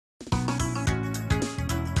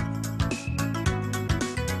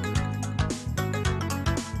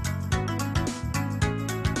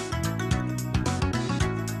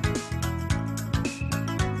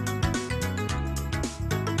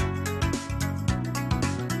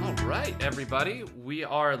right, everybody, we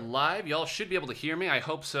are live. Y'all should be able to hear me. I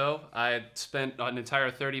hope so. I spent an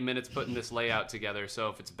entire 30 minutes putting this layout together, so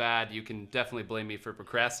if it's bad, you can definitely blame me for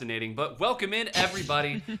procrastinating. But welcome in,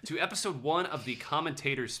 everybody, to episode 1 of the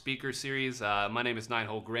Commentator Speaker Series. My name is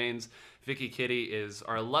NineWholeGrains. VikkiKitty is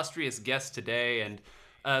our illustrious guest today, and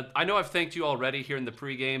I know I've thanked you already here in the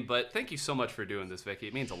pregame, but thank you so much for doing this, Vikki.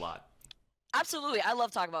 It means a lot. Absolutely. I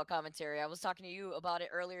love talking about commentary. I was talking to you about it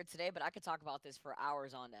earlier today, but I could talk about this for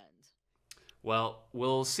hours on end. Well,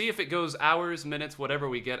 we'll see if it goes hours, minutes, whatever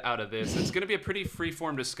we get out of this. It's going to be a pretty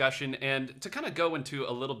free-form discussion, and to kind of go into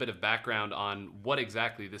a little bit of background on what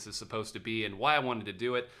exactly this is supposed to be and why I wanted to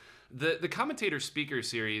do it, the Commentator Speaker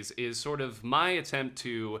Series is sort of my attempt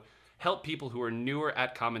to help people who are newer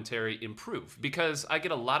at commentary improve, because I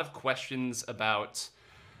get a lot of questions about,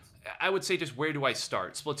 I would say, just where do I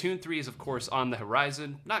start? Splatoon 3 is, of course, on the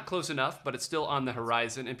horizon. Not close enough, but it's still on the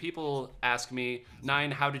horizon. And people ask me,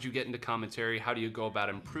 Nine, how did you get into commentary? How do you go about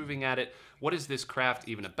improving at it? What is this craft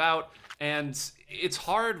even about? And it's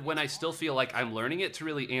hard when I still feel like I'm learning it to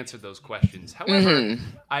really answer those questions. However,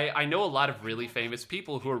 I know a lot of really famous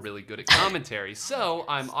people who are really good at commentary, so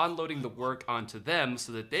I'm unloading the work onto them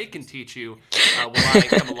so that they can teach you while I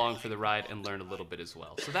come along for the ride and learn a little bit as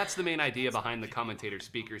well. So that's the main idea behind the Commentator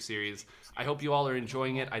Speaker Series. I hope you all are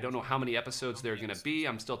enjoying it. I don't know how many episodes there are going to be.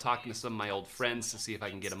 I'm still talking to some of my old friends to see if I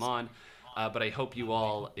can get them on. But I hope you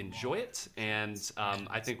all enjoy it, and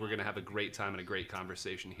I think we're going to have a great time and a great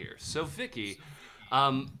conversation here. So, Vikki,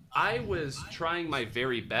 I was trying my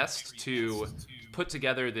very best to put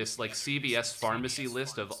together this like CVS pharmacy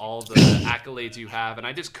list of all the accolades you have, and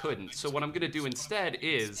I just couldn't. So what I'm going to do instead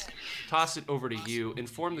is toss it over to you,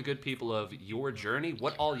 inform the good people of your journey,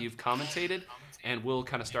 what all you've commentated, and we'll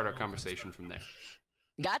kind of start our conversation from there.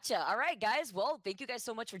 Gotcha. All right, guys. Well, thank you guys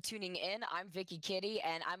so much for tuning in. I'm VikkiKitty,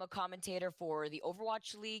 and I'm a commentator for the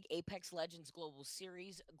Overwatch League, Apex Legends Global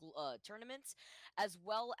Series tournaments, as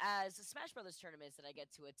well as the Smash Brothers tournaments that I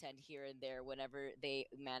get to attend here and there whenever they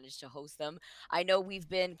manage to host them. I know we've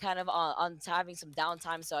been kind of on having some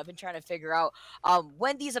downtime, so I've been trying to figure out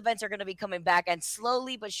when these events are going to be coming back, and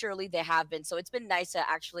slowly but surely they have been. So it's been nice to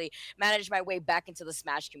actually manage my way back into the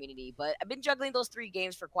Smash community. But I've been juggling those 3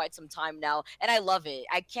 games for quite some time now, and I love it.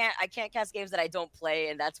 I can't cast games that I don't play,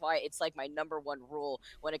 and that's why it's like my #1 rule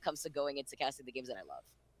when it comes to going into casting the games that I love.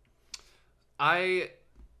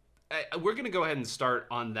 We're going to go ahead and start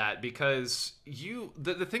on that, because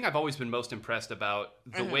the thing I've always been most impressed about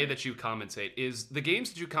the way that you commentate is the games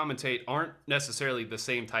that you commentate aren't necessarily the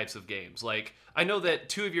same types of games. Like, I know that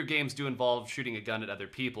 2 of your games do involve shooting a gun at other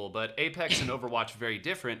people, but Apex and Overwatch are very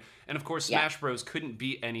different, and of course Smash Bros couldn't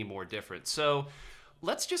be any more different. So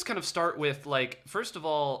let's just kind of start with, like, first of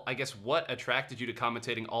all, I guess, what attracted you to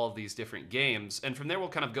commentating all of these different games, and from there we'll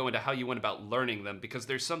kind of go into how you went about learning them, because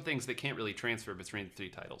there's some things that can't really transfer between the 3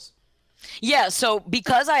 titles. Yeah, so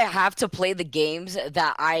because I have to play the games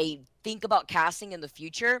that I think about casting in the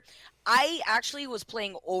future, I actually was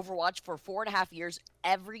playing Overwatch for 4.5 years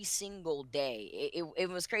every single day. It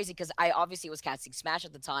was crazy because I obviously was casting Smash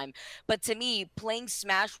at the time, but to me, playing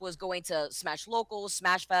Smash was going to Smash Locals,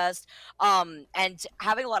 Smash Fest, and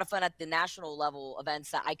having a lot of fun at the national level events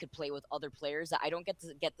that I could play with other players that I don't get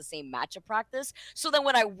to get the same matchup practice. So then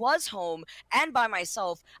when I was home and by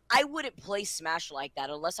myself, I wouldn't play Smash like that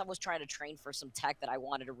unless I was trying to train for some tech that I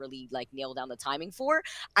wanted to really like nail down the timing for.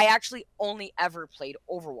 I actually only ever played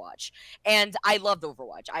Overwatch. And I loved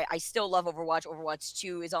Overwatch. I still love Overwatch. Overwatch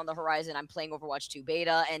 2 is on the horizon. I'm playing Overwatch 2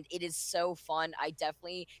 beta, and it is so fun. I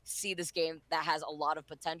definitely see this game that has a lot of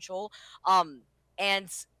potential. And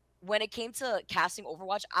when it came to casting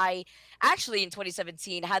Overwatch, I actually in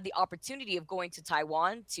 2017 had the opportunity of going to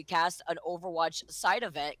Taiwan to cast an Overwatch side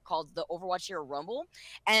event called the Overwatch Hero Rumble.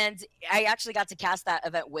 And I actually got to cast that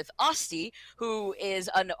event with Asti, who is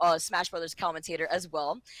a Smash Brothers commentator as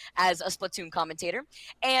well as a Splatoon commentator.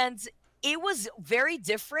 And it was very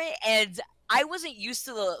different, and I wasn't used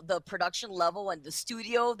to the production level and the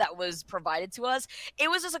studio that was provided to us. It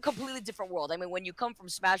was just a completely different world. I mean, when you come from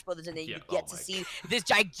Smash Brothers and then you get to see this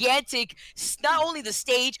gigantic, not only the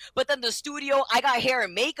stage, but then the studio. I got hair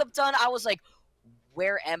and makeup done. I was like,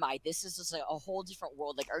 where am I? This is just like a whole different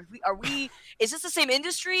world. Like, is this the same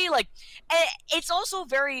industry? Like, it's also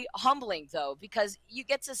very humbling though, because you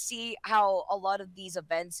get to see how a lot of these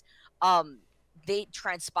events, they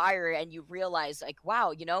transpire, and you realize like,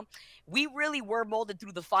 wow, we really were molded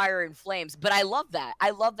through the fire and flames. But I love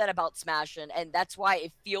that about Smash, and that's why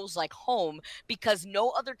it feels like home, because no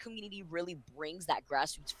other community really brings that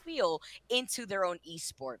grassroots feel into their own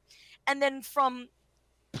esport. And then from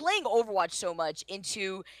playing Overwatch so much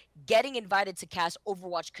into getting invited to cast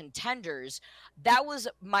Overwatch Contenders. That was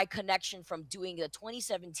my connection from doing the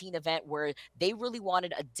 2017 event where they really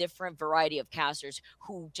wanted a different variety of casters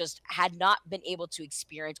who just had not been able to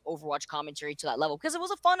experience Overwatch commentary to that level, because it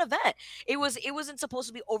was a fun event. It wasn't supposed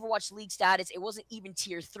to be Overwatch League status. It wasn't even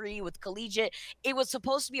tier 3 with collegiate. It was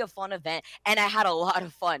supposed to be a fun event, and I had a lot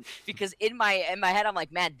of fun because in my head I'm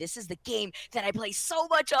like, man, this is the game that I play so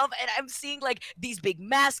much of, and I'm seeing like these big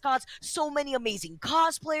mascots, so many amazing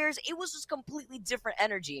cosplayers. It was just completely different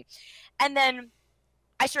energy. And then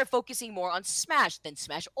I started focusing more on Smash. Then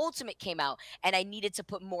Smash Ultimate came out, and I needed to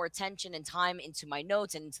put more attention and time into my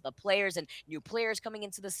notes and into the players and new players coming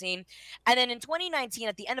into the scene. And then in 2019,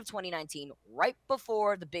 at the end of 2019, right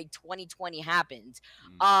before the big 2020 happened,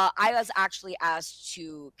 I was actually asked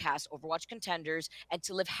to cast Overwatch Contenders and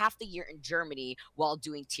to live half the year in Germany while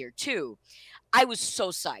doing Tier 2. I was so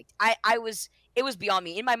psyched. It was beyond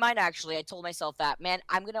me. In my mind, actually, I told myself that, man,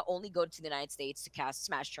 I'm going to only go to the United States to cast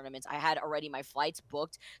Smash tournaments. I had already my flights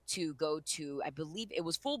booked to go to, I believe it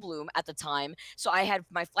was Full Bloom at the time. So I had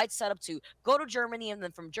my flights set up to go to Germany, and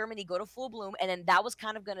then from Germany, go to Full Bloom. And then that was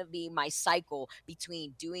kind of going to be my cycle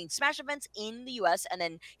between doing Smash events in the US and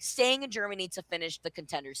then staying in Germany to finish the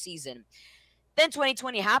contender season. Then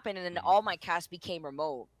 2020 happened, and then all my cast became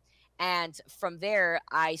remote. And from there,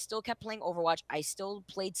 I still kept playing Overwatch. I still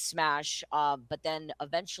played Smash, but then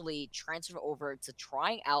eventually transferred over to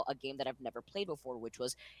trying out a game that I've never played before, which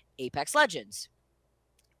was Apex Legends.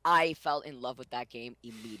 I fell in love with that game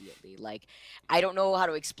immediately. Like, I don't know how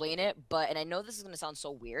to explain it, but, and I know this is going to sound so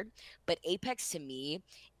weird, but Apex to me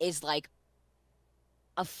is like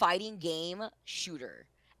a fighting game shooter.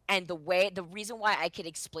 And the reason why I could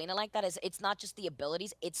explain it like that is it's not just the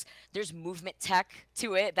abilities, it's there's movement tech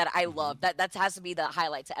to it that I love. That has to be the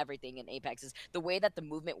highlight to everything in Apex, is the way that the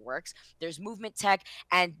movement works. There's movement tech,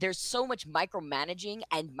 and there's so much micromanaging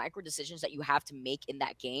and micro decisions that you have to make in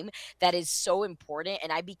that game that is so important.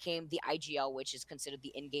 And I became the IGL, which is considered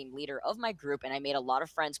the in-game leader of my group, and I made a lot of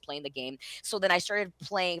friends playing the game. So then I started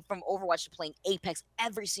playing from Overwatch to playing Apex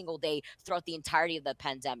every single day throughout the entirety of the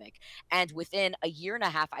pandemic. And within a year and a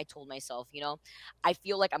half, I told myself, I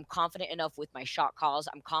feel like I'm confident enough with my shot calls.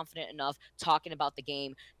 I'm confident enough talking about the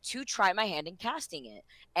game to try my hand in casting it.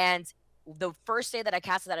 And the first day that I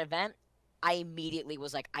casted that event, I immediately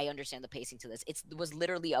was like, I understand the pacing to this. It was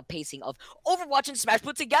literally a pacing of Overwatch and Smash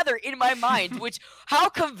put together in my mind, which, how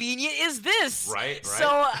convenient is this? Right.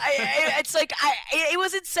 So it's like, it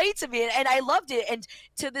was insane to me, and I loved it. And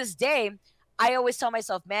to this day, I always tell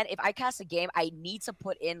myself, man, if I cast a game, I need to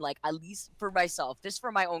put in, like, at least for myself, just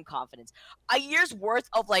for my own confidence, a year's worth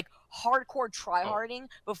of, like, hardcore tryharding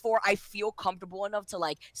before I feel comfortable enough to,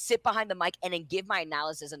 like, sit behind the mic and then give my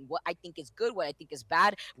analysis and what I think is good, what I think is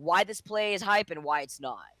bad, why this play is hype, and why it's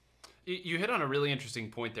not. You hit on a really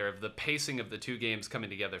interesting point there of the pacing of the two games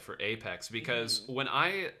coming together for Apex, because when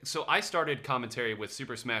I started commentary with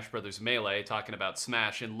Super Smash Bros. Melee, talking about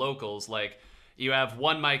Smash and locals, like, you have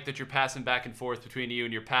one mic that you're passing back and forth between you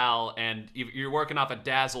and your pal, and you're working off a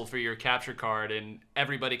dazzle for your capture card, and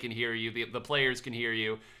everybody can hear you. The players can hear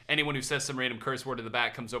you. Anyone who says some random curse word in the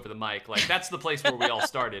back comes over the mic. Like, that's the place where we all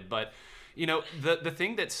started. But, the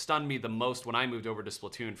thing that stunned me the most when I moved over to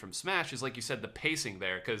Splatoon from Smash is, like you said, the pacing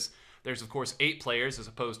there, because there's, of course, 8 players as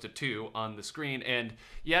opposed to 2 on the screen, and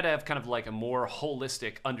you had to have kind of like a more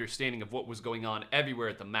holistic understanding of what was going on everywhere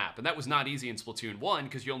at the map. And that was not easy in Splatoon 1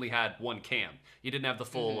 because you only had one cam. You didn't have the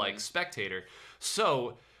full, like, spectator.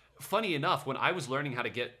 So, funny enough, when I was learning how to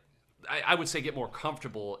get more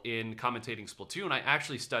comfortable in commentating Splatoon, I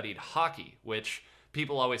actually studied hockey, which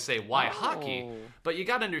people always say, why hockey? But you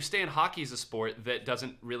got to understand, hockey is a sport that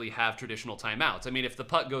doesn't really have traditional timeouts. I mean, if the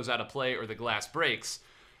puck goes out of play or the glass breaks,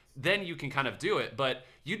 then you can kind of do it. But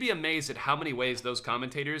you'd be amazed at how many ways those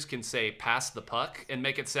commentators can say pass the puck and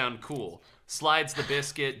make it sound cool. Slides the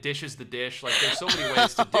biscuit, dishes the dish. Like, there's so many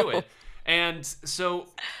ways to do it. And so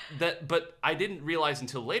but I didn't realize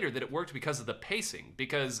until later that it worked because of the pacing.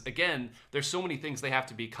 Because, again, there's so many things they have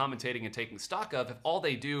to be commentating and taking stock of. If all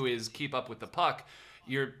they do is keep up with the puck,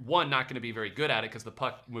 you're, one, not going to be very good at it because the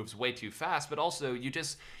puck moves way too fast, but also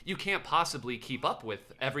you can't possibly keep up with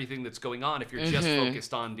everything that's going on if you're just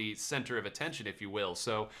focused on the center of attention, if you will.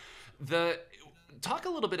 So talk a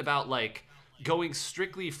little bit about, like, going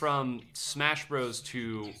strictly from Smash Bros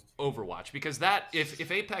to Overwatch, because that,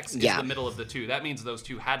 if Apex is the middle of the two, that means those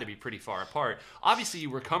two had to be pretty far apart. Obviously, you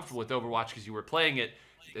were comfortable with Overwatch because you were playing it,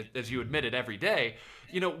 as you admitted, every day.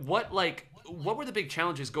 what were the big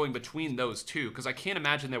challenges going between those two? Because I can't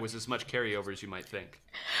imagine there was as much carryover as you might think.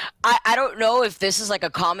 I don't know if this is like a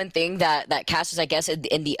common thing that casters, I guess,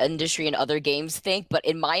 in the industry and other games think, but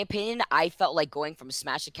in my opinion, I felt like going from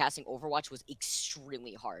Smash to casting Overwatch was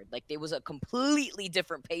extremely hard. Like, there was a completely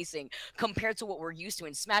different pacing compared to what we're used to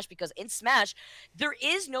in Smash, because in Smash, there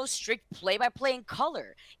is no strict play-by-play in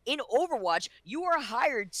color. In Overwatch, you are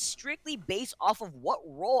hired strictly based off of what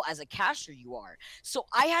role as a caster you are. So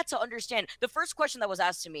I had to understand, the first question that was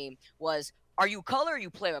asked to me was, are you color or are you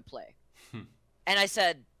play-by-play? And I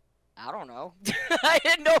said, I don't know. I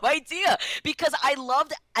had no idea, because I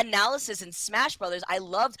loved analysis in Smash Brothers. I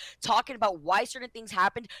loved talking about why certain things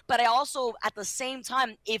happened, but I also, at the same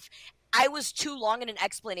time, if I was too long in an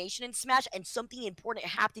explanation in Smash and something important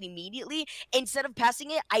happened immediately, instead of passing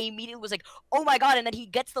it, I immediately was like, oh my god, and then he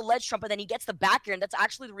gets the ledge trump, and then he gets the back air, and that's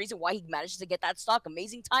actually the reason why he manages to get that stock.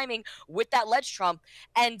 Amazing timing with that ledge trump.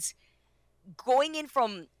 And going in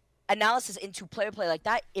from analysis into play-by-play like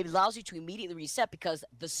that, it allows you to immediately reset, because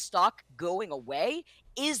the stock going away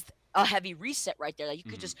is a heavy reset right there that you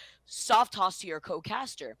could just soft toss to your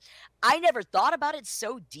co-caster. I never thought about it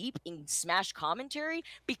so deep in Smash commentary,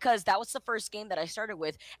 because that was the first game that I started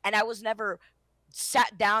with, and I was never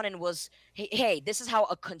sat down and was, hey, this is how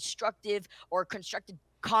a constructive or constructed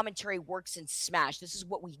commentary works in Smash. This is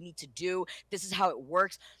what we need to do. This is how it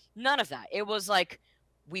works. None of that. It was like,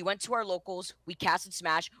 we went to our locals, we casted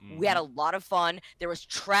Smash, we had a lot of fun. There was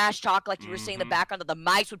trash talk, like you were saying in the background, that the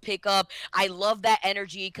mics would pick up. I love that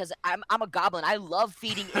energy, because I'm a goblin. I love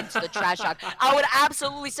feeding into the trash talk. I would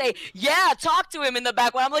absolutely say, yeah, talk to him in the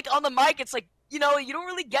back. When I'm like on the mic, it's like, you don't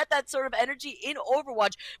really get that sort of energy in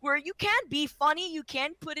Overwatch, where you can be funny, you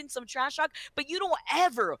can put in some trash talk, but you don't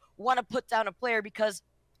ever want to put down a player, because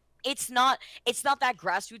it's not that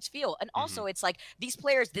grassroots feel. And also, it's like, these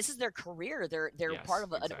players, this is their career. They're Yes, part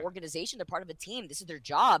of an exactly. organization. They're part of a team. This is their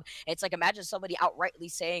job. It's like, imagine somebody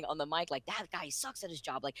outrightly saying on the mic, like, that guy sucks at his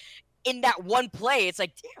job. Like, in that one play, it's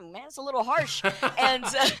like, damn, man, it's a little harsh. And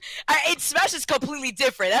it Smash is completely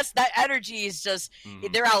different. That energy is just,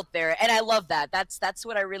 they're out there, and I love that. That's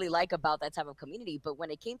what I really like about that type of community. But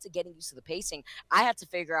when it came to getting used to the pacing, I had to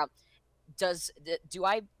figure out, do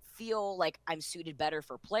I feel like I'm suited better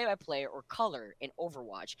for play-by-play or color in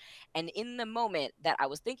Overwatch? And in the moment that I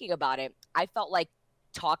was thinking about it, I felt like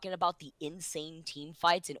talking about the insane team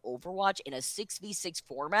fights in Overwatch in a 6v6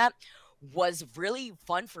 format was really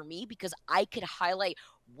fun for me, because I could highlight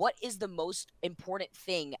what is the most important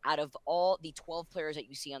thing out of all the 12 players that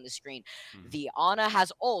you see on the screen. The Ana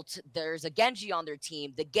has ult. There's a Genji on their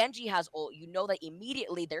team. The Genji has ult. You know that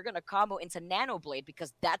immediately they're going to combo into Nano Blade,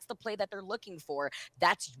 because that's the play that they're looking for.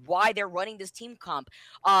 That's why they're running this team comp.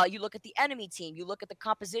 You look at the enemy team. You look at the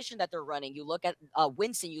composition that they're running. You look at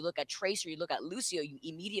Winston. You look at Tracer. You look at Lucio. You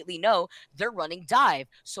immediately know they're running dive.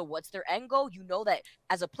 So what's their end goal? You know that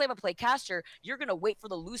as a play-by-play caster, you're going to wait for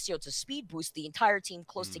the Lucio to speed boost the entire team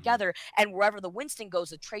close together, and wherever the Winston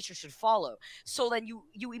goes, the Tracer should follow. So then you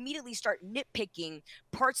immediately start nitpicking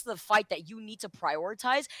parts of the fight that you need to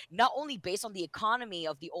prioritize, not only based on the economy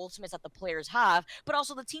of the ultimates that the players have, but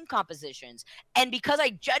also the team compositions. And because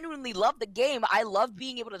I genuinely love the game, I love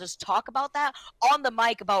being able to just talk about that on the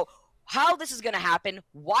mic, about how this is going to happen,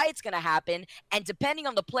 why it's going to happen, and depending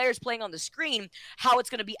on the players playing on the screen, how it's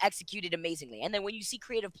going to be executed amazingly. And then when you see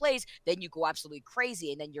creative plays, then you go absolutely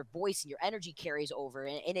crazy, and then your voice and your energy carries over,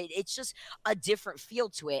 and it's just a different feel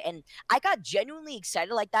to it. And I got genuinely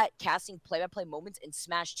excited like that, casting play-by-play moments in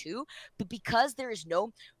Smash 2, but because there is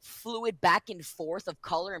no fluid back and forth of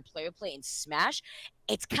color and play-by-play in Smash,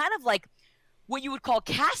 it's kind of like what you would call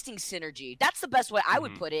casting synergy. That's the best way I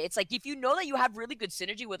would put it. It's like, if you know that you have really good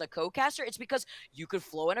synergy with a co-caster, it's because you could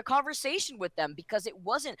flow in a conversation with them, because it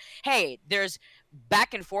wasn't, hey, there's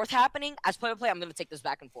back and forth happening. As play-by-play, I'm going to take this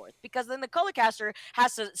back and forth, because then the color caster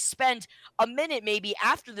has to spend a minute maybe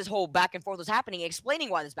after this whole back and forth was happening explaining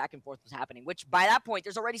why this back and forth was happening, which by that point,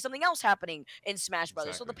 there's already something else happening in Smash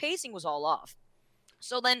Brothers. So the pacing was all off.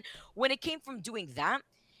 So then when it came from doing that,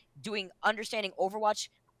 understanding Overwatch,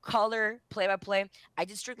 color, play-by-play, I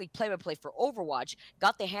did strictly play-by-play for Overwatch,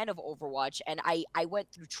 got the hand of Overwatch, and I went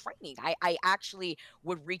through training. I actually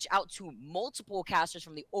would reach out to multiple casters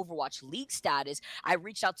from the Overwatch League status. I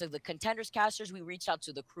reached out to the Contenders casters. We reached out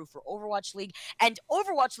to the crew for Overwatch League. And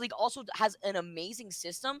Overwatch League also has an amazing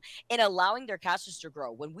system in allowing their casters to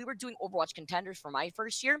grow. When we were doing Overwatch Contenders for my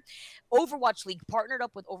first year, Overwatch League partnered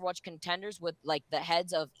up with Overwatch Contenders with like the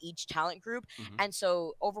heads of each talent group. And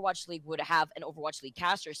so Overwatch League would have an Overwatch League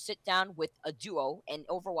caster caster sit down with a duo. And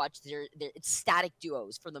Overwatch, it's static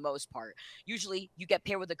duos for the most part. Usually you get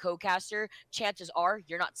paired with a co-caster. Chances are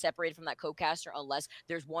you're not separated from that co-caster unless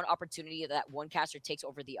there's one opportunity that one caster takes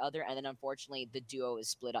over the other, and then unfortunately the duo is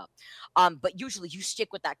split up. But usually you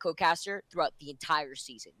stick with that co-caster throughout the entire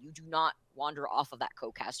season. You do not wander off of that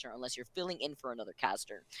co-caster unless you're filling in for another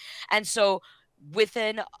caster. And so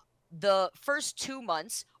within the first 2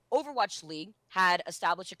 months, Overwatch League had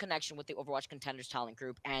established a connection with the Overwatch Contenders talent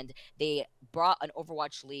group, and they brought an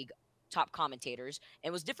Overwatch League top commentators, and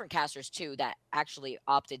it was different casters too that actually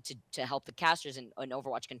opted to help the casters in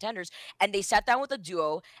Overwatch Contenders. And they sat down with a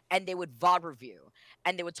duo and they would VOD review,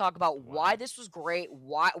 and they would talk about why this was great,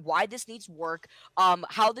 why this needs work,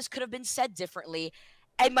 how this could have been said differently.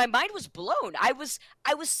 And my mind was blown. I was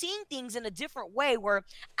seeing things in a different way, where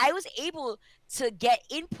I was able to get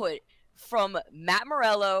input from Matt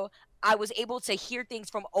Morello. I was able to hear things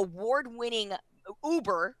from award-winning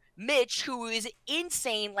Uber Mitch, who is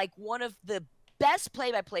insane, like one of the best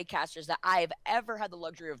play-by-play casters that I have ever had the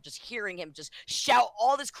luxury of just hearing him just shout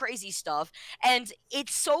all this crazy stuff. And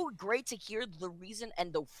it's so great to hear the reason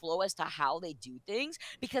and the flow as to how they do things,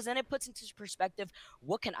 because then it puts into perspective,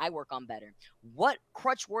 what can I work on better? What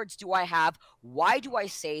crutch words do I have? Why do I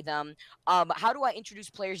say them? How do I introduce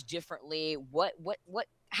players differently?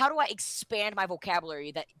 How do I expand my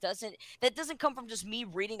vocabulary that doesn't come from just me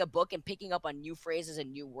reading a book and picking up on new phrases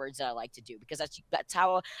and new words that I like to do? Because that's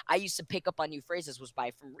how I used to pick up on new phrases, was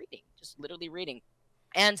from reading, just literally reading.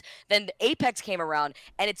 And then the Apex came around,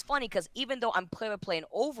 and it's funny because even though I'm play-by-play in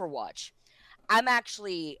Overwatch, I'm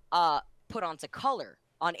actually put onto color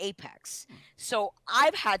on Apex. So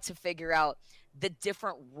I've had to figure out the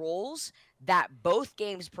different roles that both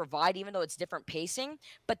games provide, even though it's different pacing.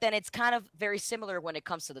 But then it's kind of very similar when it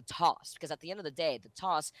comes to the toss, because at the end of the day, the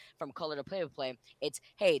toss from color to play-by-play, it's,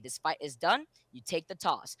 hey, this fight is done, you take the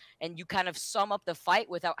toss, and you kind of sum up the fight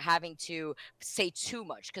without having to say too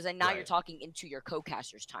much, because then now you're talking into your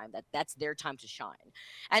co-caster's time. That's their time to shine.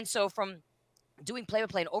 And so from doing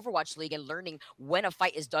play-by-play in Overwatch League and learning when a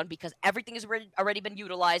fight is done, because everything has already been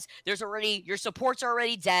utilized. Your supports are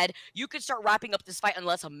already dead. You could start wrapping up this fight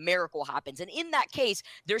unless a miracle happens. And in that case,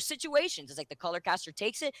 there's situations. It's like the color caster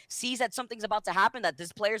takes it, sees that something's about to happen, that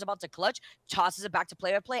this player's about to clutch, tosses it back to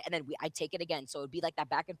play-by-play, and then I take it again. So it'd be like that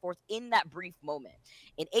back and forth in that brief moment.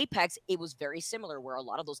 In Apex, it was very similar, where a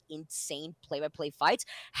lot of those insane play-by-play fights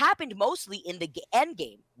happened mostly in the end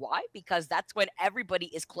game. Why? Because that's when everybody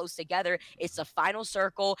is close together. It's a final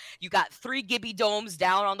circle. You got 3 Gibby domes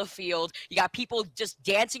down on the field. You got people just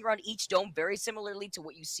dancing around each dome, very similarly to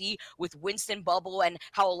what you see with Winston Bubble, and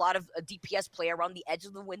how a lot of DPS play around the edge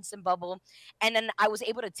of the Winston Bubble. And then I was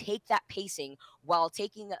able to take that pacing while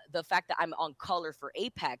taking the fact that I'm on color for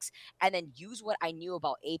Apex, and then use what I knew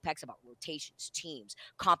about Apex, about rotations, teams,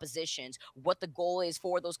 compositions, what the goal is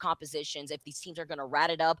for those compositions, if these teams are going to rat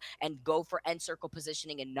it up and go for end circle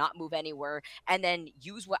positioning and not move anywhere, and then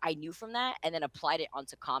use what I knew from that and then applied it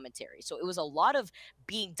onto commentary. So it was a lot of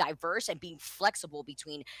being diverse and being flexible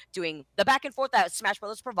between doing the back and forth that Smash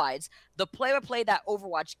Brothers provides, the play-by-play that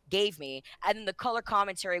Overwatch gave me, and then the color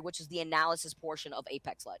commentary, which is the analysis portion of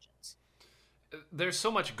Apex Legends. There's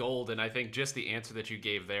so much gold, and I think just the answer that you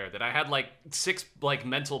gave there, that I had like 6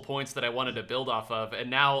 mental points that I wanted to build off of, and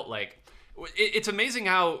now it's amazing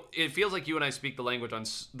how it feels like you and I speak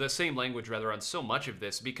the same language on so much of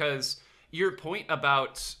this, because your point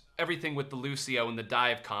about everything with the Lucio and the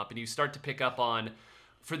dive comp, and you start to pick up on,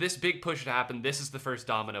 for this big push to happen, this is the first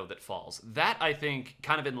domino that falls. That, I think,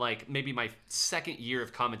 kind of in maybe my second year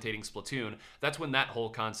of commentating Splatoon, that's when that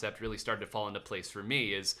whole concept really started to fall into place for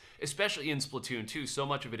me, is especially in Splatoon 2, so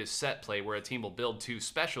much of it is set play, where a team will build 2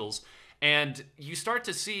 specials, and you start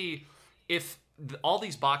to see, if all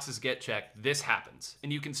these boxes get checked, this happens.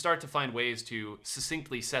 And you can start to find ways to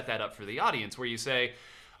succinctly set that up for the audience, where you say,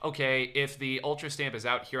 okay, if the Ultra Stamp is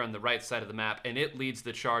out here on the right side of the map and it leads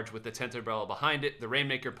the charge with the Tent Umbrella behind it, the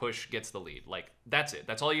Rainmaker push gets the lead. That's it.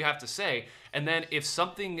 That's all you have to say. And then if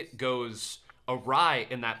something goes awry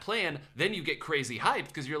in that plan, then you get crazy hyped,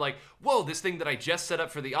 because you're like, whoa, this thing that I just set up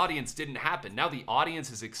for the audience didn't happen. Now the audience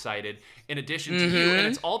is excited in addition to you, and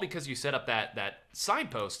it's all because you set up that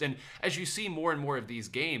signpost. And as you see more and more of these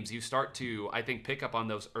games, you start to, I think, pick up on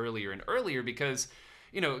those earlier and earlier, because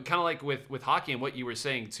kind of like with hockey and what you were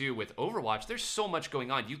saying too with Overwatch, there's so much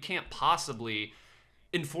going on. You can't possibly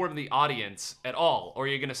inform the audience at all, or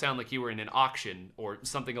you're going to sound like you were in an auction or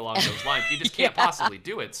something along those lines. You just can't possibly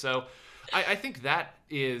do it. So I think that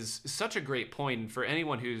is such a great point. And for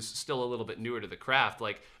anyone who's still a little bit newer to the craft,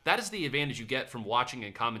 that is the advantage you get from watching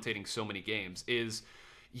and commentating so many games, is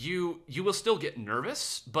you will still get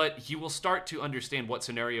nervous, but you will start to understand what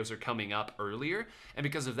scenarios are coming up earlier, and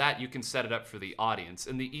because of that, you can set it up for the audience.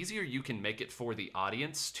 And the easier you can make it for the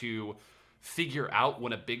audience to figure out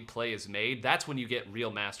when a big play is made, that's when you get real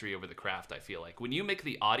mastery over the craft, I feel like. When you make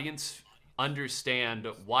the audience understand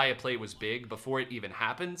why a play was big before it even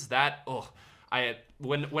happens,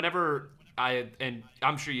 whenever and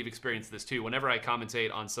I'm sure you've experienced this too, whenever I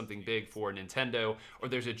commentate on something big for Nintendo, or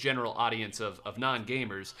there's a general audience of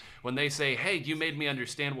non-gamers, when they say, hey, you made me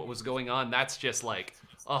understand what was going on, that's just like,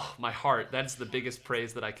 oh, my heart. That's the biggest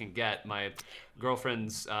praise that I can get. My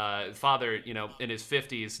girlfriend's father, in his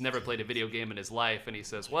 50s, never played a video game in his life, and he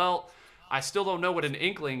says, well, I still don't know what an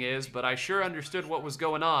inkling is, but I sure understood what was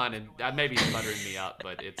going on, and maybe he's buttering me up,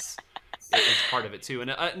 but it's part of it too. And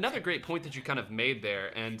another great point that you kind of made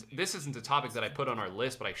there, and this isn't a topic that I put on our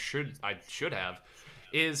list, but I should have,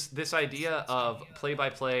 is this idea of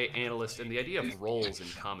play-by-play analyst and the idea of roles in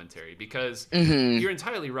commentary. Because you're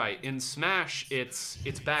entirely right. In Smash, it's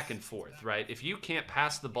back and forth, right? If you can't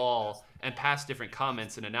pass the ball and pass different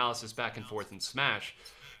comments and analysis back and forth in Smash,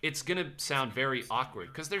 it's gonna sound very awkward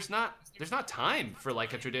because there's not time for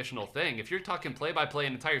like a traditional thing. If you're talking play-by-play,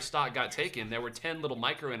 an entire stock got taken, there were 10 little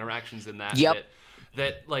micro interactions in that. Yep.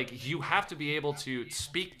 That like you have to be able to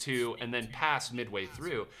speak to and then pass midway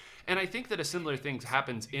through. And I think that a similar thing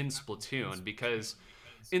happens in Splatoon, because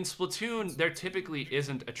in Splatoon there typically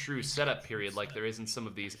isn't a true setup period like there is in some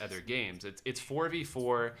of these other games. It's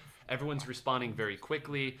 4v4, everyone's responding very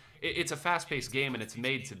quickly. It's a fast-paced game, and it's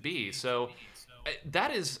made to be. So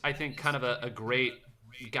that is, I think, kind of a great,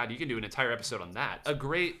 God, you can do an entire episode on that. A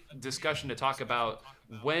great discussion to talk about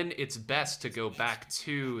when it's best to go back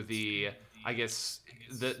to the, I guess,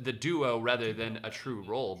 the duo rather than a true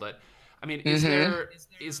role. But I mean, is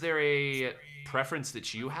there a preference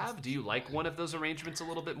that you have? Do you like one of those arrangements a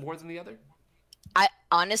little bit more than the other? I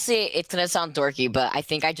honestly, it's gonna sound dorky, but I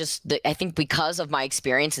think I think because of my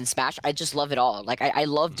experience in Smash, I just love it all. Like I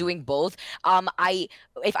love doing both.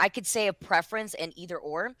 If I could say a preference in either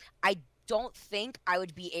or, I don't think I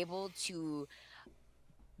would be able to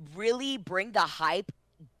really bring the hype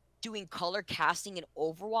doing color casting in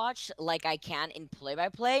Overwatch like I can in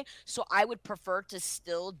play-by-play. So I would prefer to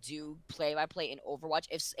still do play-by-play in Overwatch.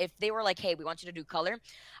 If they were like, hey, we want you to do color,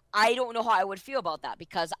 I don't know how I would feel about that,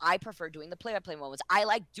 because I prefer doing the play-by-play moments. I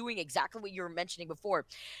like doing exactly what you were mentioning before.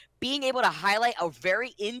 Being able to highlight a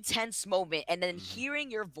very intense moment and then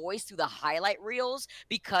hearing your voice through the highlight reels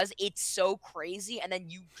because it's so crazy, and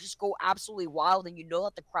then you just go absolutely wild, and you know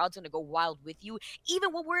that the crowd's going to go wild with you,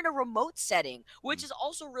 even when we're in a remote setting, which is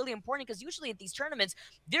also really important, because usually at these tournaments,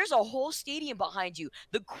 there's a whole stadium behind you.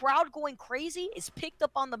 The crowd going crazy is picked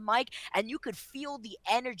up on the mic, and you could feel the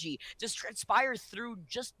energy just transpire through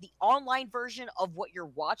just the online version of what you're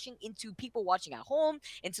watching into people watching at home,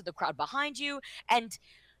 into the crowd behind you. And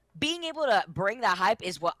being able to bring that hype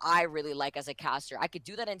is what I really like as a caster. I could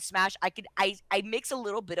do that in Smash. I mix a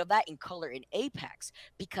little bit of that in color in Apex,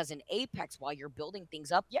 because in Apex, while you're building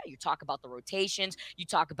things up, yeah, you talk about the rotations, you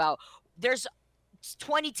talk about there's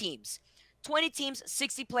 20 teams. 20 teams,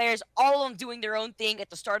 60 players, all of them doing their own thing at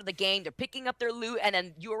the start of the game. They're picking up their loot, and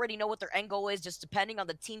then you already know what their end goal is, just depending on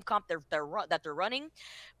the team comp that they're running.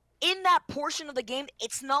 In that portion of the game,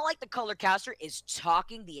 it's not like the color caster is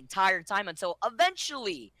talking the entire time until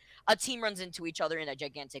eventually a team runs into each other in a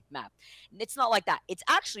gigantic map. It's not like that. It's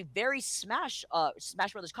actually very Smash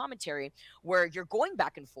Brothers commentary, where you're going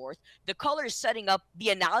back and forth. The color is setting up the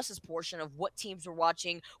analysis portion of what teams we're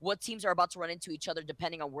watching, what teams are about to run into each other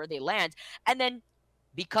depending on where they land. And then,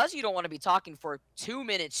 because you don't want to be talking for 2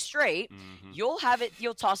 minutes straight, you'll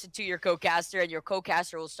toss it to your co-caster, and your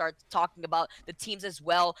co-caster will start talking about the teams as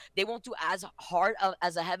well. They won't do as hard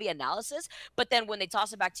as a heavy analysis, but then when they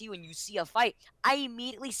toss it back to you and you see a fight, I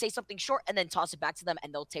immediately say something short and then toss it back to them,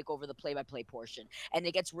 and they'll take over the play-by-play portion. And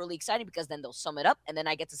it gets really exciting, because then they'll sum it up, and then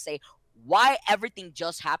I get to say why everything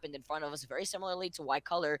just happened in front of us, very similarly to why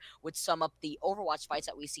color would sum up the Overwatch fights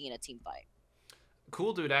that we see in a team fight.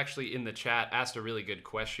 Cool Dude actually in the chat asked a really good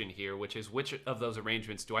question here, which is, which of those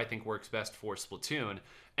arrangements do I think works best for Splatoon?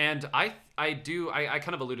 And I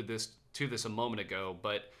kind of alluded to this a moment ago,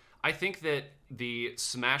 but I think that the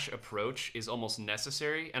Smash approach is almost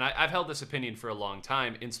necessary, and I've held this opinion for a long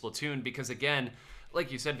time in Splatoon, because again,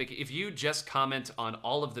 like you said, Vikki, if you just comment on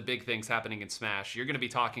all of the big things happening in Smash, you're going to be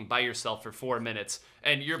talking by yourself for 4 minutes,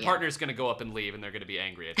 and your partner's going to go up and leave, and they're going to be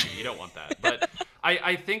angry at you. You don't want that. But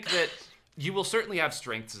I think that you will certainly have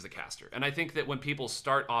strengths as a caster. And I think that when people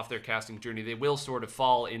start off their casting journey, they will sort of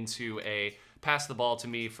fall into a pass the ball to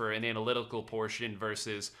me for an analytical portion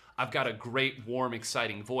versus I've got a great, warm,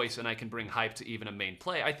 exciting voice and I can bring hype to even a main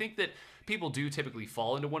play. I think that people do typically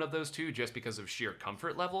fall into one of those two just because of sheer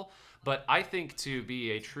comfort level. But I think to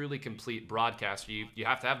be a truly complete broadcaster, you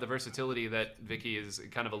have to have the versatility that Vikki is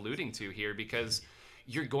kind of alluding to here, because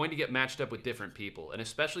you're going to get matched up with different people. And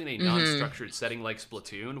especially in a non-structured setting like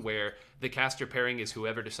Splatoon, where the caster pairing is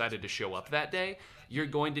whoever decided to show up that day, you're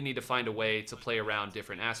going to need to find a way to play around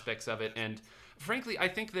different aspects of it. And frankly, I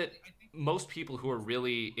think that most people who are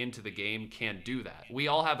really into the game can do that. We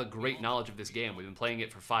all have a great knowledge of this game. We've been playing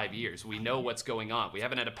it for 5 years. We know what's going on. We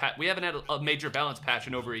haven't had a major balance patch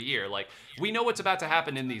in over a year. Like, we know what's about to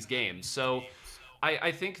happen in these games. So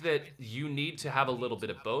I think that you need to have a little bit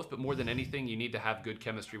of both, but more than anything, you need to have good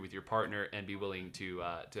chemistry with your partner and be willing to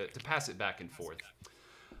pass it back and forth.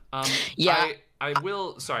 Yeah. I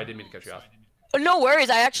will. Sorry, I didn't mean to cut you off. No worries.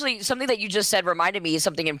 I actually, something that you just said reminded me of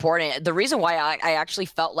something important. The reason why I actually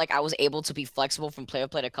felt like I was able to be flexible from play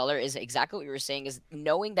to color is exactly what you were saying, is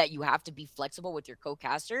knowing that you have to be flexible with your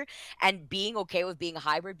co-caster and being okay with being a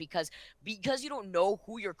hybrid, because you don't know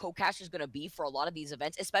who your co-caster is going to be for a lot of these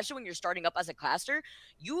events, especially when you're starting up as a caster.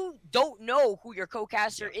 You don't know who your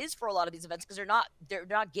co-caster is for a lot of these events, because they're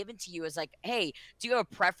not given to you as like, hey, do you have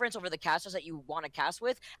a preference over the casters that you want to cast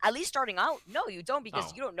with? At least starting out, no, you don't,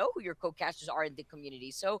 because you don't know who your co-casters are in the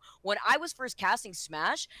community. So when I was first casting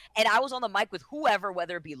Smash and I was on the mic with whoever,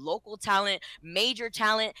 whether it be local talent, major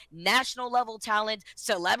talent, national level talent,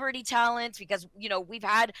 celebrity talent, because we've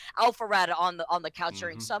had Alpha Rad on the couch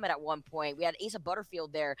during Summit at one point. We had Asa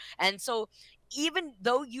Butterfield there. And so even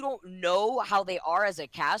though you don't know how they are as a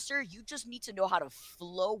caster, you just need to know how to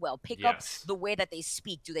flow well, pick up the way that they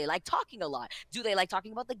speak. Do they like talking a lot? Do they like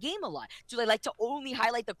talking about the game a lot? Do they like to only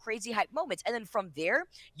highlight the crazy hype moments? And then from there,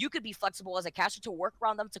 you could be flexible as a caster to work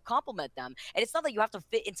around them, to complement them. And it's not that you have to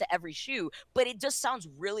fit into every shoe, but it just sounds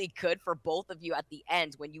really good for both of you at the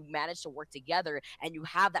end when you manage to work together and you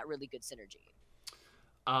have that really good synergy.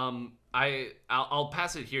 I'll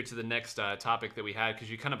pass it here to the next topic that we had, because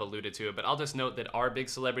you kind of alluded to it, but I'll just note that our big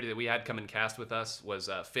celebrity that we had come and cast with us was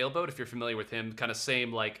Failboat. If you're familiar with him, kind of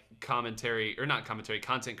same like content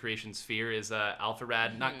creation sphere is Alpha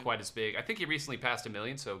Rad, not quite as big. I think he recently passed 1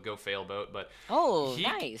 million, so go Failboat. But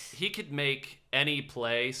nice. He could make any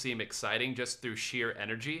play seem exciting just through sheer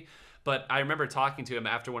energy. But I remember talking to him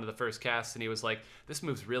after one of the first casts, and he was like, this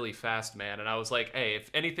moves really fast, man. And I was like, hey, if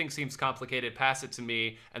anything seems complicated, pass it to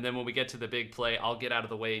me. And then when we get to the big play, I'll get out of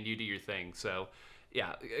the way and you do your thing. So,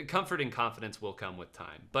 yeah, comfort and confidence will come with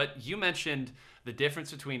time. But you mentioned the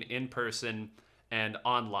difference between in-person and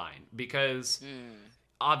online, because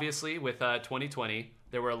obviously with 2020,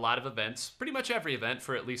 there were a lot of events, pretty much every event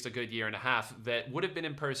for at least a good year and a half, that would have been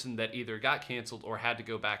in person that either got canceled or had to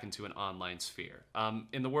go back into an online sphere.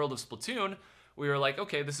 In the world of Splatoon, we were like,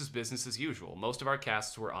 okay, this is business as usual. Most of our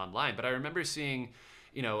casts were online, but I remember seeing,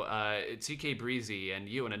 TK Breezy and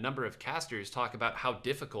you and a number of casters talk about how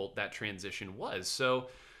difficult that transition was. So,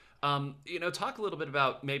 talk a little bit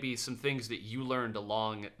about maybe some things that you learned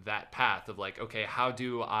along that path of like, okay, how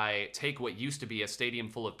do I take what used to be a stadium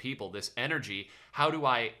full of people, this energy, how do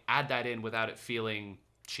I add that in without it feeling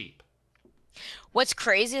cheap? What's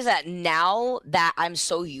crazy is that now that I'm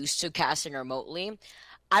so used to casting remotely,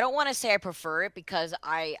 I don't want to say I prefer it, because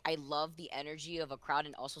I love the energy of a crowd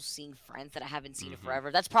and also seeing friends that I haven't seen in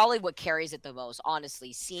forever. That's probably what carries it the most,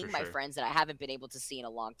 honestly, seeing my friends that I haven't been able to see in a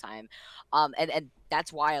long time. And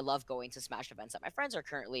that's why I love going to Smash events that my friends are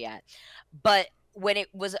currently at. But when it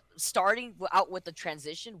was starting out with the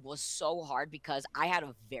transition was so hard, because I had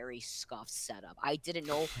a very scuffed setup. I didn't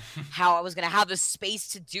know how I was going to have the space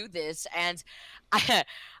to do this. And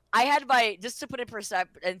I had just to put it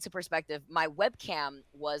into perspective, my webcam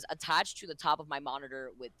was attached to the top of my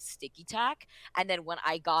monitor with sticky tack. And then when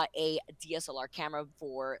I got a DSLR camera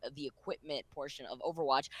for the equipment portion of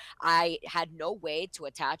Overwatch, I had no way to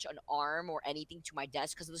attach an arm or anything to my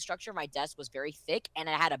desk, because the structure of my desk was very thick and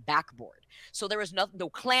I had a backboard. So there was no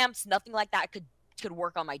clamps, nothing like that could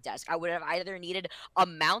work on my desk. I would have either needed a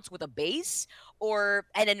mount with a base, and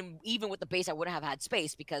then even with the base, I wouldn't have had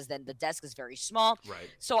space, because then the desk is very small. Right.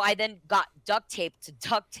 So I then got duct tape to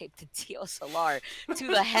DSLR to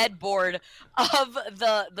the headboard of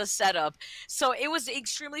the setup. So it was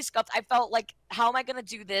extremely scuffed. I felt like, how am I going to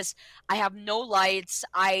do this? I have no lights.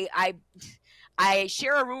 I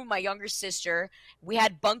share a room with my younger sister. We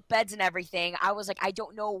had bunk beds and everything. I was like, I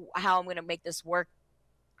don't know how I'm going to make this work.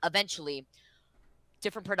 Eventually,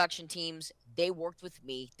 different production teams, they worked with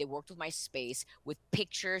me. They worked with my space, with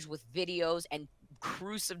pictures, with videos, and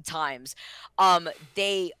gruesome times.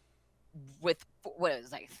 With what it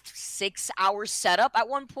was like 6 hours setup at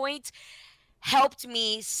one point, helped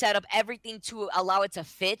me set up everything to allow it to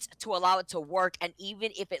fit, to allow it to work, and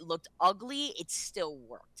even if it looked ugly, it still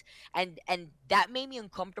worked. And that made me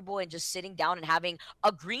uncomfortable, and just sitting down and having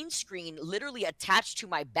a green screen literally attached to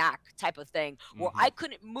my back type of thing, where Mm-hmm. I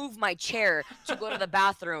couldn't move my chair to go to the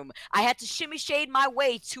bathroom. I had to shimmy shade my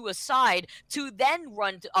way to a side to then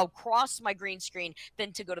run across my green screen,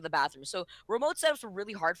 then to go to the bathroom. So remote setups were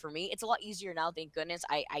really hard for me. It's a lot easier now, thank goodness.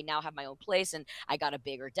 I now have my own place, and I got a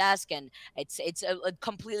bigger desk, and it's a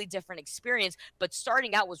completely different experience. But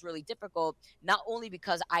starting out was really difficult, not only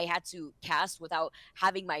because I had to cast without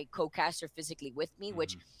having my co-caster physically with me,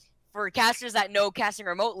 which, Mm-hmm. for casters that know casting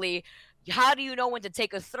remotely, how do you know when to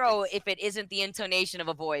take a throw if it isn't the intonation of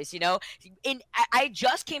a voice? I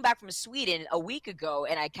just came back from Sweden a week ago,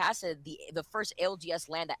 and I casted the first ALGS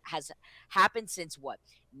land that has happened since what,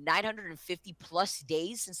 950 plus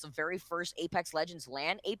days since the very first Apex Legends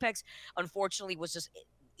land. Apex, unfortunately, was just,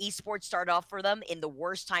 esports started off for them in the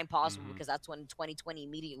worst time possible, Mm-hmm. because that's when 2020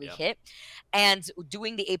 immediately Yep. hit. And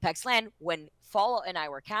doing the Apex land, when Fallout and I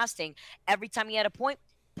were casting, every time he had a point,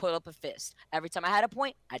 put up a fist. Every time I had a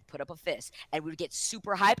point, I'd put up a fist. And we would get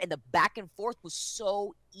super hype, and the back and forth was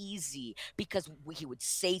so easy, because he would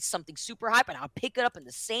say something super hype, and I'll pick it up in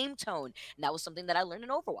the same tone. And that was something that I learned in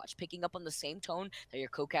Overwatch, picking up on the same tone that your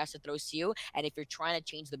co-caster throws to you. And if you're trying to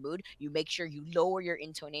change the mood, you make sure you lower your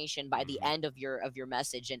intonation by the Mm-hmm. end of your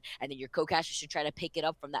message, and then your co-caster should try to pick it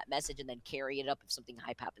up from that message and then carry it up if something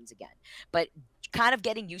hype happens again. But kind of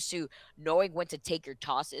getting used to knowing when to take your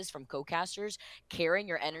tosses from co-casters, carrying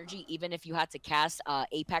your energy, even if you had to cast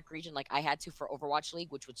APAC region like I had to for Overwatch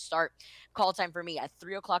League, which would start call time for me at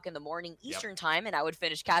 3 o'clock in the morning Yep. Eastern time, and I would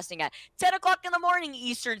finish casting at 10 o'clock in the morning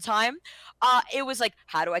Eastern time. It was like,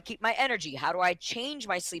 how do I keep my energy? How do I change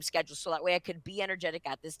my sleep schedule so that way I could be energetic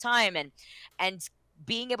at this time? And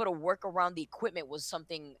being able to work around the equipment was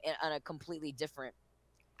something on a completely different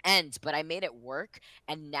end, but I made it work,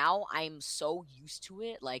 and now I'm so used to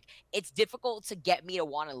it. Like, it's difficult to get me to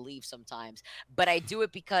want to leave sometimes, but I do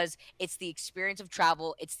it because it's the experience of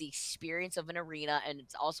travel, it's the experience of an arena, and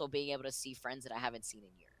it's also being able to see friends that I haven't seen in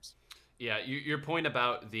years. Yeah, your point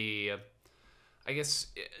about I guess,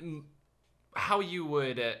 how you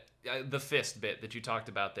would the fist bit that you talked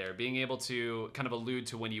about there, being able to kind of allude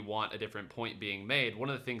to when you want a different point being made. One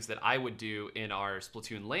of the things that I would do in our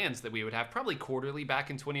Splatoon lands that we would have probably quarterly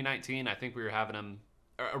back in 2019, I think we were having them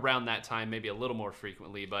around that time, maybe a little more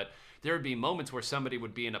frequently, but there would be moments where somebody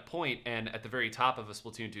would be in a point, and at the very top of a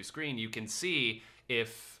Splatoon 2 screen, you can see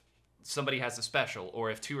if somebody has a special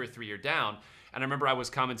or if 2 or 3 are down. And I remember I was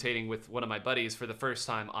commentating with one of my buddies for the first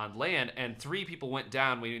time on LAN, and 3 people went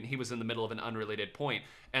down when he was in the middle of an unrelated point.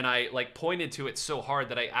 And I pointed to it so hard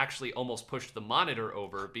that I actually almost pushed the monitor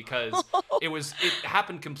over, because it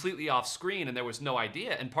happened completely off screen and there was no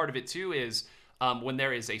idea. And part of it too is when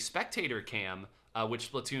there is a spectator cam, which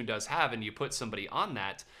Splatoon does have, and you put somebody on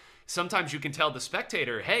that, sometimes you can tell the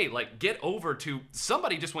spectator, hey, get over to,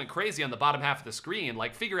 somebody just went crazy on the bottom half of the screen,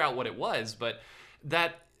 figure out what it was. But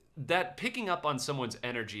that picking up on someone's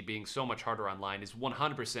energy being so much harder online is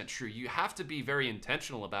 100% true. You have to be very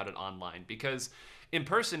intentional about it online, because in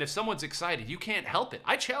person, if someone's excited, you can't help it.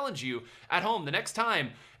 I challenge you at home, the next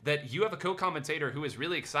time that you have a co-commentator who is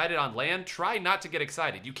really excited on LAN, try not to get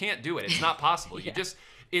excited. You can't do it. It's not possible. Yeah. You just,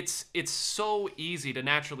 it's so easy to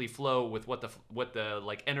naturally flow with what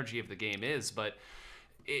the energy of the game is, but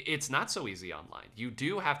it's not so easy online. You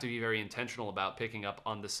do have to be very intentional about picking up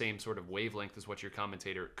on the same sort of wavelength as what your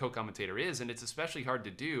co-commentator is, and it's especially hard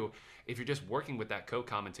to do if you're just working with that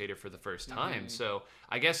co-commentator for the first time. So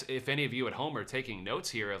I guess if any of you at home are taking notes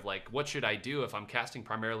here of what should I do if I'm casting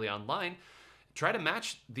primarily online, try to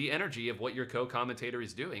match the energy of what your co-commentator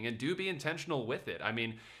is doing, and do be intentional with it. I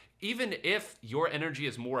mean, even if your energy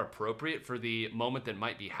is more appropriate for the moment that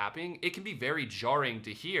might be happening, it can be very jarring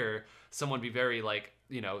to hear someone be very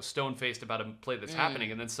stone-faced about a play that's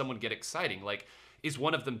happening, and then someone get exciting. Is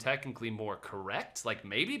one of them technically more correct?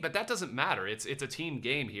 Maybe, but that doesn't matter. It's a team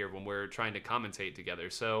game here when we're trying to commentate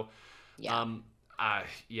together. So, Yeah.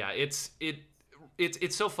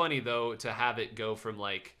 it's so funny though to have it go from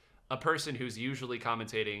a person who's usually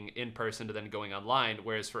commentating in person to then going online,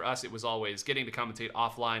 whereas for us it was always getting to commentate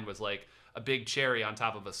offline was a big cherry on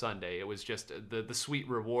top of a sundae. It was just the sweet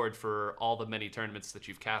reward for all the many tournaments that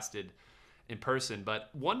you've casted in person. But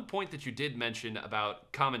one point that you did mention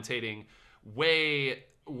about commentating way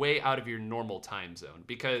out of your normal time zone,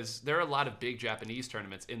 because there are a lot of big Japanese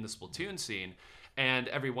tournaments in the Splatoon scene, and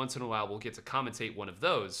every once in a while we'll get to commentate one of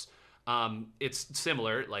those. It's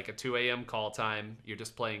similar, like a 2 a.m. call time, you're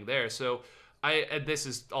just playing there. So and this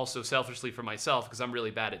is also selfishly for myself because I'm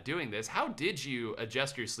really bad at doing this. How did you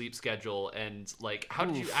adjust your sleep schedule, and like how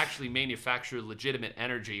did you actually manufacture legitimate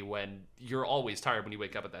energy when you're always tired when you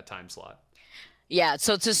wake up at that time slot? Yeah,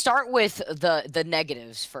 so to start with the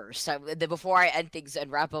negatives first, before I end things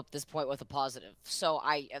and wrap up this point with a positive. So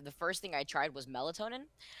the first thing I tried was melatonin,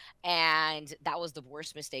 and that was the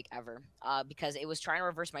worst mistake ever, because it was trying to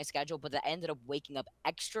reverse my schedule, but I ended up waking up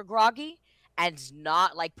extra groggy and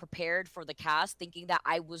not like prepared for the cast, thinking that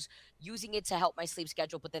I was using it to help my sleep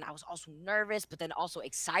schedule, but then I was also nervous, but then also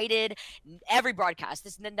excited. Every broadcast,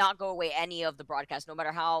 this did not go away. Any of the broadcasts, no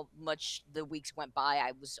matter how much the weeks went by,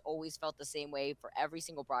 I was always felt the same way for every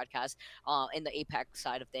single broadcast, in the Apex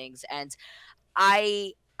side of things. And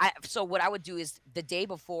so what I would do is the day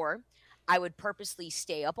before, I would purposely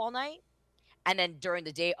stay up all night, and then during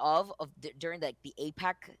the day during the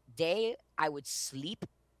APAC day, I would sleep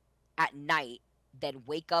at night, then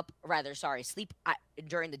wake up, rather, sorry,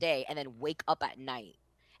 during the day, and then wake up at night.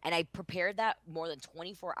 And I prepared that more than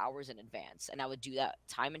 24 hours in advance. And I would do that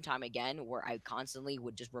time and time again, where I constantly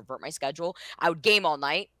would just revert my schedule. I would game all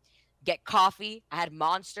night, get coffee. I had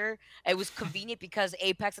Monster. It was convenient because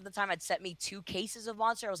Apex at the time had sent me 2 cases of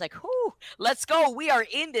Monster. I was like, whoo, let's go. We are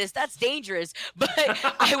in this. That's dangerous. But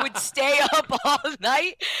I would stay up all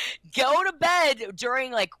night, go to bed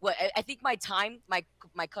during like what I think my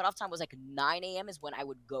cutoff time was like 9 a.m. is when I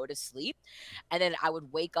would go to sleep. And then I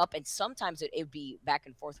would wake up, and sometimes it would be back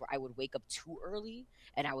and forth where I would wake up too early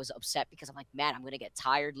and I was upset because I'm like, man, I'm going to get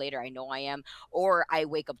tired later. I know I am. Or I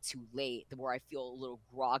wake up too late, where I feel a little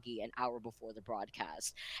groggy an hour before the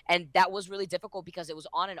broadcast. And that was really difficult because it was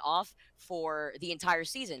on and off for the entire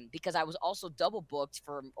season, because I was also double booked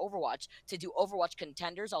for Overwatch to do Overwatch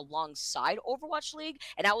Contenders alongside Overwatch League.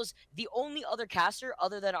 And I was the only other caster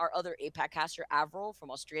other than our other APAC caster, Avril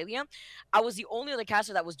from Australia. I was the only other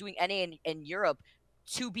caster that was doing NA in Europe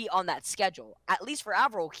to be on that schedule. At least for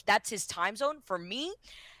Avril, that's his time zone. For me,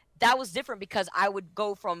 that was different because I would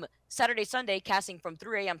go from Saturday, Sunday, casting from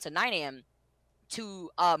 3 a.m. to 9 a.m. to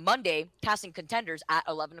Monday, casting Contenders at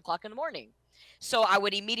 11 o'clock in the morning. So I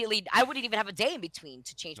wouldn't even have a day in between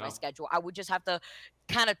to change my schedule. I would just have to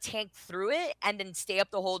kind of tank through it and then stay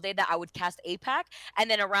up the whole day that I would cast APAC. And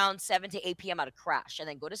then around 7 to 8 p.m. I would crash and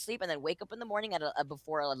then go to sleep and then wake up in the morning at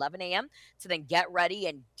before 11 a.m. to then get ready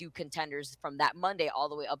and do Contenders from that Monday all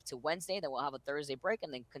the way up to Wednesday. Then we'll have a Thursday break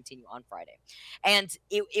and then continue on Friday. And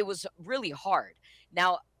it was really hard.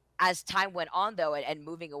 Now, as time went on, though, and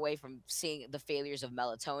moving away from seeing the failures of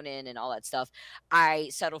melatonin and all that stuff, I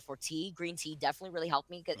settled for tea. Green tea definitely really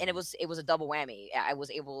helped me, and it was a double whammy. I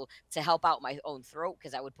was able to help out my own throat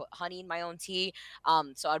because I would put honey in my own tea,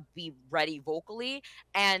 so I'd be ready vocally,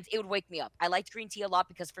 and it would wake me up. I liked green tea a lot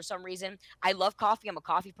because for some reason I love coffee. I'm a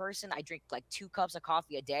coffee person. I drink like 2 cups of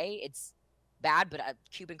coffee a day. It's bad, but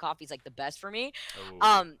Cuban coffee is like the best for me.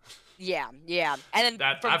 Oh. Yeah. And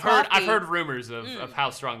then I've heard rumors of how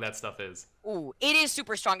strong that stuff is. Ooh, it is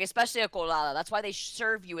super strong, especially a colada. That's why they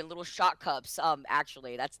serve you in little shot cups.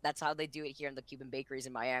 Actually, that's how they do it here in the Cuban bakeries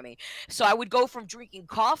in Miami. So I would go from drinking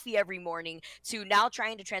coffee every morning to now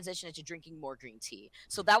trying to transition into drinking more green tea.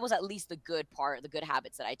 So that was at least the good part, the good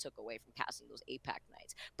habits that I took away from casting those APAC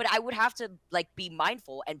nights. But I would have to like be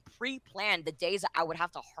mindful and pre-plan the days that I would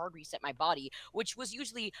have to hard reset my body, which was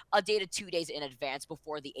usually a day to 2 days in advance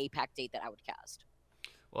before the APAC date that I would cast.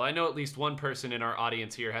 Well, I know at least one person in our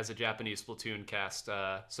audience here has a Japanese Splatoon cast,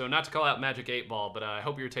 so not to call out Magic 8 Ball, but I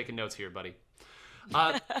hope you're taking notes here, buddy.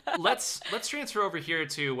 Let's transfer over here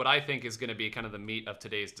to what I think is going to be kind of the meat of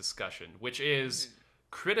today's discussion, which is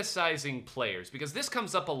criticizing players, because this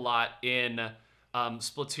comes up a lot in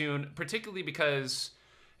Splatoon, particularly because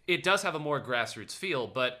it does have a more grassroots feel,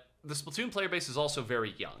 but the Splatoon player base is also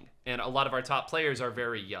very young, and a lot of our top players are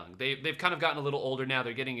very young. They've kind of gotten a little older now.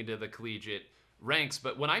 They're getting into the collegiate ranks,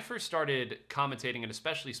 but when I first started commentating, and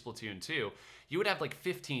especially Splatoon 2, you would have like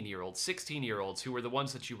 15-year-olds, 16-year-olds who were the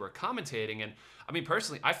ones that you were commentating, and I mean,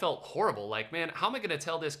 personally, I felt horrible. Like, man, how am I going to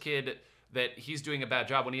tell this kid that he's doing a bad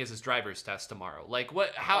job when he has his driver's test tomorrow? Like,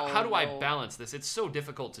 how do I balance this? It's so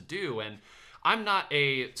difficult to do, and I'm not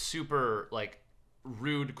a super, like,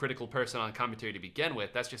 rude, critical person on commentary to begin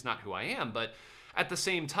with. That's just not who I am, but at the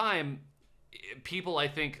same time, people, I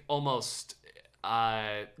think, almost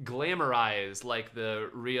glamorize like the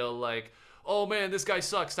real, like, oh man, this guy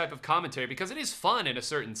sucks type of commentary, because it is fun in a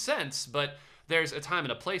certain sense, but there's a time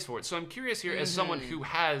and a place for it. So I'm curious here, as someone who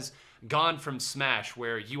has gone from Smash,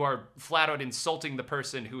 where you are flat out insulting the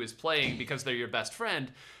person who is playing because they're your best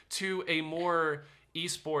friend, to a more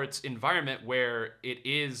esports environment where it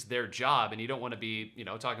is their job and you don't want to be,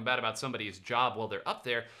 talking bad about somebody's job while they're up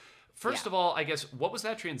there. First of all, I guess, what was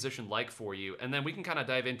that transition like for you? And then we can kind of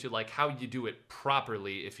dive into like how you do it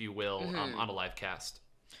properly, if you will, on a live cast.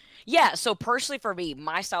 Yeah, so personally for me,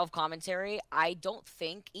 my style of commentary, I don't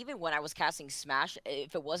think even when I was casting Smash,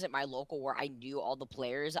 if it wasn't my local where I knew all the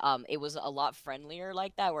players, it was a lot friendlier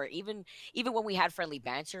like that. Where even when we had friendly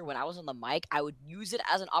banter, when I was on the mic, I would use it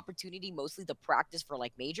as an opportunity mostly to practice for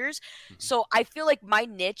like majors. So I feel like my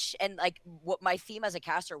niche and like what my theme as a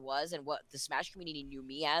caster was, and what the Smash community knew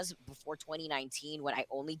me as before 2019 when I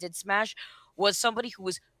only did Smash, was somebody who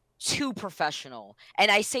was too professional.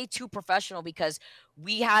 And I say too professional because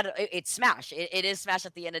we had it's Smash. It is Smash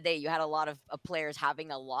at the end of the day. You had a lot of players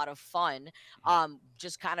having a lot of fun,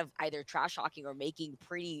 just kind of either trash talking or making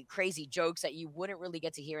pretty crazy jokes that you wouldn't really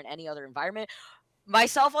get to hear in any other environment.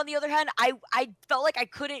 Myself, on the other hand, I felt like I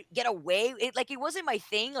couldn't get away. It wasn't my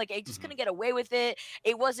thing. Like I just couldn't get away with it.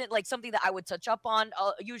 It wasn't like something that I would touch up on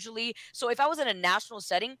usually. So if I was in a national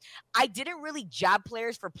setting, I didn't really jab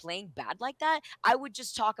players for playing bad like that. I would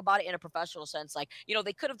just talk about it in a professional sense, like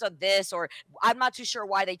they could have done this, or I'm not too sure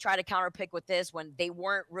why they try to counter pick with this when they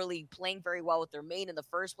weren't really playing very well with their main in the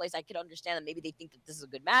first place. I could understand that maybe they think that this is a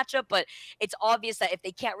good matchup, but it's obvious that if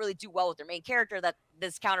they can't really do well with their main character, that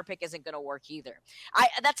this counter pick isn't going to work either.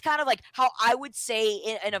 That's kind of like how I would say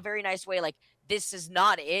in a very nice way, like, this is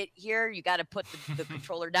not it here. You got to put the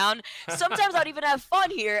controller down. Sometimes I'd even have fun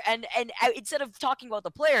here, and instead of talking about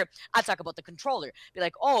the player, I'd talk about the controller. Be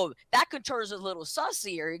like, oh, that controller's a little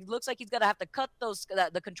sussy, or it looks like he's gonna have to cut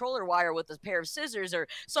the controller wire with a pair of scissors, or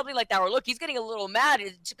something like that. Or look, he's getting a little mad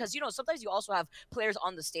because sometimes you also have players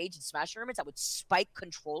on the stage in Smash tournaments that would spike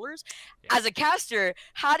controllers. Yeah. As a caster,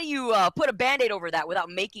 how do you put a band-aid over that without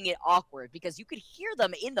making it awkward? Because you could hear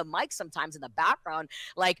them in the mic sometimes in the background,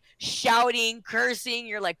 like shouting, cursing.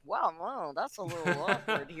 You're like, wow, that's a little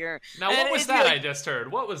awkward here. Now, what was that I just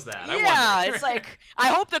heard? What was that? Yeah, it's like, I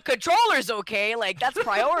hope the controller's okay. Like, that's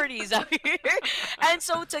priorities out here. And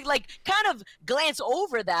so to like kind of glance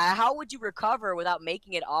over that, how would you recover without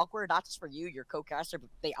making it awkward? Not just for you, your co-caster, but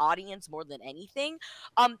the audience more than anything.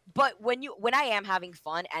 But when I am having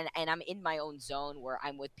fun and I'm in my own zone where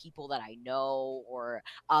I'm with people that I know, or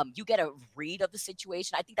you get a read of the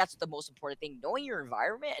situation. I think that's the most important thing, knowing your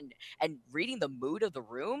environment and reading the mood of the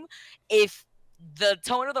room. If the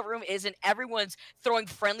tone of the room isn't everyone's throwing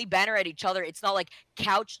friendly banner at each other, it's not like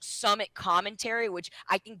couch summit commentary, which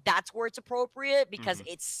I think that's where it's appropriate, because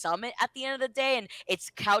it's summit at the end of the day, and it's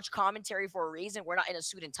couch commentary for a reason. We're not in a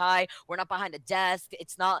suit and tie, we're not behind a desk,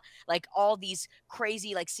 it's not like all these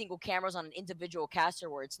crazy like single cameras on an individual caster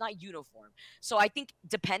where it's not uniform. So I think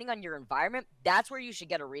depending on your environment, that's where you should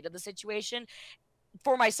get a read of the situation.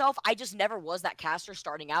 For myself, I just never was that caster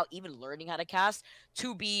starting out, even learning how to cast,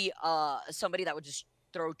 to be somebody that would just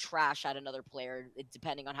throw trash at another player,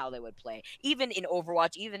 depending on how they would play. Even in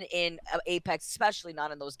Overwatch, even in Apex, especially not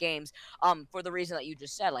in those games, for the reason that you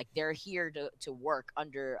just said, like, they're here to work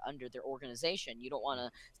under their organization. You don't want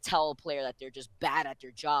to tell a player that they're just bad at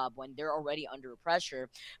their job when they're already under pressure.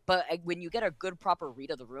 But when you get a good, proper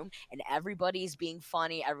read of the room and everybody's being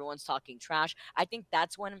funny, everyone's talking trash, I think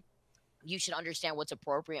that's when you should understand what's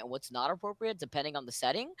appropriate and what's not appropriate depending on the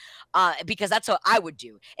setting, because that's what I would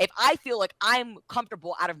do. If I feel like I'm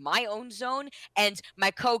comfortable out of my own zone and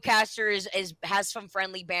my co-caster has some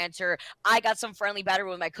friendly banter, I got some friendly banter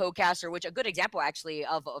with my co-caster, which a good example actually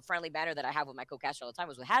of a friendly banter that I have with my co-caster all the time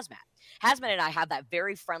was with Hazmat. Hazmat and I have that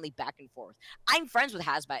very friendly back and forth. I'm friends with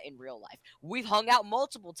Hazmat in real life. We've hung out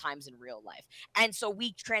multiple times in real life. And so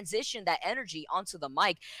we transition that energy onto the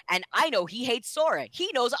mic, and I know he hates Sora.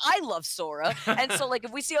 He knows I love Sora. And so like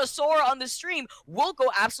if we see a Sora on the stream, we'll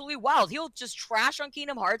go absolutely wild. He'll just trash on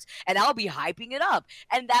Kingdom Hearts and I'll be hyping it up.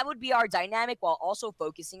 And that would be our dynamic while also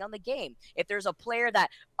focusing on the game. If there's a player that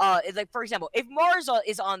like, for example, if Mars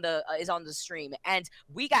is on the stream and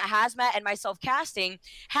we got Hazmat and myself casting,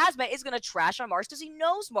 Hazmat is going to trash on Mars because he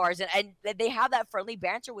knows Mars, and they have that friendly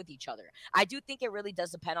banter with each other. I do think it really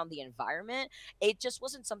does depend on the environment. It just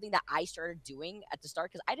wasn't something that I started doing at the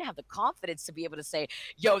start because I didn't have the confidence to be able to say,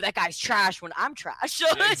 yo, that guy's trash when I'm trash. So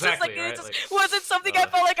Yeah, exactly, it's just like, right? it just wasn't something I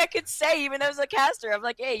felt like I could say even as a caster. I'm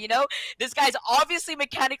like, hey, this guy's obviously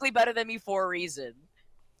mechanically better than me for a reason.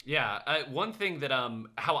 Yeah, one thing that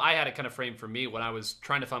how I had it kind of framed for me when I was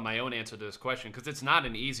trying to find my own answer to this question, because it's not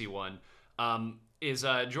an easy one, is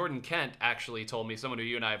Jordan Kent actually told me, someone who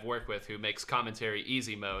you and I have worked with, who makes commentary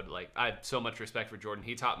easy mode. Like, I have so much respect for Jordan.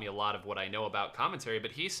 He taught me a lot of what I know about commentary,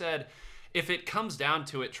 but he said, if it comes down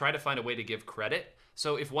to it, try to find a way to give credit.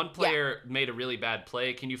 So if one player made a really bad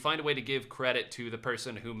play, can you find a way to give credit to the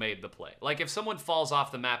person who made the play? Like, if someone falls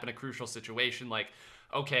off the map in a crucial situation, like,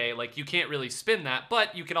 okay, like you can't really spin that,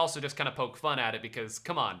 but you can also just kind of poke fun at it because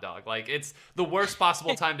come on, dog. Like it's the worst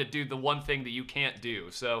possible time to do the one thing that you can't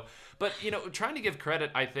do. So, but trying to give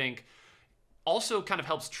credit, I think, also kind of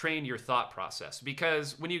helps train your thought process,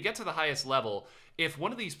 because when you get to the highest level, if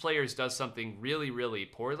one of these players does something really, really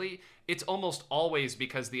poorly, it's almost always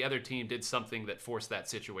because the other team did something that forced that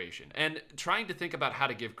situation. And trying to think about how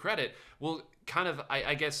to give credit will kind of,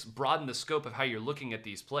 I guess, broaden the scope of how you're looking at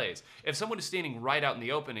these plays. If someone is standing right out in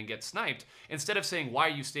the open and gets sniped, instead of saying, why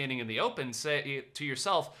are you standing in the open, say to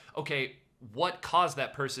yourself, okay, what caused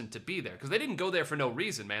that person to be there? Because they didn't go there for no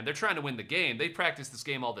reason, man. They're trying to win the game. They practice this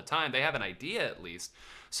game all the time. They have an idea, at least.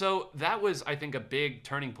 So that was, I think, a big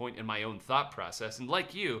turning point in my own thought process. And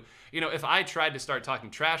like you, if I tried to start talking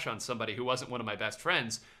trash on somebody who wasn't one of my best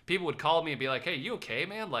friends, people would call me and be like, hey, you okay,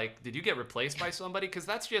 man? Like, did you get replaced by somebody? Because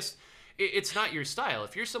that's just, it's not your style.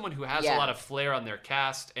 If you're someone who has a lot of flair on their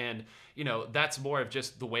cast and, that's more of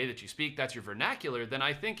just the way that you speak, that's your vernacular, then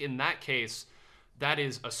I think in that case, that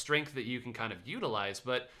is a strength that you can kind of utilize.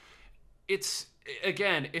 But it's,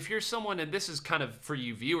 again, if you're someone, and this is kind of for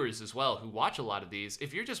you viewers as well who watch a lot of these,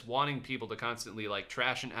 if you're just wanting people to constantly like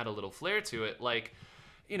trash and add a little flair to it, like,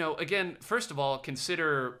 again, first of all,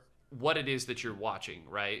 consider what it is that you're watching,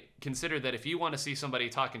 right? Consider that if you want to see somebody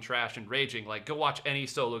talking trash and raging, like, go watch any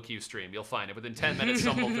solo queue stream. You'll find it. Within 10 minutes,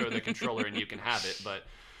 someone will throw their controller and you can have it. But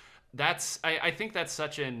I think that's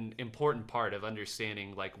such an important part of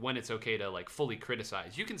understanding like when it's okay to like fully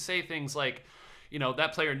criticize. You can say things like,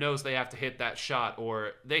 that player knows they have to hit that shot,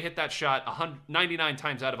 or they hit that shot 99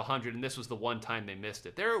 times out of 100 and this was the one time they missed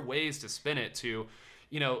it. There are ways to spin it to,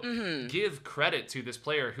 give credit to this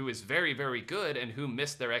player who is very, very good and who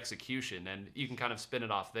missed their execution, and you can kind of spin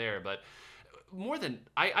it off there. But more than,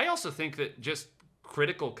 I also think that just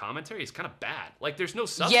critical commentary is kind of bad. Like, there's no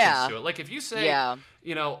substance to it. Like, if you say,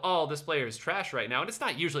 oh, this player is trash right now, and it's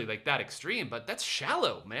not usually like that extreme, but that's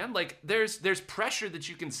shallow, man. Like, there's pressure that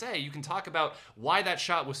you can say. You can talk about why that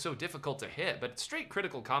shot was so difficult to hit, but straight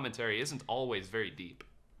critical commentary isn't always very deep.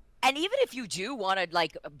 And even if you do want to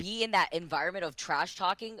like be in that environment of trash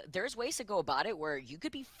talking, there's ways to go about it where you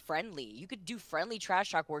could be friendly. You could do friendly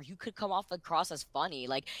trash talk where you could come off across as funny.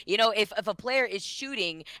 Like, if a player is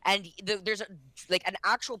shooting and there's like an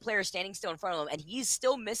actual player standing still in front of him and he's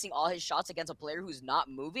still missing all his shots against a player who's not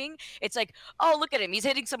moving, it's like, oh, look at him. He's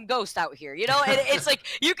hitting some ghost out here, and it's like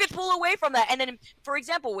you could pull away from that. And then, for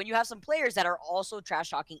example, when you have some players that are also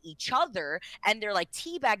trash talking each other and they're like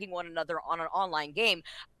teabagging one another on an online game,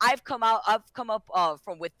 I've come up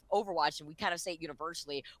from with Overwatch, and we kind of say it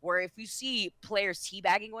universally, where if you see players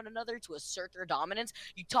teabagging one another to assert their dominance,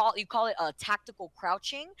 you call it tactical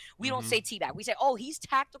crouching. We don't say teabag. We say, oh, he's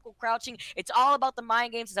tactical crouching. It's all about the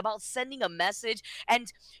mind games. It's about sending a message,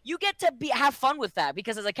 and you get to have fun with that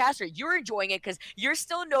because as a caster, you're enjoying it because you're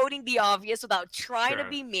still noting the obvious without trying to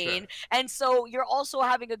be mean, and so you're also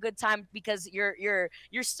having a good time because you're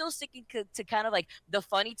still sticking to kind of like the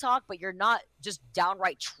funny talk, but you're not just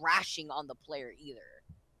downright trashing on the player either.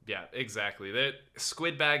 Yeah, exactly. That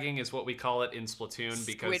squid bagging is what we call it in Splatoon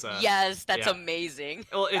because yes, that's amazing.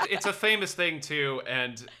 Well, it's a famous thing too,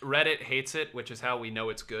 and Reddit hates it, which is how we know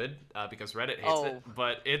it's good because Reddit hates it.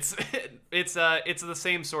 But it's the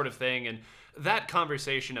same sort of thing, and that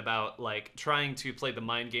conversation about like trying to play the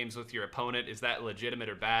mind games with your opponent, is that legitimate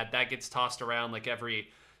or bad? That gets tossed around like every,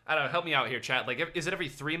 I don't know, help me out here, chat. Like, is it every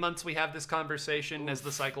 3 months we have this conversation as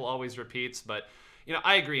the cycle always repeats? But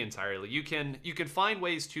I agree entirely. You can find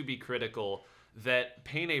ways to be critical that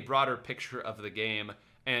paint a broader picture of the game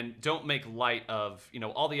and don't make light of,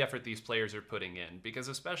 all the effort these players are putting in. Because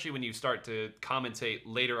especially when you start to commentate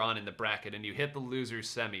later on in the bracket and you hit the losers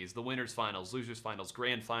semis, the winners finals, losers finals,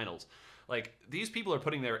 grand finals, like, these people are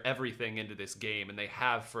putting their everything into this game, and they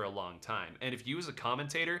have for a long time. And if you as a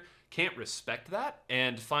commentator can't respect that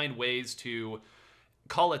and find ways to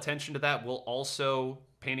call attention to that while also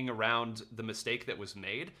painting around the mistake that was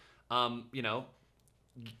made,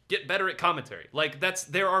 get better at commentary. Like,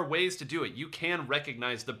 there are ways to do it. You can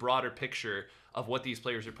recognize the broader picture of what these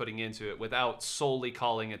players are putting into it without solely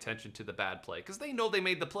calling attention to the bad play, because they know they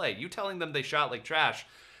made the play. You telling them they shot like trash,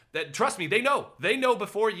 that, trust me, they know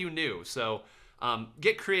before you knew. So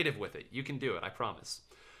get creative with it. You can do it, I promise.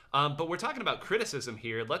 But we're talking about criticism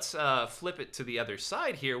here. Let's flip it to the other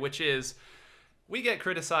side here, which is we get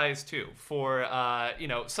criticized too for,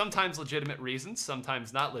 sometimes legitimate reasons,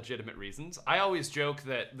 sometimes not legitimate reasons. I always joke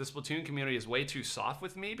that the Splatoon community is way too soft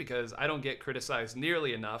with me because I don't get criticized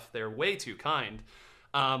nearly enough. They're way too kind.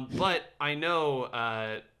 But I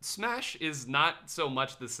know Smash is not so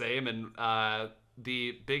much the same, and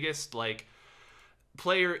the biggest, like,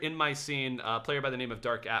 player in my scene, player by the name of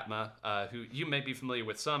Dark Atma, who you may be familiar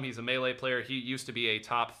with some. He's a melee player. He used to be a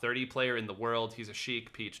top 30 player in the world. He's a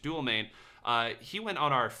Sheik Peach dual main. He went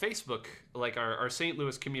on our Facebook, like our St.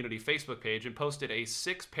 Louis community Facebook page, and posted a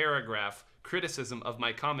 6-paragraph criticism of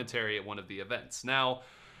my commentary at one of the events. Now,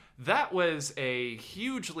 that was a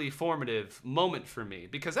hugely formative moment for me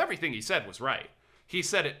because everything he said was right. He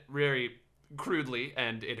said it very crudely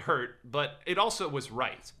and it hurt, but it also was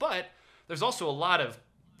right. But there's also a lot of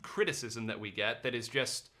criticism that we get that is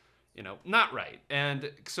just, not right.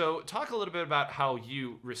 And so talk a little bit about how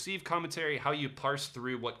you receive commentary, how you parse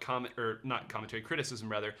through what criticism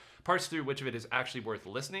rather, parse through which of it is actually worth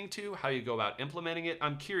listening to, how you go about implementing it.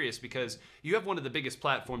 I'm curious because you have one of the biggest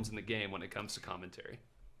platforms in the game when it comes to commentary.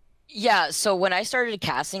 Yeah, so when I started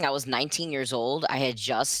casting, I was 19 years old. I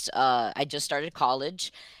just started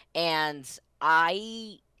college, and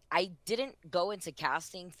I didn't go into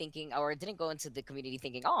casting thinking, or I didn't go into the community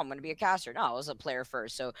thinking, oh, I'm going to be a caster. No, I was a player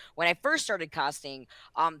first. So when I first started casting,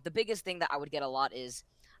 the biggest thing that I would get a lot is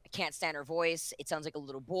I can't stand her voice. It sounds like a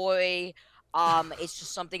little boy. It's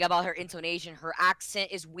just something about her intonation. Her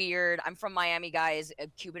accent is weird. I'm from Miami, guys, a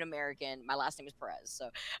Cuban American. My last name is Perez. So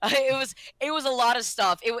it was a lot of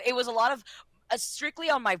stuff. It was a lot of strictly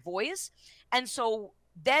on my voice. And so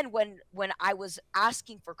then when I was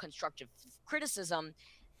asking for constructive criticism,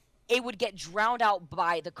 it would get drowned out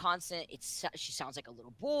by the constant she sounds like a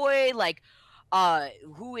little boy, like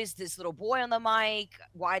who is this little boy on the mic?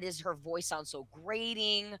 Why does her voice sound so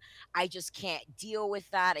grating? I just can't deal with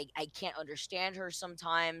that. I can't understand her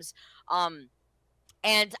sometimes.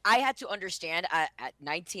 And I had to understand at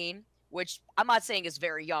 19, which I'm not saying is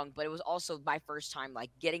very young, but it was also my first time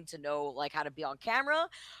like getting to know like how to be on camera.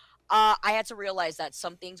 I had to realize that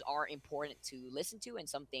some things are important to listen to and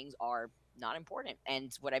some things are not important. And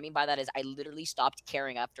what I mean by that is I literally stopped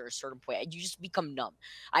caring after a certain point. And you just become numb.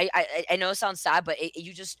 I know it sounds sad, but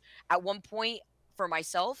you just, at one point for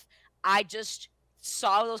myself, I just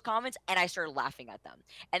saw those comments and I started laughing at them.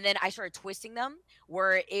 And then I started twisting them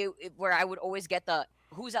where I would always get the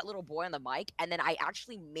who's that little boy on the mic, and then I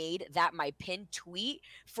actually made that my pinned tweet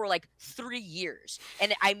for like 3 years.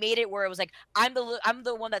 And I made it where it was like I'm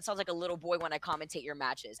the one that sounds like a little boy when I commentate your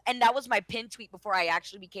matches, and that was my pinned tweet before I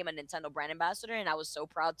actually became a Nintendo brand ambassador. And I was so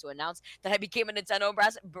proud to announce that I became a Nintendo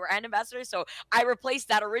brand ambassador. So I replaced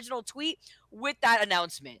that original tweet with that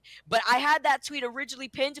announcement. But I had that tweet originally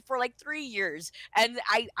pinned for like 3 years, and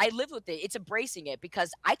I lived with it. It's embracing it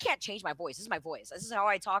because I can't change my voice. This is my voice. This is how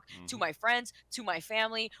I talk to my friends, to my family,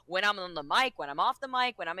 when I'm on the mic, when I'm off the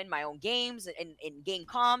mic, when I'm in my own games, in game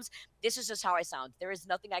comms. This is just how I sound. There is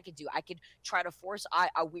nothing I could do. I could try to force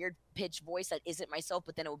a weird pitch voice that isn't myself,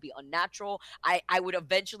 but then it would be unnatural. I would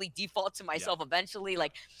eventually default to myself eventually.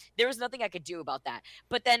 Like, there was nothing I could do about that.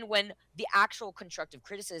 But then when the actual constructive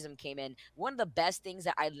criticism came in, one of the best things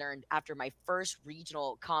that I learned after my first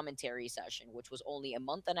regional commentary session, which was only a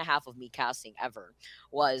month and a half of me casting ever,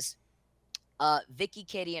 was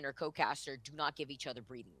VikkiKitty and her co-caster do not give each other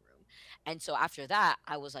breathing room. And so after that,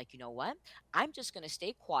 I was like, you know what? I'm just going to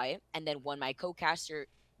stay quiet. And then when my co-caster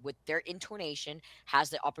with their intonation has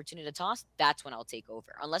the opportunity to toss, that's when I'll take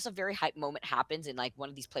over. Unless a very hype moment happens in like one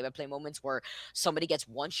of these play-by-play moments where somebody gets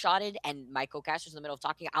one-shotted and my co-caster's in the middle of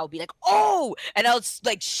talking, I'll be like, oh, and I'll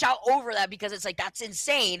like shout over that because it's like, that's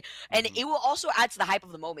insane. And it will also add to the hype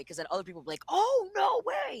of the moment because then other people will be like, oh, no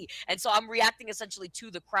way. And so I'm reacting essentially to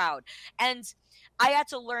the crowd. And I had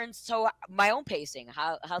to learn my own pacing,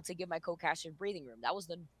 how to give my co-caster breathing room. That was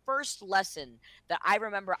the first lesson that I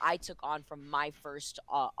remember I took on from my first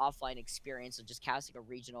offline experience of just casting a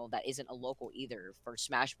regional that isn't a local either for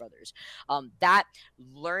Smash Brothers. That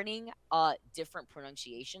learning different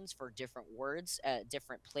pronunciations for different words,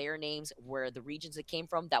 different player names, where the regions it came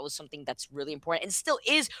from, that was something that's really important and still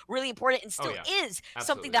is really important and still is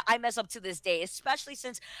something that I mess up to this day, especially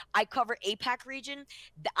since I cover APAC region.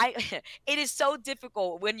 It is so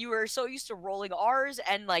difficult when you are so used to rolling R's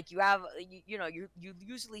and like you have you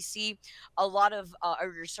usually see a lot of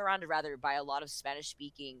or you're surrounded rather by a lot of Spanish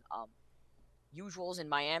speaking usuals in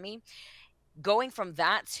Miami. Going from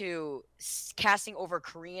that to casting over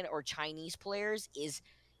Korean or Chinese players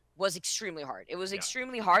was extremely hard. It was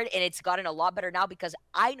extremely hard, and it's gotten a lot better now because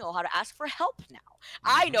I know how to ask for help now.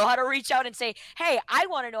 I know how to reach out and say, hey, I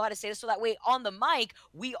want to know how to say this, so that way on the mic,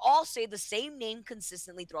 we all say the same name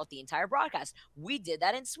consistently throughout the entire broadcast. We did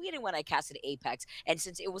that in Sweden when I casted Apex, and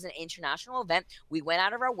since it was an international event, we went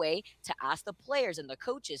out of our way to ask the players and the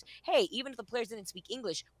coaches, hey, even if the players didn't speak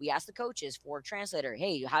English, we asked the coaches for a translator,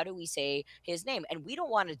 hey, how do we say his name? And we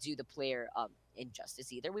don't want to do the player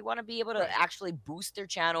injustice either. We want to be able to Right. actually boost their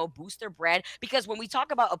channel, boost their brand, because when we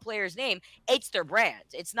talk about a player's name, it's their brand.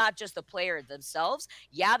 It's not just the player themselves.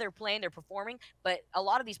 Yeah, they're playing, they're performing, but a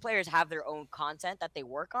lot of these players have their own content that they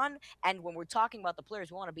work on. And when we're talking about the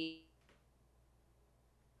players, we want to be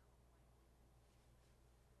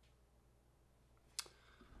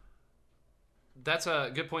That's a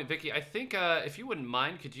good point, Vikki. I think if you wouldn't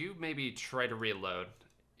mind, could you maybe try to reload?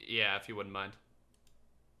 Yeah, if you wouldn't mind.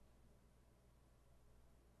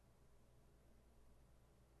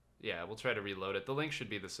 Yeah, we'll try to reload it. The link should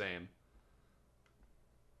be the same.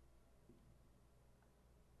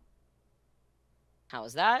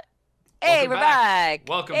 How's that? Hey, Welcome we're back. back.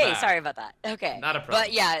 Welcome Hey, back. sorry about that. Okay. Not a problem.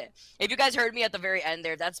 But yeah, if you guys heard me at the very end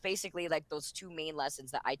there, that's basically like those two main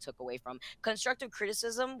lessons that I took away from. Constructive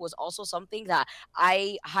criticism was also something that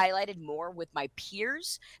I highlighted more with my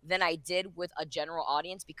peers than I did with a general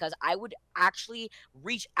audience, because I would actually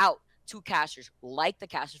reach out to casters like the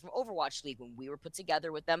casters from Overwatch League. When we were put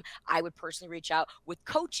together with them, I would personally reach out with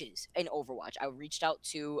coaches in Overwatch. I reached out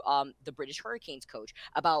to the British Hurricanes coach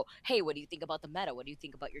about, hey, what do you think about the meta? What do you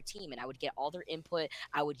think about your team? And I would get all their input.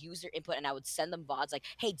 I would use their input, and I would send them VODs like,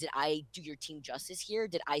 hey, did I do your team justice here?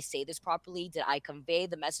 Did I say this properly? Did I convey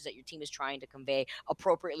the message that your team is trying to convey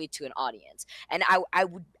appropriately to an audience? And I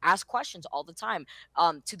would ask questions all the time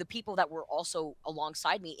to the people that were also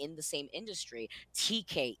alongside me in the same industry,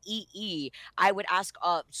 TK, EE. I would ask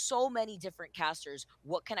so many different casters,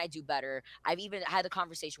 what can I do better? I've even had a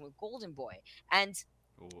conversation with Golden Boy, and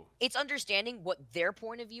Ooh. it's understanding what their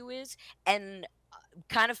point of view is, and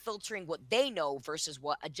kind of filtering what they know versus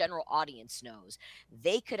what a general audience knows.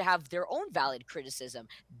 They could have their own valid criticism.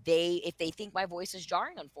 If they think my voice is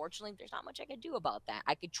jarring, unfortunately, there's not much I could do about that.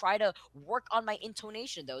 I could try to work on my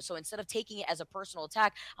intonation though. So instead of taking it as a personal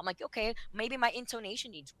attack, I'm like, okay, maybe my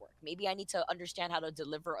intonation needs work. Maybe I need to understand how to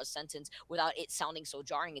deliver a sentence without it sounding so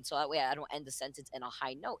jarring, and so that way I don't end the sentence in a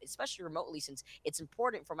high note, especially remotely, since it's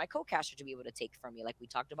important for my co-caster to be able to take from me, like we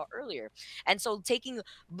talked about earlier. And so taking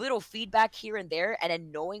little feedback here and there, and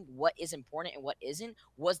then knowing what is important and what isn't,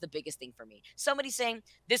 was the biggest thing for me. Somebody saying,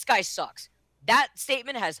 this guy sucks, that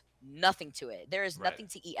statement has nothing to it. There is Right. nothing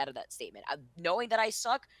to eat out of that statement. Knowing that I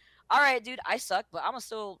suck, all right, dude, I suck, but I'm gonna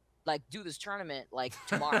still like do this tournament like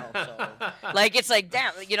tomorrow. So like, it's like,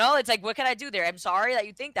 damn, it's like, what can I do there? I'm sorry that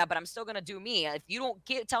you think that, but I'm still gonna do me. If you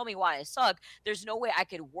don't tell me why I suck, there's no way I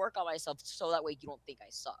could work on myself so that way you don't think I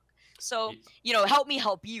suck. So, help me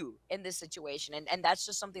help you in this situation. And that's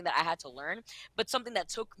just something that I had to learn, but something that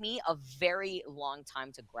took me a very long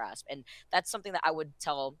time to grasp. And that's something that I would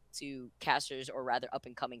tell to casters, or rather up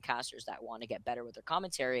and coming casters that want to get better with their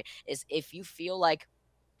commentary, is if you feel like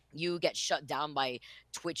you get shut down by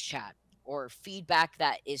Twitch chat or feedback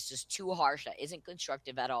that is just too harsh, that isn't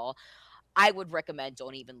constructive at all, I would recommend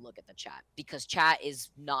don't even look at the chat, because chat is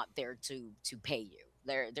not there to pay you.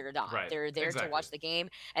 They're not. Right. They're there to Exactly. watch the game,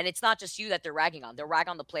 and it's not just you that they're ragging on. They're ragging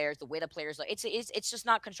on the players, the way the players look. It's just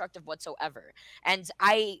not constructive whatsoever. And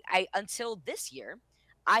I until this year,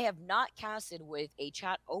 I have not casted with a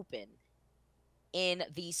chat open in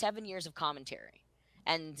the 7 years of commentary.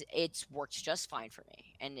 And it's worked just fine for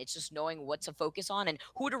me. And it's just knowing what to focus on and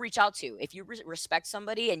who to reach out to. If you respect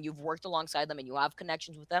somebody and you've worked alongside them and you have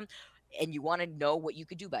connections with them, and you want to know what you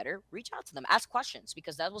could do better, reach out to them, ask questions,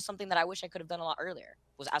 because that was something that I wish I could have done a lot earlier,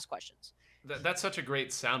 was ask questions. That's such a great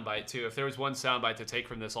soundbite too. If there was one soundbite to take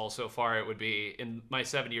from this all so far, it would be, in my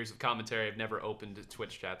 7 years of commentary, I've never opened a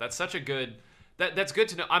Twitch chat. That's such a good. That's good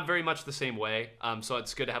to know. I'm very much the same way. So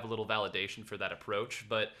it's good to have a little validation for that approach.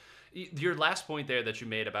 But your last point there that you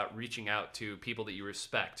made about reaching out to people that you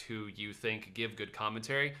respect, who you think give good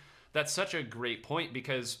commentary, that's such a great point,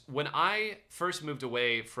 because when I first moved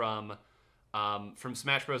away from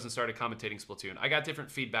Smash Bros. And started commentating Splatoon, I got different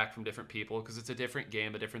feedback from different people, because it's a different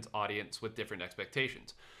game, a different audience with different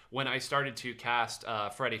expectations. When I started to cast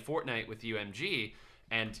Friday Fortnite with UMG,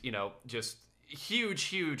 and just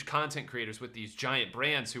huge content creators with these giant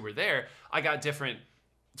brands who were there, I got different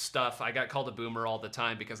stuff. I got called a boomer all the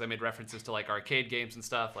time because I made references to like arcade games and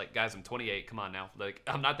stuff. Like, guys, I'm 28. Come on now. Like,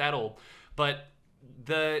 I'm not that old. But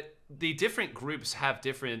the different groups have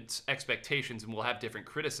different expectations and will have different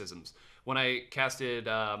criticisms. When I casted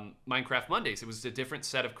Minecraft Mondays, it was a different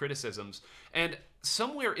set of criticisms. And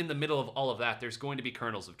somewhere in the middle of all of that, there's going to be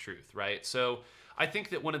kernels of truth, right? So I think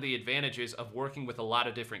that one of the advantages of working with a lot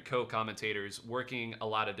of different co-commentators, working a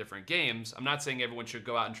lot of different games, I'm not saying everyone should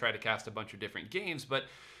go out and try to cast a bunch of different games, but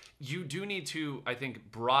you do need to, I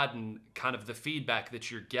think, broaden kind of the feedback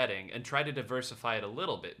that you're getting and try to diversify it a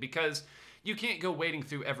little bit, because you can't go wading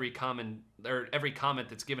through every comment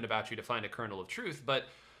that's given about you to find a kernel of truth. But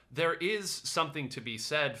there is something to be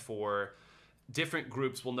said for different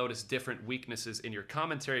groups will notice different weaknesses in your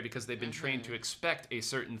commentary because they've been trained to expect a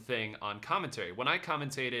certain thing on commentary. When I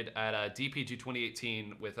commentated at DPG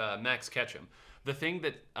 2018 with Max Ketchum, the thing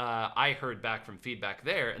that I heard back from feedback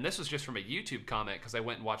there, and this was just from a YouTube comment because I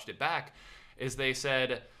went and watched it back, is they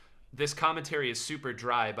said, this commentary is super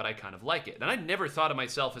dry, but I kind of like it. And I never thought of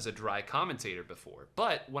myself as a dry commentator before.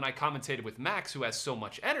 But when I commentated with Max, who has so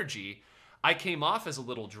much energy, I came off as a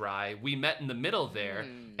little dry. We met in the middle there,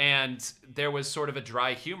 and there was sort of a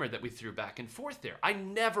dry humor that we threw back and forth there. I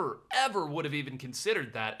never, ever would have even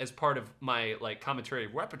considered that as part of my commentary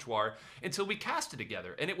repertoire until we casted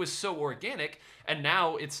together. And it was so organic, and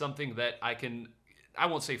now it's something that I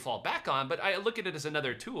won't say fall back on, but I look at it as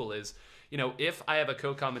another tool is, if I have a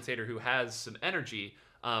co-commentator who has some energy,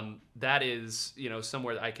 that is,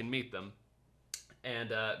 somewhere that I can meet them.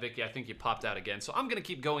 And Vikki, I think you popped out again. So I'm going to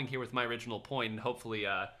keep going here with my original point, and hopefully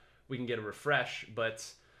we can get a refresh. But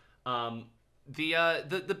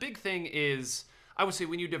the big thing is, I would say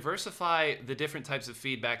when you diversify the different types of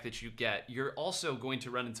feedback that you get, you're also going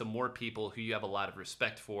to run into more people who you have a lot of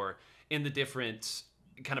respect for in the different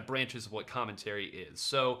kind of branches of what commentary is.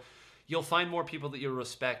 So you'll find more people that you'll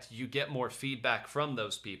respect. You get more feedback from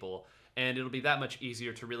those people. And it'll be that much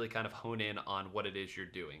easier to really kind of hone in on what it is you're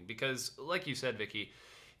doing. Because like you said, Vikki,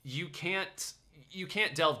 you can't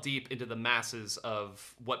delve deep into the masses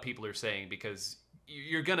of what people are saying because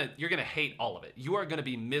you're gonna hate all of it. You are gonna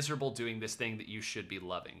be miserable doing this thing that you should be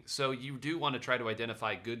loving. So you do want to try to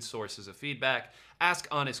identify good sources of feedback, ask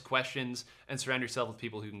honest questions, and surround yourself with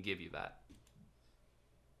people who can give you that.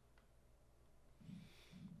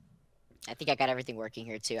 I think I got everything working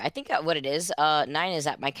here too. I think what it is, Nine, is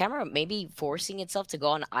that my camera may be forcing itself to go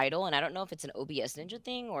on idle, and I don't know if it's an OBS Ninja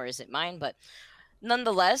thing or is it mine, but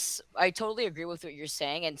nonetheless, I totally agree with what you're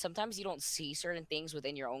saying. And sometimes you don't see certain things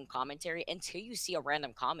within your own commentary until you see a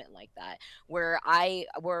random comment like that, where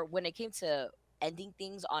when it came to ending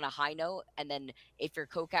things on a high note, and then if your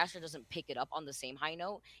co-caster doesn't pick it up on the same high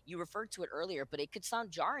note, you referred to it earlier, but it could sound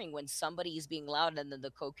jarring when somebody is being loud and then the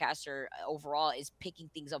co-caster overall is picking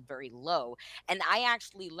things up very low. And I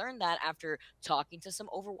actually learned that after talking to some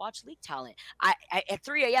Overwatch League talent. I at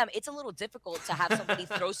 3 a.m. it's a little difficult to have somebody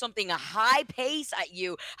throw something a high pace at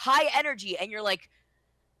you, high energy, and you're like,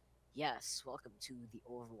 yes, welcome to the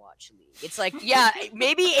Overwatch League. It's like, yeah,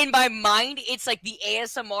 maybe in my mind, it's like the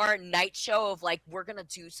ASMR night show of we're going to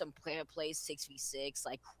do some play 6v6,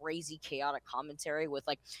 crazy chaotic commentary with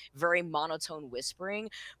very monotone whispering.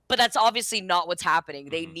 But that's obviously not what's happening.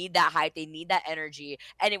 They need that hype. They need that energy.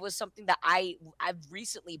 And it was something that I've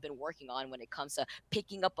recently been working on when it comes to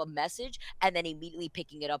picking up a message and then immediately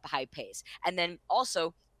picking it up high pace. And then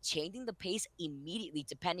also changing the pace immediately,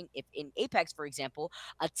 depending if in Apex, for example,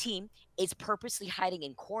 a team is purposely hiding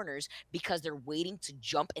in corners because they're waiting to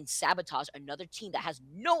jump and sabotage another team that has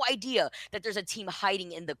no idea that there's a team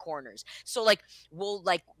hiding in the corners. So we'll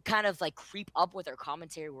kind of creep up with our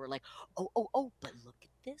commentary. We're like, oh, but look at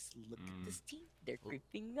this team. They're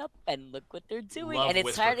creeping up and look what they're doing. Love and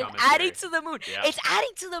it's adding to the mood. Yeah. It's adding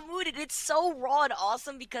to the mood, and it's so raw and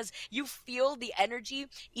awesome because you feel the energy.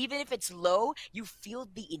 Even if it's low, you feel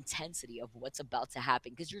the intensity of what's about to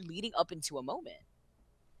happen because you're leading up into a moment.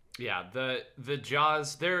 Yeah, the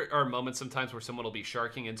Jaws, there are moments sometimes where someone will be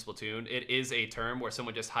sharking in Splatoon. It is a term where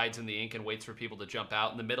someone just hides in the ink and waits for people to jump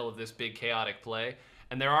out in the middle of this big chaotic play.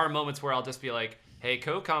 And there are moments where I'll just be like, hey,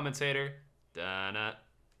 co-commentator, da-na,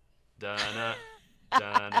 da-na,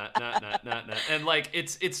 da-na, and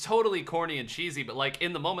it's totally corny and cheesy, but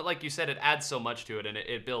in the moment, like you said, it adds so much to it and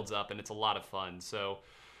it builds up and it's a lot of fun. So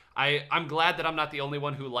I'm glad that I'm not the only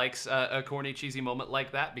one who likes a corny, cheesy moment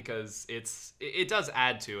like that because it does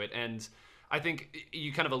add to it. And I think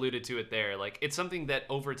you kind of alluded to it there. It's something that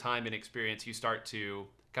over time and experience, you start to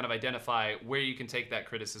kind of identify where you can take that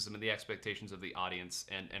criticism and the expectations of the audience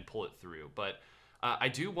and pull it through. But I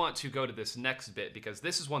do want to go to this next bit because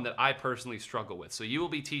this is one that I personally struggle with. So you will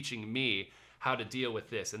be teaching me how to deal with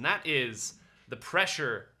this. And that is the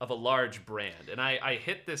pressure of a large brand. And I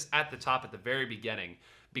hit this at the top at the very beginning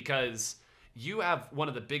because you have one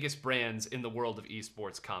of the biggest brands in the world of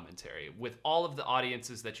esports commentary. With all of the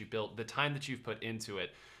audiences that you built, the time that you've put into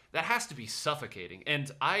it, that has to be suffocating. And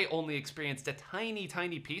I only experienced a tiny,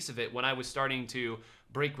 tiny piece of it when I was starting to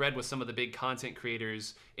break bread with some of the big content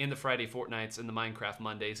creators in the Friday Fortnights and the Minecraft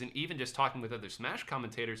Mondays, and even just talking with other Smash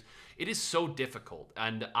commentators. It is so difficult.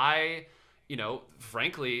 And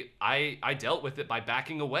frankly, I dealt with it by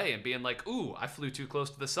backing away and being like, ooh, I flew too close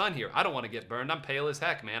to the sun here. I don't want to get burned. I'm pale as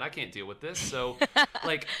heck, man. I can't deal with this. So,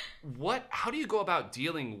 how do you go about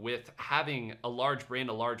dealing with having a large brand,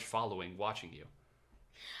 a large following watching you?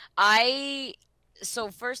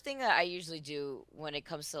 So first thing that I usually do when it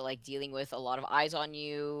comes to like dealing with a lot of eyes on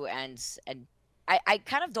you and I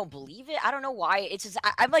kind of don't believe it. I don't know why. It's just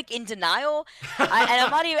I'm like in denial, and I'm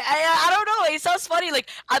not even. I don't know. It sounds funny. Like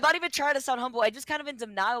I'm not even trying to sound humble. I just kind of in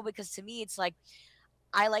denial because to me it's like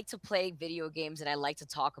I like to play video games and I like to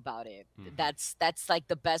talk about it. Hmm. That's like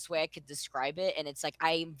the best way I could describe it. And it's like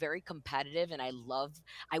I am very competitive and I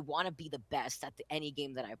want to be the best at any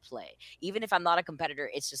game that I play. Even if I'm not a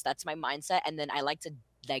competitor, it's just that's my mindset. And then I like to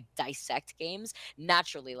like dissect games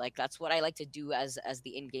naturally. Like that's what I like to do as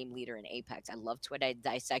the in-game leader in Apex. I love to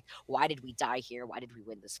dissect why did we die here, why did we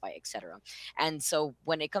win this fight, etc. And so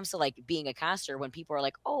when it comes to like being a caster, when people are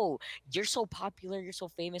like, "Oh, you're so popular, you're so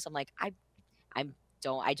famous," I'm like, I'm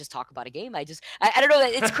don't I just talk about a game? I don't know.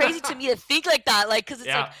 It's crazy to me to think like that, like because it's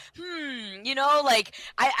like, Yeah. like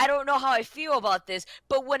I don't know how I feel about this.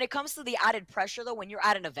 But when it comes to the added pressure, though, when you're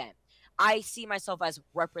at an event, I see myself as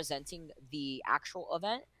representing the actual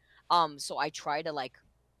event. So I try to like.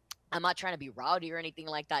 I'm not trying to be rowdy or anything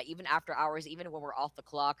like that. Even after hours, even when we're off the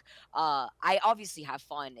clock, I obviously have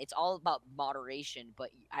fun. It's all about moderation, but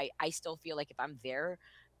I still feel like if I'm there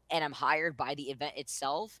and I'm hired by the event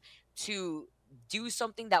itself to do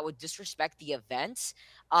something that would disrespect the event,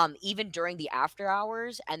 even during the after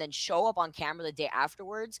hours, and then show up on camera the day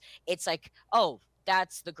afterwards, it's like, oh,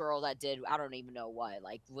 that's the girl that did I don't even know what,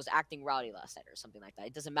 like was acting rowdy last night or something like that.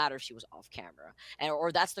 It doesn't matter if she was off camera, and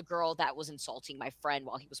or that's the girl that was insulting my friend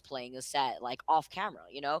while he was playing a set, like off camera.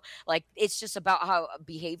 Like it's just about how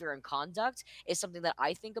behavior and conduct is something that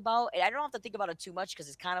I think about, and I don't have to think about it too much because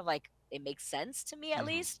it's kind of like it makes sense to me at Hmm.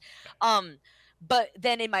 least. Um but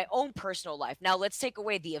then in my own personal life, now let's take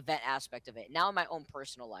away the event aspect of it. Now in my own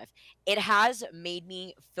personal life, it has made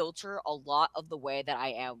me filter a lot of the way that I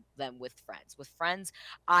am them with friends. With friends,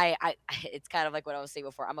 I it's kind of like what I was saying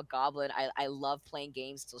before. I'm a goblin. I love playing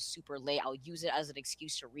games till super late. I'll use it as an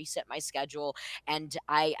excuse to reset my schedule, and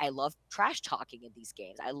I love trash talking in these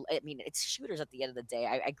games. I mean, it's shooters at the end of the day.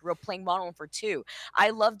 I grew up playing Modern Warfare 2. I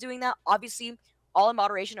love doing that. Obviously, all in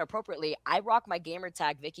moderation or appropriately. I rock my gamer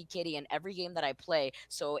tag VikkiKitty in every game that I play.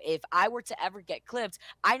 So if I were to ever get clipped,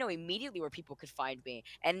 I know immediately where people could find me.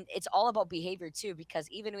 And it's all about behavior too, because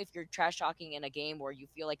even if you're trash talking in a game where you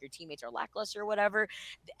feel like your teammates are lackluster or whatever,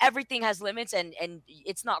 everything has limits, and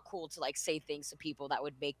it's not cool to like say things to people that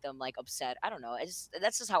would make them like upset. I don't know.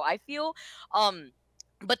 That's just how I feel. Um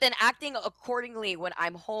but then acting accordingly when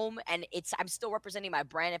I'm home and I'm still representing my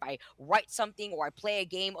brand. If I write something or I play a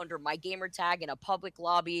game under my gamer tag in a public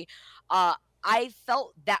lobby, uh I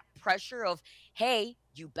felt that pressure of, hey,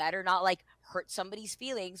 you better not like hurt somebody's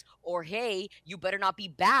feelings, or hey, you better not be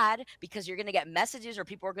bad because you're going to get messages or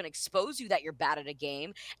people are going to expose you that you're bad at a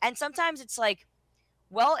game. And sometimes it's like,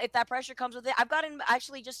 well, if that pressure comes with it, I've gotten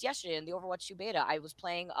actually just yesterday in the Overwatch 2 beta, I was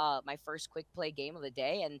playing my first quick play game of the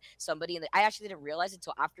day, and somebody I actually didn't realize it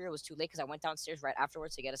until after it was too late because I went downstairs right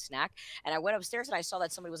afterwards to get a snack, and I went upstairs and I saw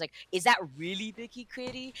that somebody was like, "Is that really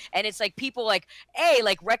VikkiKitty?" And it's like people like, "Hey,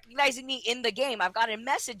 like recognizing me in the game." I've gotten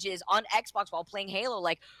messages on Xbox while playing Halo,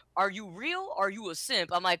 like, "Are you real? Or are you a simp?"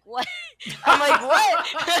 I'm like, "What?" I'm like, "What?"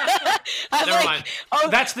 I'm Never like, mind. "Oh,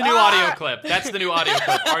 That's the new audio clip. That's the new audio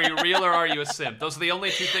clip. Are you real or are you a simp? Those are the only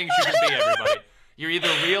two things you can be, everybody. You're either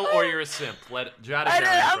real or you're a simp. Jot it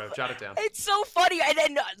down, bro. Jot it down. It's so funny. And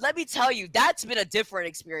then let me tell you, that's been a different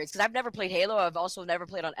experience because I've never played Halo. I've also never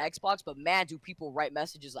played on Xbox. But man, do people write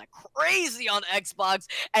messages like crazy on Xbox?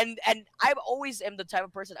 And I always am the type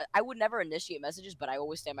of person, I would never initiate messages, but I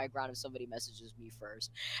always stand my ground if somebody messages me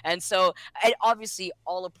first. And so, and obviously,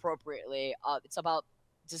 all appropriately, it's about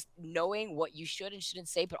just knowing what you should and shouldn't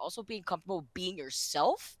say, but also being comfortable being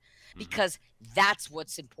yourself, Hmm. because that's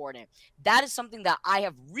what's important. That is something that I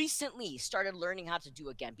have recently started learning how to do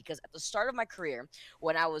again, because at the start of my career,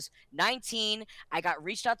 when I was 19, I got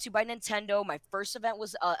reached out to by Nintendo. My first event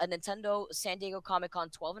was a Nintendo San Diego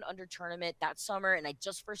Comic-Con 12 and under tournament that summer, and I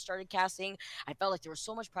just first started casting. I felt like there was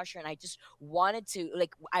so much pressure, and I just wanted to,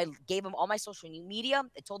 like, I gave them all my social media.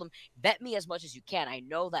 I told them, vet me as much as you can. I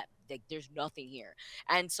know that there's nothing here.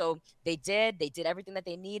 And so they did everything that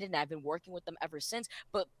they needed, and I've been working with them ever since.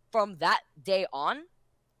 But from that day on,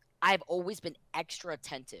 I've always been extra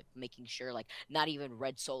attentive, making sure like not even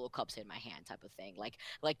red solo cups in my hand type of thing. Like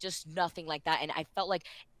just nothing like that. And I felt like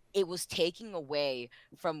it was taking away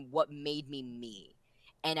from what made me me.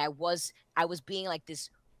 And I was being like this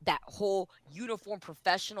that whole uniform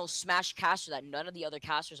professional smash caster that none of the other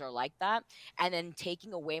casters are like that, and then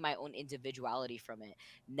taking away my own individuality from it.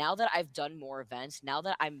 Now that I've done more events, now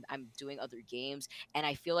that I'm doing other games, and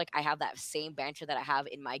I feel like I have that same banter that I have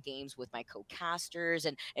in my games with my co-casters,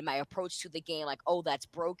 and my approach to the game, like, oh, that's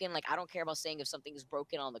broken. Like, I don't care about saying if something is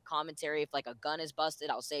broken on the commentary. If like a gun is busted,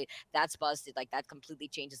 I'll say that's busted. Like, that completely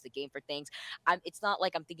changes the game for things. It's not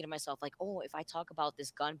like I'm thinking to myself like, oh, if I talk about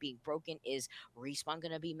this gun being broken, is Respawn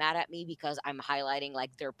gonna be mad at me because I'm highlighting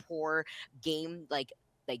like their poor game, like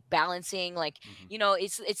balancing, like, Hmm.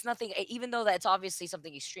 it's nothing. Even though that's obviously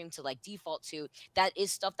something extreme to like default to, that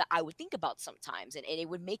is stuff that I would think about sometimes, and it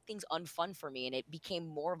would make things unfun for me, and it became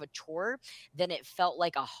more of a chore than it felt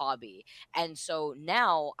like a hobby. And so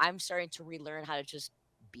now I'm starting to relearn how to just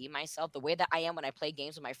be myself the way that I am when I play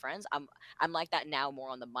games with my friends. I'm like that now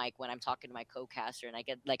more on the mic when I'm talking to my co-caster, and I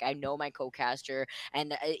get like, I know my co-caster,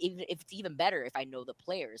 and even if it's even better if I know the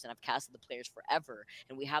players and I've casted the players forever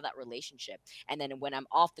and we have that relationship. And then when I'm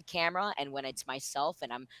off the camera and when it's myself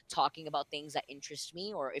and I'm talking about things that interest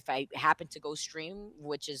me, or if I happen to go stream,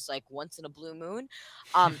 which is like once in a blue moon,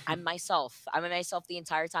 I'm myself. I'm myself the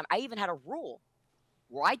entire time. I even had a rule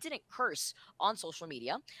where I didn't curse on social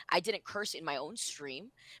media. I didn't curse in my own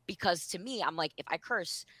stream, because to me, I'm like, if I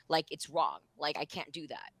curse, like, it's wrong. Like, I can't do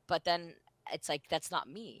that. But then it's like, that's not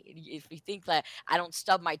me. If you think that I don't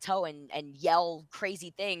stub my toe and yell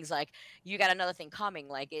crazy things, like, you got another thing coming.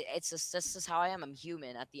 Like, it's just, this is how I am. I'm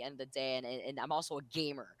human at the end of the day, and I'm also a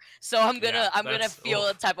gamer. So Yeah, I'm gonna that's feel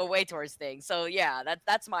a type of way towards things. So yeah,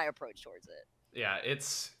 that's my approach towards it. Yeah,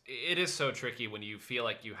 it is so tricky when you feel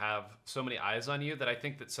like you have so many eyes on you that I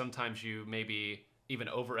think that sometimes you maybe even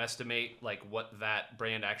overestimate like what that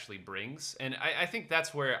brand actually brings. And I think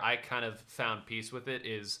that's where I kind of found peace with it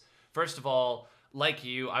is, first of all, like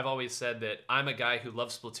you, I've always said that I'm a guy who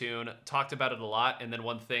loves Splatoon, talked about it a lot, and then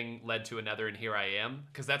one thing led to another, and here I am.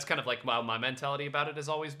 Because that's kind of like my mentality about it has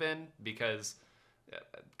always been, because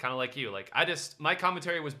kind of like you, like my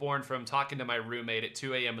commentary was born from talking to my roommate at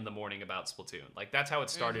 2 a.m. in the morning about Splatoon. Like, that's how it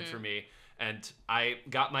started for me. And I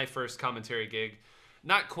got my first commentary gig,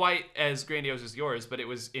 not quite as grandiose as yours, but it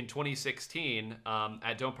was in 2016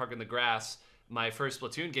 at Don't Park in the Grass. My first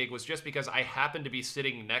Splatoon gig was just because I happened to be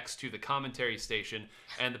sitting next to the commentary station,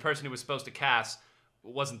 and the person who was supposed to cast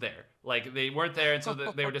wasn't there. Like, they weren't there, and so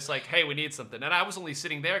they were just like, hey, we need something. And I was only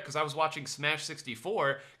sitting there because I was watching Smash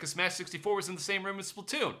 64, because Smash 64 was in the same room as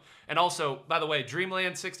Splatoon. And also, by the way,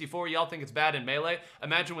 Dreamland 64, y'all think it's bad in Melee?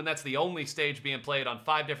 Imagine when that's the only stage being played on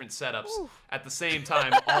 5 different setups at the same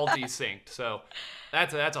time, all desynced. So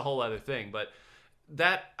that's a whole other thing. But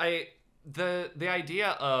the idea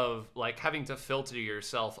of like having to filter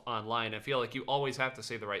yourself online, I feel like you always have to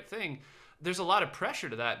say the right thing. There's a lot of pressure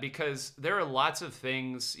to that, because there are lots of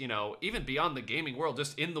things, even beyond the gaming world,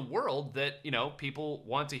 just in the world that, people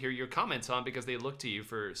want to hear your comments on because they look to you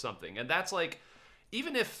for something. And that's like,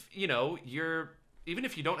 even if, even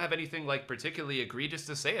if you don't have anything like particularly egregious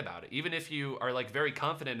to say about it, even if you are like very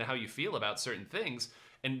confident in how you feel about certain things,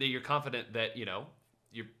 and that you're confident that,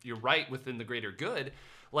 you're right within the greater good,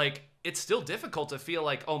 like, it's still difficult to feel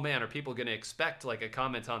like, oh man, are people going to expect like a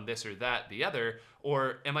comment on this or that, the other,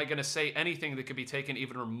 or am I going to say anything that could be taken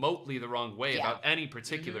even remotely the wrong way about any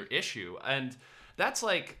particular issue? And that's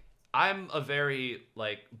like, I'm a very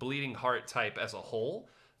like bleeding heart type as a whole,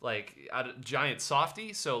 like a giant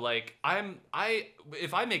softy. So like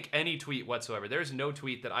if I make any tweet whatsoever, there's no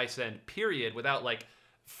tweet that I send period without like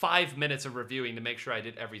 5 minutes of reviewing to make sure I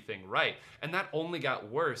did everything right. And that only got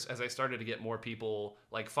worse as I started to get more people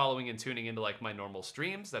like following and tuning into like my normal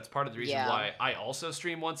streams. That's part of the reason why I also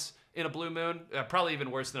stream once in a blue moon, probably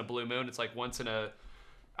even worse than a blue moon. It's like once in a,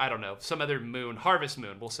 I don't know, some other moon, harvest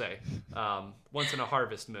moon, we'll say, once in a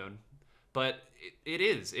harvest moon. But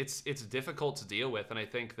it's difficult to deal with. And I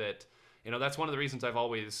think that, that's one of the reasons I've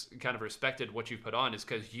always kind of respected what you've put on, is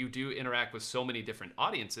because you do interact with so many different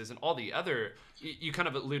audiences, and all the other, you kind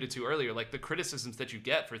of alluded to earlier, like the criticisms that you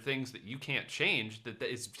get for things that you can't change, that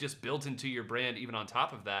is just built into your brand. Even on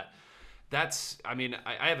top of that,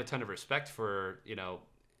 I have a ton of respect for,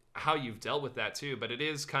 how you've dealt with that too, but it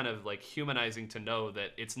is kind of like humanizing to know that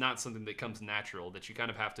it's not something that comes natural, that you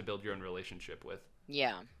kind of have to build your own relationship with.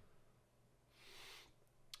 Yeah.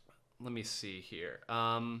 Let me see here.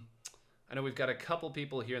 I know we've got a couple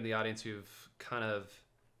people here in the audience who've kind of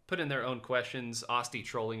put in their own questions. Osti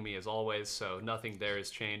trolling me as always, so nothing there has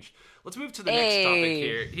changed. Let's move to the next topic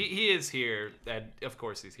here. He is here, and of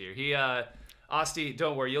course he's here. Osti,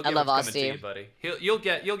 don't worry, you'll get what's coming to you, buddy.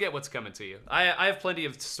 You'll get what's coming to you. I have plenty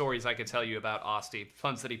of stories I could tell you about Osti,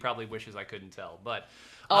 ones that he probably wishes I couldn't tell. But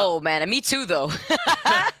oh man, and me too though.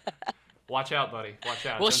 Watch out, buddy. Watch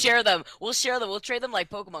out. We'll Don't- share them. We'll share them. We'll trade them like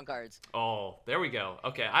Pokemon cards. Oh, there we go.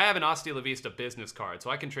 Okay, I have an Hostia La Vista business card, so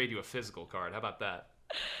I can trade you a physical card. How about that?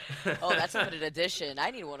 Oh, that's a limited edition.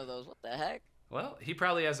 I need one of those. What the heck? Well, he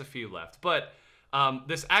probably has a few left. But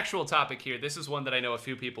this actual topic here, this is one that I know a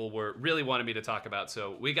few people were really wanting me to talk about,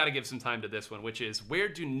 so we got to give some time to this one, which is, where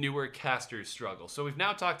do newer casters struggle? So we've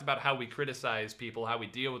now talked about how we criticize people, how we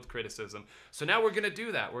deal with criticism. So now we're going to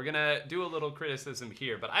do that. We're going to do a little criticism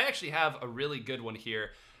here. But I actually have a really good one here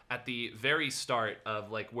at the very start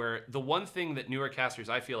of like where the one thing that newer casters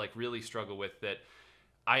I feel like really struggle with that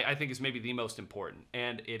I think is maybe the most important,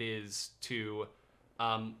 and it is to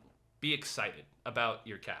be excited about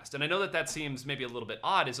your cast. And I know that that seems maybe a little bit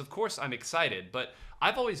odd, is of course I'm excited, but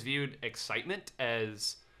I've always viewed excitement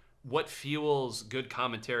as what fuels good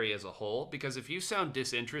commentary as a whole, because if you sound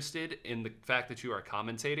disinterested in the fact that you are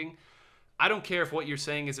commentating, I don't care if what you're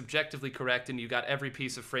saying is objectively correct and you got every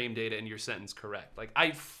piece of frame data in your sentence correct. Like,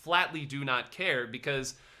 I flatly do not care,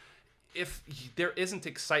 because if there isn't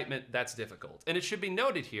excitement, that's difficult. And it should be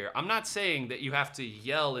noted here, I'm not saying that you have to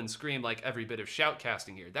yell and scream like every bit of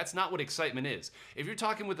shoutcasting here. That's not what excitement is. If you're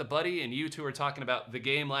talking with a buddy and you two are talking about the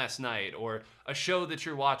game last night or a show that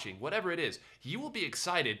you're watching, whatever it is, you will be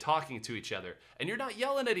excited talking to each other. And you're not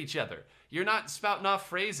yelling at each other. You're not spouting off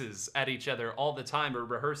phrases at each other all the time or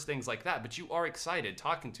rehearse things like that, but you are excited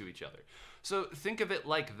talking to each other. So think of it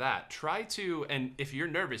like that. Try to, and if you're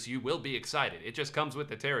nervous, you will be excited. It just comes with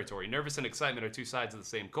the territory. Nervous and excitement are two sides of the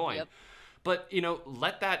same coin. Yep. But, you know,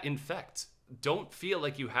 let that infect. Don't feel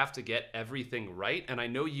like you have to get everything right. And I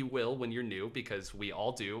know you will when you're new, because we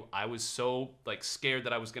all do. I was so, like, scared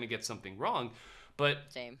that I was going to get something wrong. But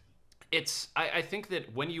Same. I think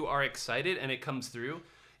that when you are excited and it comes through,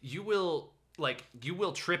 you will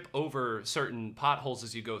trip over certain potholes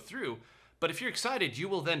as you go through. But if you're excited, you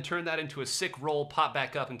will then turn that into a sick roll, pop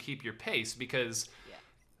back up, and keep your pace, because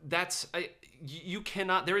you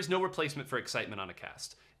cannot, there is no replacement for excitement on a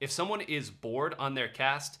cast. If someone is bored on their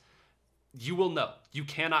cast, you will know. You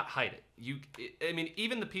cannot hide it. I mean,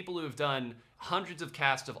 even the people who have done hundreds of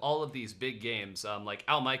casts of all of these big games, like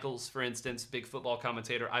Al Michaels, for instance, big football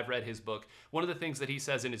commentator, I've read his book. One of the things that he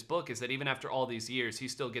says in his book is that even after all these years, he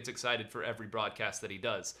still gets excited for every broadcast that he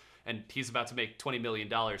does. And he's about to make $20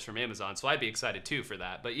 million from Amazon, so I'd be excited too for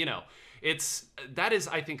that. But, you know, that is,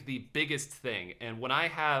 I think, the biggest thing. And when I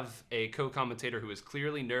have a co-commentator who is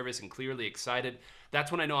clearly nervous and clearly excited,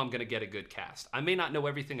 that's when I know I'm going to get a good cast. I may not know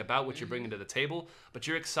everything about what you're bringing to the table, but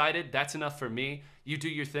you're excited. That's enough for me. You do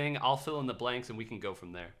your thing. I'll fill in the blanks, and we can go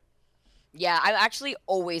from there. Yeah, I'm actually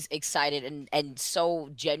always excited and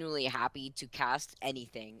so genuinely happy to cast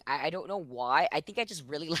anything. I don't know why. I think I just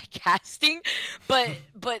really like casting, but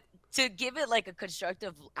to give it like a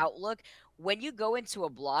constructive outlook, when you go into a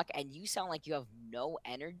block and you sound like you have no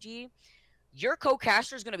energy, your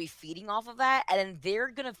co-caster is going to be feeding off of that, and then they're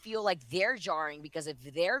going to feel like they're jarring, because if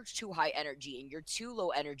they're too high energy and you're too low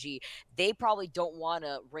energy, they probably don't want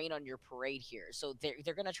to rain on your parade here. So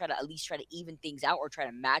they're going to try to at least try to even things out or try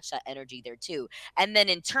to match that energy there too. And then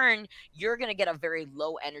in turn, you're going to get a very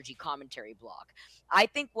low energy commentary block. I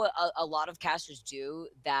think what a lot of casters do,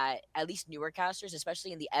 that at least newer casters,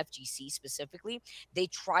 especially in the FGC specifically, they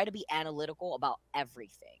try to be analytical about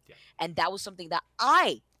everything. Yeah. And that was something that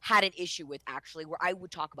I had an issue with, actually, where I would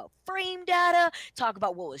talk about frame data, talk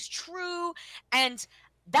about what was true. And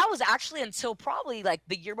that was actually until probably like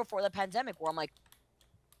the year before the pandemic, where I'm like,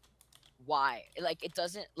 why? Like, it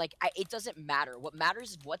doesn't matter. What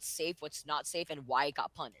matters is what's safe, what's not safe, and why it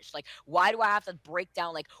got punished. Like, why do I have to break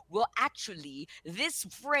down, like, well, actually, this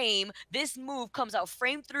move comes out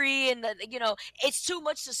frame 3, and it's too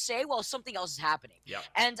much to say while something else is happening. Yeah.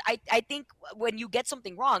 And I think when you get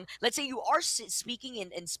something wrong, let's say you are speaking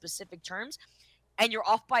in specific terms and you're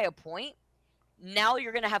off by a point, now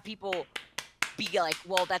you're gonna have people be like,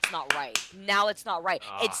 well, that's not right. Now it's not right.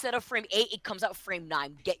 Instead of frame 8, it comes out frame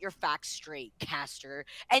 9. Get your facts straight, caster.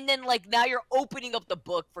 And then, like, now you're opening up the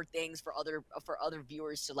book for things for other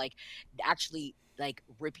viewers to, like, actually, like,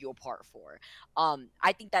 rip you apart for.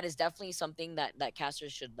 I think that is definitely something that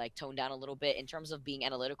casters should, like, tone down a little bit in terms of being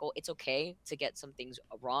analytical. It's okay to get some things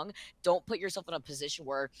wrong. Don't put yourself in a position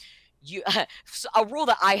where a rule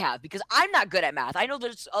that I have, because I'm not good at math. I know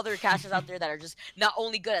there's other casters out there that are just not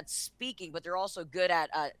only good at speaking, but they're also good at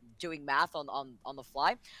doing math on the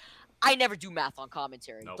fly. I never do math on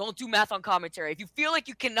commentary. Nope. Don't do math on commentary. If you feel like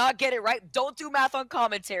you cannot get it right, don't do math on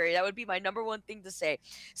commentary. That would be my number one thing to say.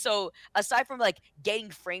 So aside from like getting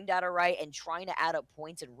frame data right and trying to add up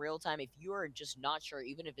points in real time, if you are just not sure,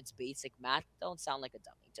 even if it's basic math, don't sound like a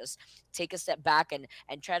dummy. Just take a step back and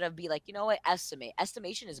try to be like, you know what, estimate.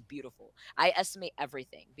 Estimation is beautiful. I estimate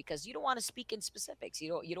everything because you don't want to speak in specifics.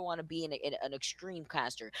 You don't want to be in an extreme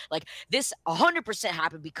caster. Like this 100%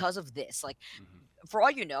 happened because of this. Like for all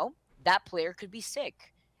you know, that player could be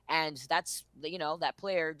sick. And that's, that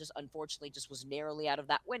player just unfortunately just was narrowly out of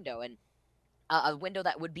that window. And a window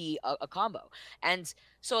that would be a combo. And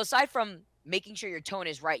so aside from making sure your tone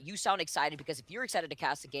is right, you sound excited because if you're excited to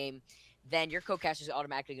cast a game, then your co-caster is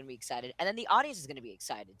automatically going to be excited. And then the audience is going to be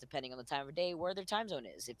excited, depending on the time of day, where their time zone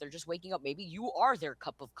is. If they're just waking up, maybe you are their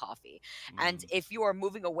cup of coffee. And if you are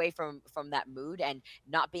moving away from that mood and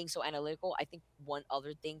not being so analytical, I think one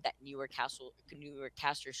other thing that newer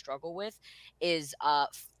casters struggle with is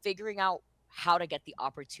figuring out how to get the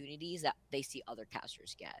opportunities that they see other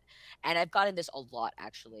casters get. And I've gotten this a lot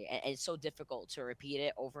actually, and it's so difficult to repeat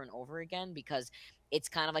it over and over again because it's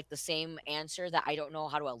kind of like the same answer that I don't know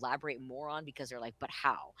how to elaborate more on because they're like, but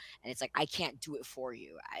how? And it's like, I can't do it for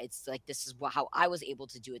you. It's like, this is how I was able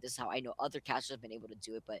to do it. This is how I know other casters have been able to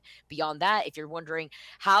do it. But beyond that, if you're wondering,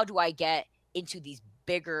 how do I get into these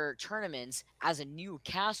bigger tournaments as a new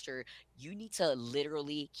caster, you need to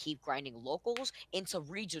literally keep grinding locals into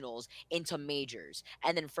regionals into majors,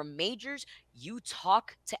 and then from majors you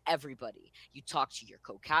talk to everybody. You talk to your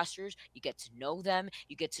co-casters, you get to know them,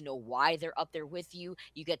 you get to know why they're up there with you,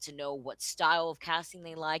 you get to know what style of casting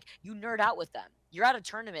they like, you nerd out with them. You're at a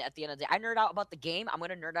tournament at the end of the day. I nerd out about the game, I'm going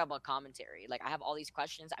to nerd out about commentary. Like, I have all these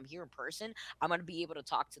questions, I'm here in person, I'm going to be able to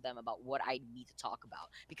talk to them about what I need to talk about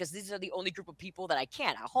because these are the only group of people that I can.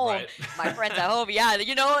 At home, Right. my friends at home, yeah,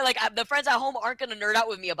 like the friends at home aren't going to nerd out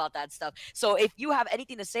with me about that stuff. So if you have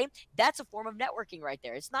anything to say, that's a form of networking right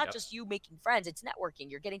there. It's not just you making friends, it's networking.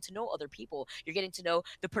 You're getting to know other people, you're getting to know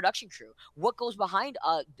the production crew, what goes behind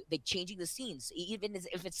changing the scenes, even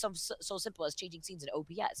if it's so simple as changing scenes in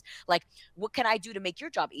OBS. Like, what can I do to make your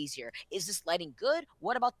job easier? Is this lighting good?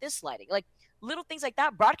 What about this lighting? Like, little things like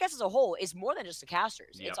that. Broadcast as a whole is more than just the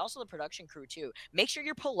casters. It's also the production crew too. Make sure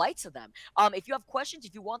you're polite to them. If you have questions,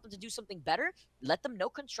 if you want them to do something better, let them know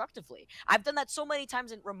constructively. I've done that so many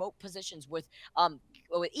times in remote positions with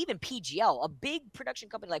even PGL, a big production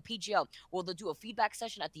company like PGL. Well, they'll do a feedback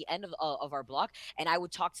session at the end of our block, and I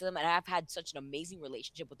would talk to them, and I've had such an amazing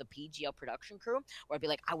relationship with the PGL production crew where I'd be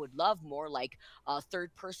like, I would love more like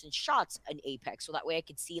third person shots in Apex, so that way I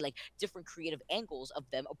could see like different creative angles of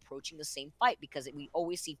them approaching the same fight, because we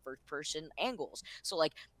always see first person angles. So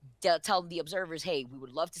like, tell the observers, hey, we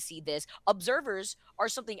would love to see this. Observers are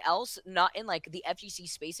something else, not in like the FGC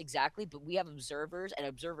space exactly, but we have observers and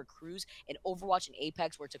observer crews in Overwatch and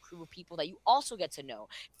Apex, where it's a crew of people that you also get to know.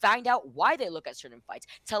 Find out why they look at certain fights.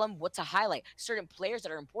 Tell them what to highlight, certain players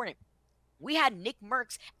that are important. We had Nick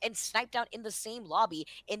Merckx and Snipedown in the same lobby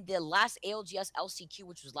in the last ALGS LCQ,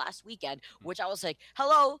 which was last weekend, which I was like,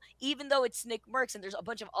 hello, even though it's Nick Merckx and there's a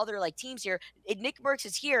bunch of other like teams here, Nick Merckx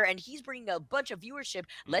is here and he's bringing a bunch of viewership.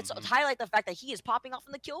 Let's highlight the fact that he is popping off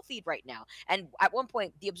in the kill feed right now. And at one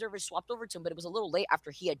point, the observers swapped over to him, but it was a little late after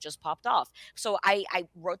he had just popped off. So I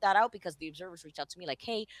wrote that out because the observers reached out to me like,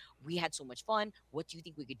 hey, we had so much fun. What do you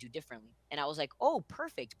think we could do differently? And I was like, oh,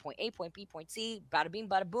 perfect. Point A, point B, point C, bada bing,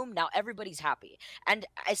 bada boom. Now everybody's happy. And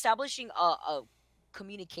establishing a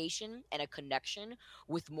communication and a connection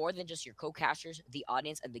with more than just your co-casters, the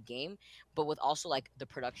audience, and the game, but with also like the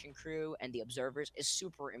production crew and the observers is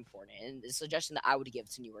super important. And the suggestion that I would give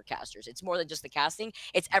to newer casters, it's more than just the casting,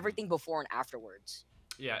 it's everything before and afterwards.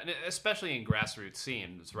 Yeah, and especially in grassroots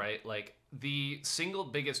scenes, right? Like, the single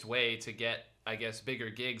biggest way to get, I guess, bigger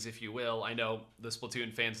gigs, if you will. I know the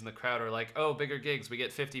Splatoon fans in the crowd are like, oh, bigger gigs, we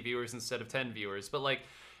get 50 viewers instead of 10 viewers. But like,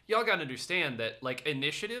 y'all gotta understand that like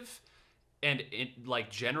initiative and like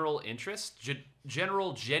general interest,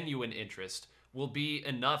 general genuine interest will be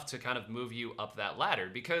enough to kind of move you up that ladder,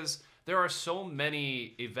 because there are so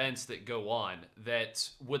many events that go on that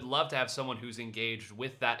would love to have someone who's engaged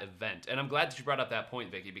with that event. And I'm glad that you brought up that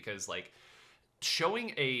point, Vikki, because like,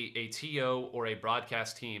 showing a TO or a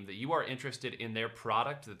broadcast team that you are interested in their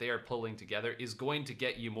product that they are pulling together is going to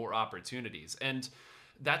get you more opportunities. And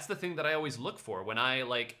that's the thing that I always look for when I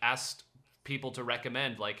like asked people to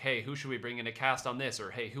recommend, like, hey, who should we bring in a cast on this? Or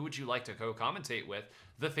hey, who would you like to co-commentate with?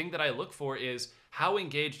 The thing that I look for is, how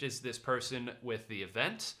engaged is this person with the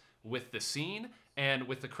event, with the scene, and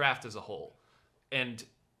with the craft as a whole? And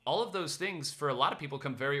all of those things for a lot of people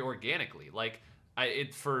come very organically. Like,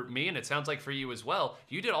 For me, and it sounds like for you as well,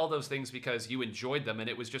 you did all those things because you enjoyed them and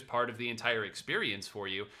it was just part of the entire experience for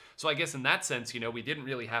you. So I guess in that sense, we didn't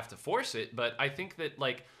really have to force it, but I think that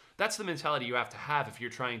like that's the mentality you have to have if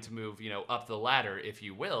you're trying to move, up the ladder, if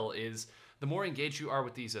you will, is the more engaged you are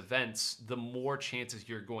with these events, the more chances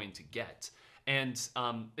you're going to get. And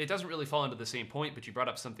it doesn't really fall into the same point, but you brought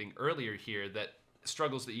up something earlier here that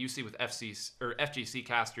struggles that you see with FGC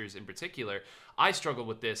casters in particular. I struggled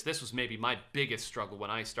with this. This was maybe my biggest struggle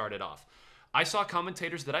when I started off. I saw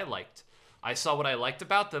commentators that I liked. I saw what I liked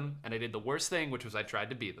about them, and I did the worst thing, which was I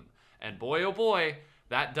tried to be them. And boy, oh boy,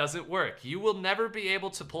 that doesn't work. You will never be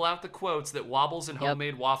able to pull out the quotes that Wobbles and Yep.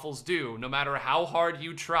 Homemade Waffles do, no matter how hard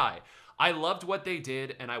you try. I loved what they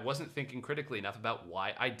did, and I wasn't thinking critically enough about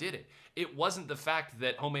why I did it. It wasn't the fact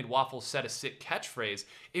that Homemade Waffles said a sick catchphrase.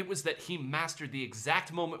 It was that he mastered the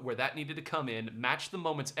exact moment where that needed to come in, match the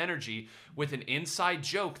moment's energy with an inside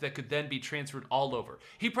joke that could then be transferred all over.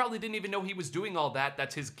 He probably didn't even know he was doing all that.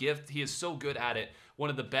 That's his gift. He is so good at it. One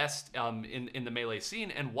of the best in the Melee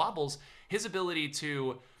scene. And Wobbles, his ability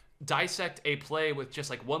to dissect a play with just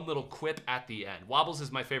like one little quip at the end. Wobbles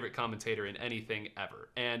is my favorite commentator in anything ever.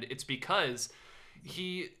 And it's because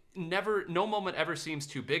no moment ever seems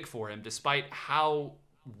too big for him, despite how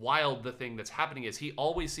wild the thing that's happening is. He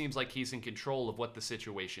always seems like he's in control of what the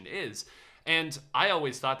situation is. And I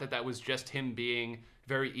always thought that that was just him being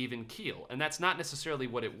very even keel. And that's not necessarily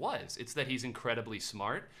what it was. It's that he's incredibly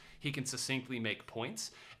smart. He can succinctly make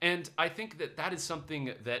points. And I think that that is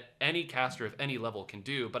something that any caster of any level can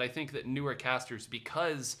do. But I think that newer casters,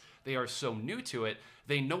 because they are so new to it,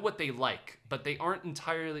 they know what they like, but they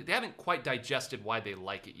haven't quite digested why they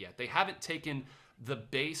like it yet. They haven't taken the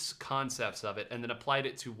base concepts of it and then applied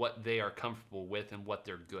it to what they are comfortable with and what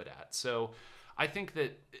they're good at. So I think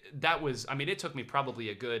that was, it took me probably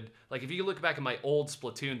a good, like if you look back at my old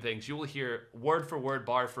Splatoon things, you will hear word for word,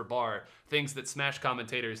 bar for bar, things that Smash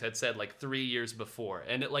commentators had said like 3 years before.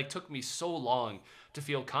 And it like took me so long to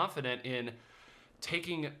feel confident in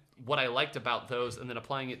taking what I liked about those and then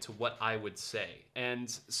applying it to what I would say. And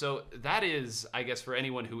so that is, I guess, for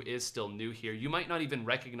anyone who is still new here, you might not even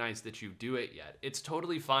recognize that you do it yet. It's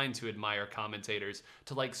totally fine to admire commentators,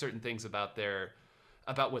 to like certain things about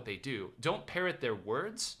what they do. Don't parrot their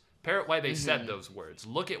words. Parrot why they said those words.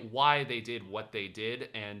 Look at why they did what they did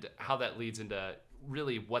and how that leads into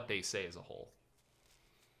really what they say as a whole.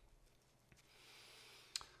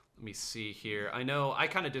 Let me see here. I know I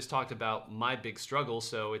kind of just talked about my big struggle,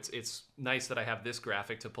 so it's nice that I have this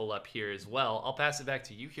graphic to pull up here as well. I'll pass it back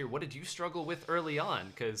to you here. What did you struggle with early on?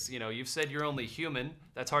 Because, you've said you're only human.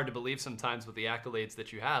 That's hard to believe sometimes with the accolades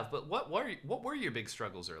that you have. But what were your big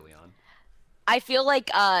struggles early on? I feel like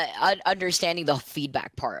understanding the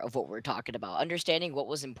feedback part of what we're talking about, understanding what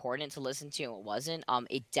was important to listen to and what wasn't,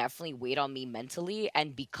 it definitely weighed on me mentally,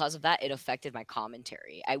 and because of that, it affected my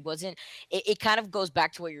commentary. I wasn't. It kind of goes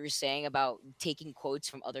back to what you were saying about taking quotes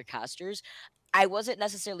from other casters. I wasn't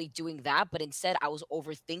necessarily doing that, but instead I was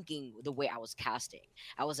overthinking the way I was casting.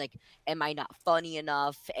 I was like, am I not funny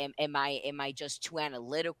enough? Am I just too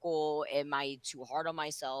analytical? Am I too hard on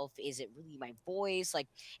myself? Is it really my voice? Like,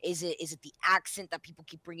 is it the accent that people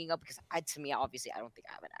keep bringing up? Because to me, obviously, I don't think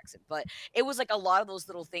I have an accent, but it was like a lot of those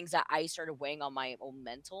little things that I started weighing on my own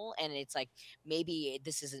mental, and it's like maybe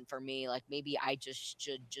this isn't for me. Like maybe I just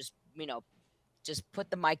should just put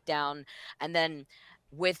the mic down. And then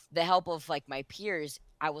with the help of like my peers,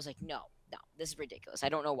 I was like, no, no, this is ridiculous. I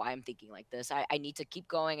don't know why I'm thinking like this. I need to keep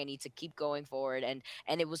going. I need to keep going forward. And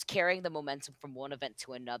it was carrying the momentum from one event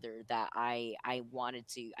to another that I wanted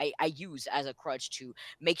to I use as a crutch to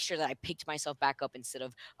make sure that I picked myself back up instead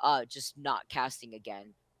of just not casting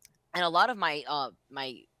again. And a lot of my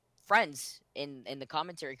friends in the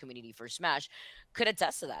commentary community for Smash could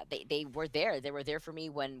attest to that. They were there. They were there for me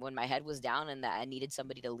when my head was down and that I needed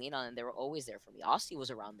somebody to lean on, and they were always there for me. Austin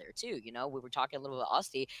was around there too. We were talking a little bit about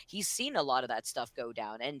Austin. He's seen a lot of that stuff go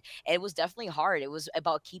down, and it was definitely hard. It was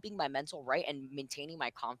about keeping my mental right and maintaining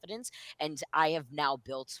my confidence. And I have now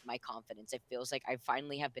built my confidence. It feels like I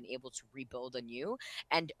finally have been able to rebuild anew.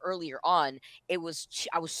 And earlier on, I was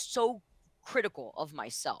so critical of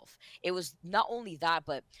myself. It was not only that,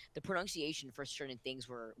 but the pronunciation for certain things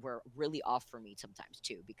were really off for me sometimes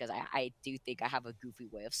too, because I do think I have a goofy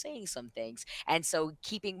way of saying some things. And so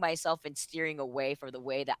keeping myself and steering away from the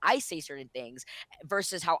way that I say certain things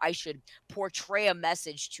versus how I should portray a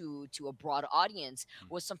message to a broad audience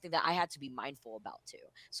was something that I had to be mindful about too.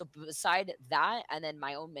 So beside that, and then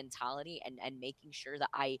my own mentality and making sure that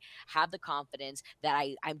I have the confidence that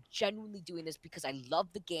I'm genuinely doing this because I love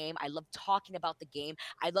the game. I love talking talking about the game.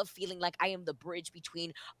 I love feeling like I am the bridge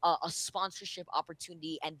between a sponsorship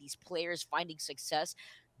opportunity and these players finding success.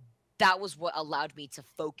 That was what allowed me to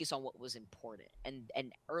focus on what was important.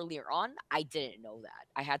 And earlier on, I didn't know that.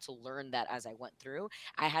 I had to learn that as I went through.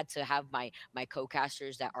 I had to have my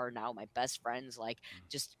co-casters that are now my best friends like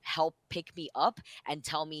just help pick me up and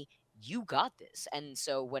tell me, you got this. And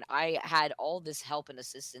so when I had all this help and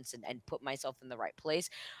assistance and put myself in the right place,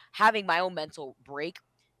 having my own mental break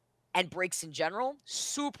and breaks in general,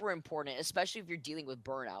 super important, especially if you're dealing with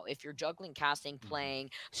burnout. If you're juggling casting,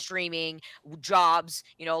 playing, streaming, jobs,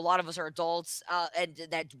 a lot of us are adults and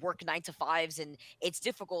that work 9 to 5s, and it's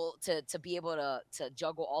difficult to be able to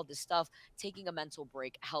juggle all this stuff. Taking a mental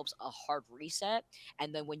break helps a hard reset.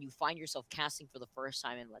 And then when you find yourself casting for the first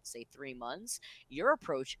time in, let's say, 3 months, your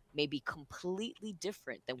approach may be completely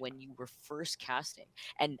different than when you were first casting.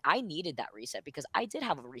 And I needed that reset because I did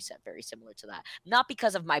have a reset very similar to that. Not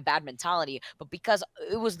because of my bad mentality, but because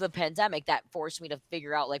it was the pandemic that forced me to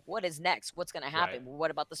figure out like what is next, what's going to happen,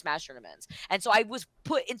 what about the Smash tournaments. And so I was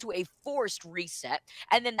put into a forced reset,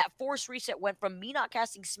 and then that forced reset went from me not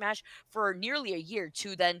casting Smash for nearly a year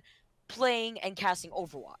to then playing and casting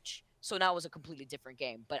Overwatch. So now it was a completely different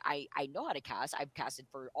game, but I know how to cast. I've casted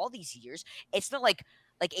for all these years. It's not like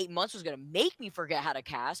 8 months was going to make me forget how to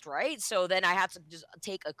cast, right? So then I had to just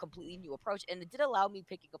take a completely new approach. And it did allow me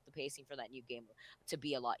picking up the pacing for that new game to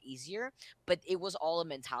be a lot easier. But it was all a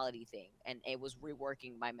mentality thing. And it was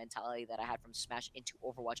reworking my mentality that I had from Smash into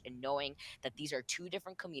Overwatch and knowing that these are two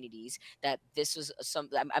different communities, that this was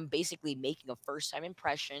I'm basically making a first time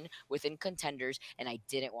impression within contenders, and I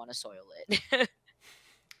didn't want to soil it.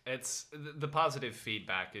 It's the positive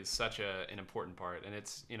feedback is such an important part, and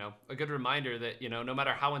it's a good reminder that no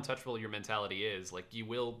matter how untouchable your mentality is, like you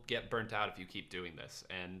will get burnt out if you keep doing this,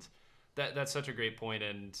 and that's such a great point.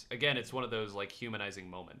 And again, it's one of those like humanizing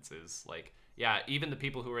moments. Is like, yeah, even the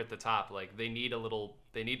people who are at the top, like they need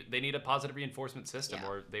a positive reinforcement system,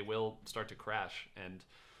 or they will start to crash. And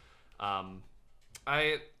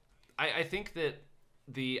I think that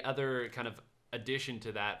the other kind of addition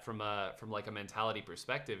to that from like a mentality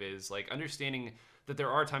perspective is like understanding that there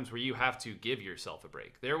are times where you have to give yourself a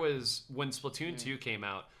break. There was when Splatoon 2 came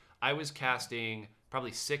out, I was casting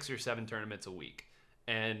probably 6 or 7 tournaments a week.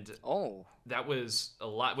 And that was a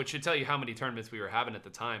lot, which should tell you how many tournaments we were having at the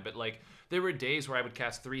time. But like there were days where I would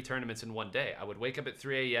cast 3 tournaments in one day. I would wake up at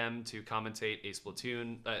 3 a.m. to commentate a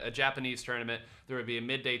Splatoon, a Japanese tournament. There would be a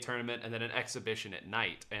midday tournament and then an exhibition at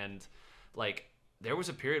night. And like there was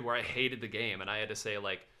a period where I hated the game, and I had to say,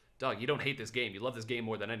 like, dog, you don't hate this game. You love this game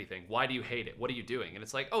more than anything. Why do you hate it? What are you doing? And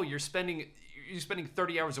it's like, oh, you're spending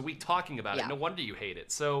 30 hours a week talking about it. No wonder you hate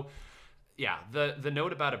it. So, yeah, the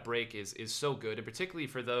note about a break is so good, and particularly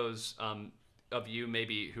for those of you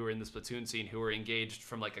maybe who are in the Splatoon scene who are engaged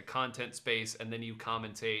from like a content space, and then you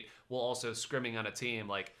commentate while also scrimming on a team.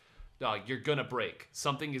 Like, dog, you're gonna break.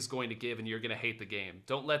 Something is going to give, and you're gonna hate the game.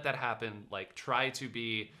 Don't let that happen. Like, try to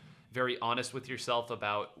be very honest with yourself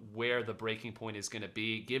about where the breaking point is going to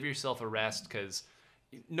be. Give yourself a rest, because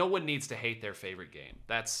no one needs to hate their favorite game.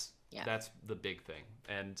 That's the big thing.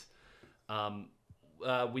 And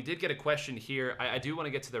we did get a question here. I do want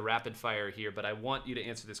to get to the rapid fire here, but I want you to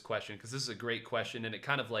answer this question because this is a great question, and it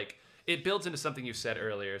kind of like it builds into something you said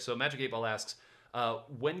earlier. So Magic 8 Ball asks,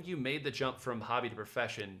 when you made the jump from hobby to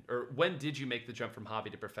profession, or when did you make the jump from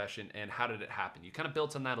hobby to profession, and how did it happen? You kind of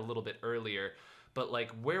built on that a little bit earlier. But,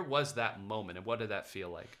 like, where was that moment, and what did that feel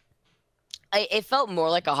like? It felt more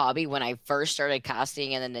like a hobby when I first started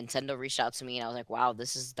casting, and then Nintendo reached out to me, and I was like, wow,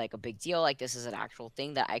 this is, like, a big deal. Like, this is an actual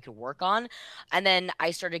thing that I could work on. And then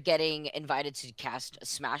I started getting invited to cast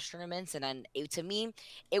Smash tournaments, and then to me,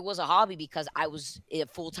 it was a hobby because I was a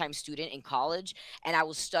full-time student in college, and I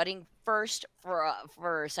was studying first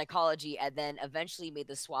for psychology, and then eventually made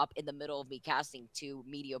the swap in the middle of me casting to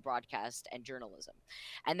media broadcast and journalism.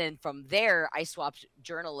 And then from there, I swapped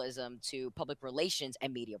journalism to public relations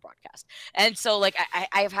and media broadcast. And so like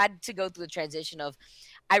I've had to go through the transition of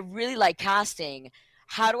I really like casting.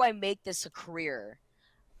 How do I make this a career?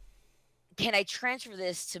 Can I transfer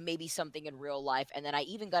this to maybe something in real life? And then I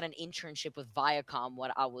even got an internship with Viacom when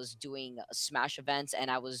I was doing Smash events, and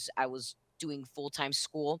I was doing full-time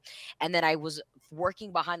school, and then I was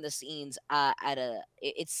working behind the scenes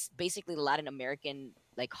it's basically Latin American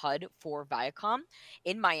like HUD for Viacom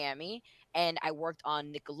in Miami, and I worked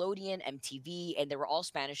on Nickelodeon, MTV, and they were all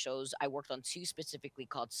Spanish shows. I worked on 2 specifically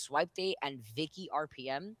called Swipe Date and Vikki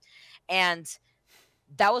RPM, and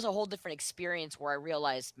that was a whole different experience where I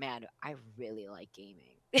realized, man, I really like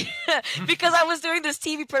gaming. Because I was doing this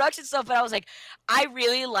TV production stuff, but I was like, I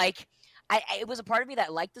really like it was a part of me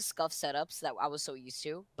that liked the scuff setups that I was so used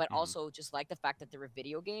to, but Mhm. also just liked the fact that there were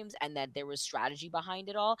video games and that there was strategy behind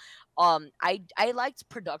it all. I liked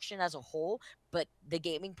production as a whole, but the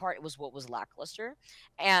gaming part was what was lackluster.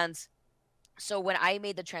 And so when I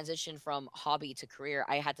made the transition from hobby to career,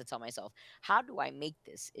 I had to tell myself, how do I make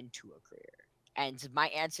this into a career? And my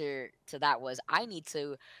answer to that was I need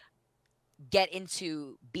to get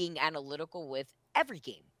into being analytical with every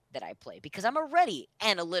game that I play because I'm already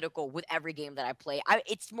analytical with every game that I play.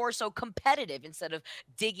 It's more so competitive instead of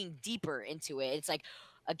digging deeper into it. It's like,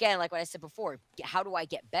 again, like what I said before, how do I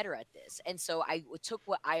get better at this? And so I took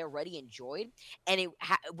what I already enjoyed, and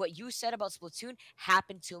what you said about Splatoon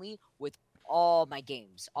happened to me with all my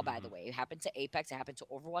games. Oh, by the Mhm. way, it happened to Apex, it happened to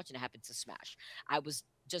Overwatch, and it happened to Smash. I was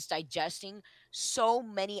just digesting so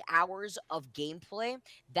many hours of gameplay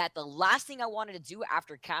that the last thing I wanted to do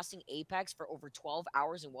after casting Apex for over 12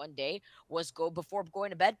 hours in one day was go before going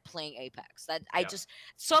to bed playing Apex. That I Yeah. just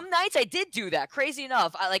some nights I did do that. Crazy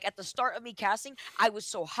enough, I like at the start of me casting, I was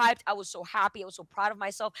so hyped, I was so happy, I was so proud of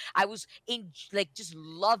myself. I was in like just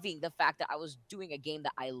loving the fact that I was doing a game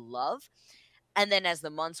that I love. And then as the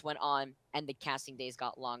months went on and the casting days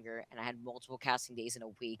got longer and I had multiple casting days in a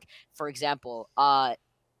week, for example,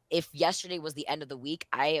 if yesterday was the end of the week,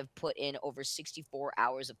 I have put in over 64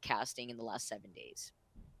 hours of casting in the last 7 days.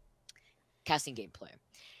 Casting gameplay.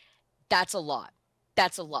 That's a lot.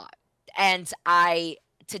 That's a lot. And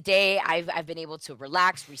today I've been able to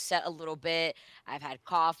relax, reset a little bit. I've had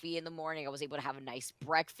coffee in the morning. I was able to have a nice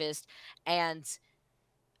breakfast. And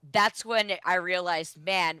that's when I realized,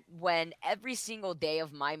 man, when every single day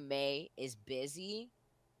of my May is busy,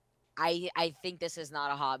 I think this is not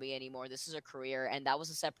a hobby anymore. This is a career. And that was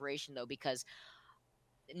a separation though, because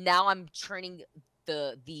now I'm turning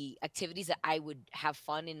the activities that I would have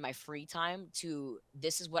fun in my free time to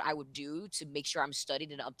this is what I would do to make sure I'm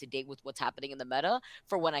studied and up to date with what's happening in the meta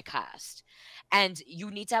for when I cast. And you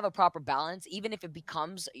need to have a proper balance. Even if it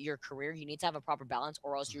becomes your career, you need to have a proper balance,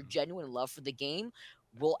 or else your Mhm. genuine love for the game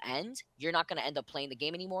will end. You're not going to end up playing the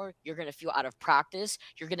game anymore. You're going to feel out of practice.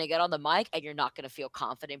 You're going to get on the mic and you're not going to feel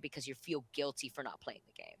confident because you feel guilty for not playing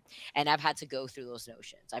the game. And I've had to go through those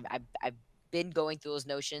notions. I've been going through those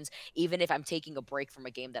notions, even if I'm taking a break from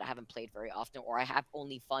a game that I haven't played very often, or I have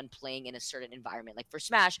only fun playing in a certain environment. Like for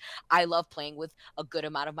Smash, I love playing with a good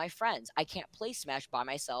amount of my friends. I can't play Smash by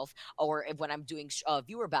myself, or if when I'm doing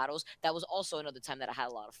viewer battles, that was also another time that I had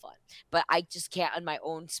a lot of fun. But I just can't, in my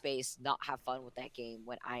own space, not have fun with that game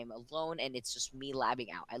when I'm alone and it's just me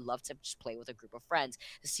labbing out. I love to just play with a group of friends.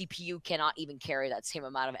 The CPU cannot even carry that same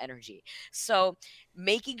amount of energy. So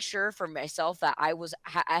making sure for myself that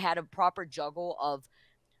I had a proper juggle of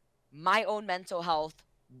my own mental health,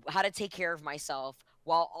 how to take care of myself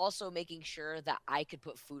while also making sure that I could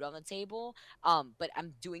put food on the table. But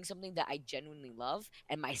I'm doing something that I genuinely love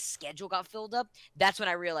and my schedule got filled up. That's when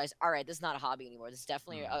I realized, all right, this is not a hobby anymore. This is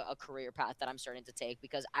definitely Mhm. a career path that I'm starting to take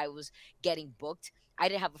because I was getting booked. I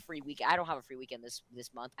didn't have a free week. I don't have a free weekend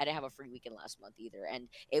this month. I didn't have a free weekend last month either. And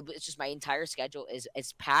it's just my entire schedule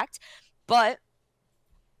is packed. But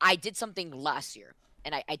I did something last year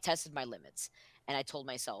and I tested my limits and I told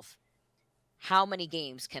myself, how many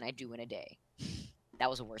games can I do in a day? That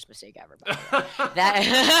was the worst mistake ever, by the way.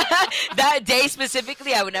 That that day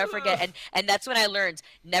specifically, I would never forget. And that's when I learned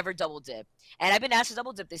never double dip. And I've been asked to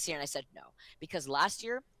double dip this year, and I said no because last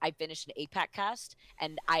year I finished an APAC cast,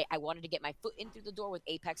 and I wanted to get my foot in through the door with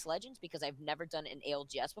Apex Legends because I've never done an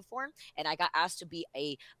ALGS before, and I got asked to be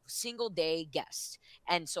a single day guest.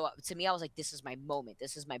 And so to me, I was like, this is my moment.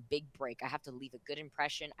 This is my big break. I have to leave a good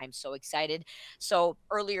impression. I'm so excited. So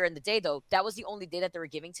earlier in the day, though, that was the only day that they were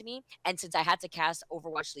giving to me. And since I had to cast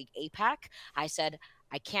Overwatch League APAC, I said,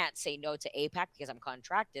 I can't say no to APAC because I'm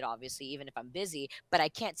contracted, obviously, even if I'm busy, but I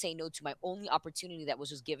can't say no to my only opportunity that was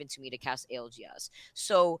just given to me to cast ALGS.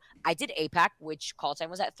 So I did APAC, which call time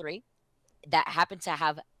was at 3. That happened to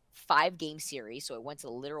have 5 game series. So it went to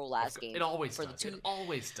the literal last It game always for the does. It two.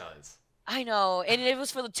 always does. I know, and it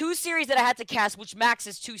was for the 2 series that I had to cast, which max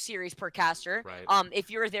is 2 series per caster. Right. If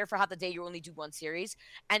you're there for half the day, you only do 1 series,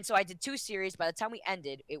 and so I did 2 series. By the time we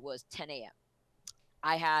ended, it was 10 a.m.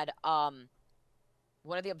 I had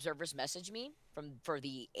one of the observers message me for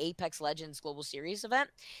the Apex Legends Global Series event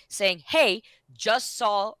saying, "Hey, just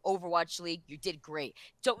saw Overwatch League. You did great.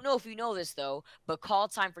 Don't know if you know this though, but call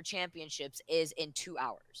time for championships is in 2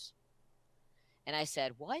 hours." And I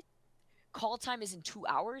said, "What? Call time is in 2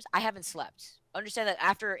 hours? I haven't slept. Understand that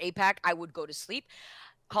after APAC, I would go to sleep.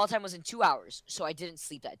 Call time was in 2 hours, so I didn't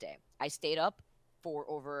sleep that day. I stayed up for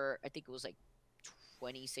over, I think it was like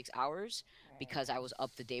 26 hours because I was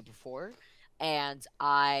up the day before. And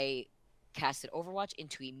I casted Overwatch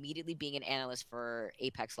into immediately being an analyst for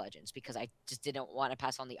Apex Legends because I just didn't want to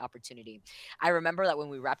pass on the opportunity. I remember that when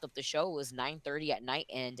we wrapped up the show, it was 9:30 at night,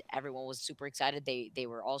 and everyone was super excited. They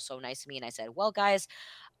were all so nice to me, and I said, "Well, guys,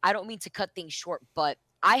 I don't mean to cut things short, but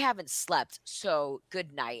I haven't slept, so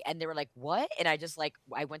good night." And they were like, "What?" And I just like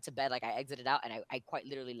I went to bed, like I exited out, and I quite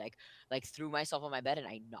literally like threw myself on my bed and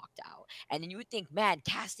I knocked out. And then you would think, man,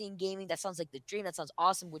 casting gaming, that sounds like the dream. That sounds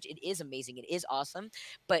awesome, which it is amazing. It is awesome.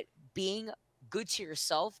 But being good to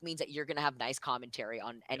yourself means that you're gonna have nice commentary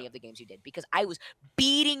on any Yeah. of the games you did because I was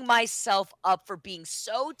beating myself up for being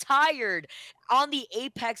so tired on the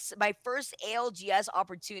Apex, my first ALGS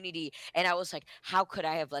opportunity, and I was like, how could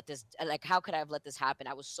I have let this how could I have let this happen?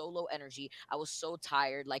 I was so low energy. I was so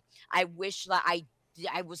tired. Like I wish that I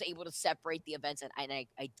was able to separate the events and I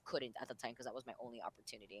couldn't at the time because that was my only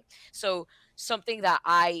opportunity. So something that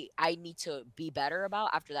I need to be better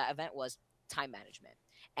about after that event was time management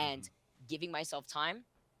and giving myself time,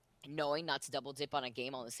 knowing not to double dip on a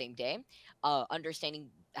game on the same day,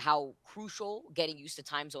 understanding how crucial getting used to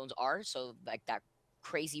time zones are. So like that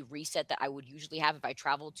crazy reset that I would usually have if I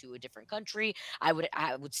traveled to a different country, I would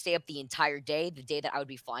stay up the entire day, the day that I would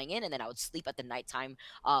be flying in, and then I would sleep at the nighttime,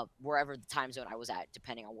 wherever the time zone I was at,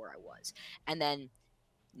 depending on where I was. And then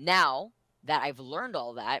now that I've learned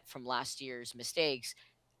all that from last year's mistakes,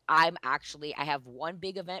 I have one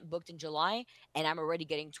big event booked in July, and I'm already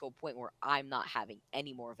getting to a point where I'm not having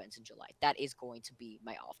any more events in July. That is going to be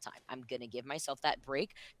my off time. I'm going to give myself that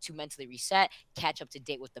break to mentally reset, catch up to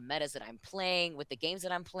date with the metas that I'm playing, with the games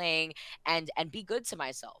that I'm playing, and be good to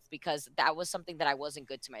myself because that was something that I wasn't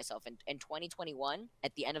good to myself in 2021,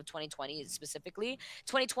 at the end of 2020 specifically.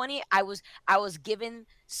 2020, I was given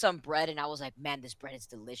some bread and I was like, "Man, this bread is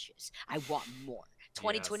delicious. I want more." Yes.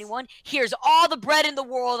 2021, here's all the bread in the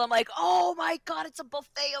world. I'm like, oh my God, it's a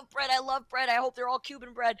buffet of bread. I love bread. I hope they're all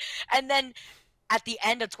Cuban bread. And then at the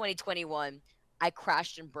end of 2021, I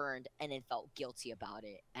crashed and burned and then felt guilty about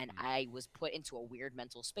it. And I was put into a weird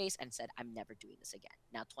mental space and said, I'm never doing this again.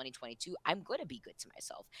 Now, 2022, I'm going to be good to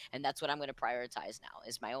myself. And that's what I'm going to prioritize now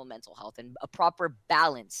is my own mental health and a proper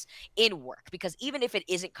balance in work. Because even if it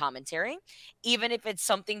isn't commentary, even if it's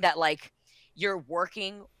something that like you're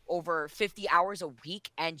working over 50 hours a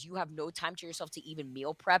week and you have no time to yourself to even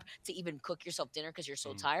meal prep, to even cook yourself dinner because you're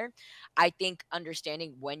so tired, I think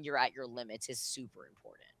understanding when you're at your limits is super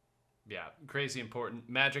important. Yeah, crazy important.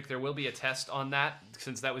 Magic, there will be a test on that.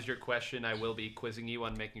 Since that was your question, I will be quizzing you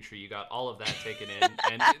on making sure you got all of that taken in.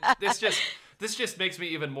 And this just makes me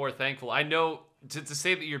even more thankful. I know to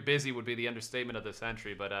say that you're busy would be the understatement of the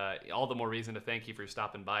century, but all the more reason to thank you for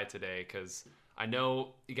stopping by today because I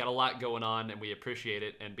know you got a lot going on and we appreciate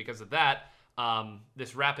it. And because of that,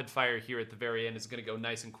 this rapid fire here at the very end is going to go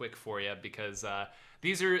nice and quick for you because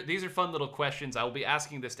these are fun little questions. I will be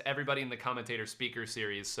asking this to everybody in the Commentator Speaker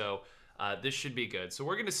Series, so this should be good. So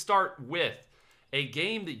we're going to start with a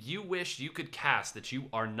game that you wish you could cast that you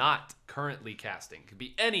are not currently casting. Could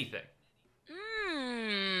be anything.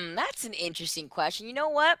 That's an interesting question. You know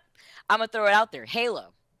what? I'm going to throw it out there.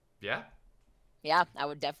 Halo. Yeah? Yeah, I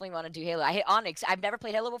would definitely want to do Halo. I hit Onyx. I've never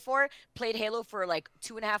played Halo before. Played Halo for like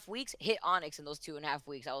 2.5 weeks. Hit Onyx in those 2.5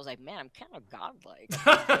 weeks. I was like, man, I'm kind of godlike.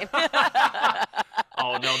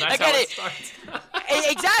 Oh no, that's how it starts.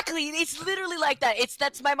 Exactly. It's literally like that.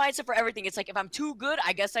 That's my mindset for everything. It's like if I'm too good,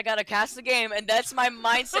 I guess I gotta cast the game, and that's my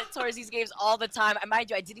mindset towards these games all the time. And mind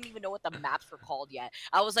you, I didn't even know what the maps were called yet.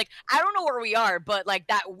 I was like, I don't know where we are, but like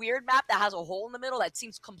that weird map that has a hole in the middle that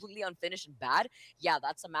seems completely unfinished and bad. Yeah,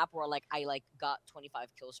 that's a map where like I like got 25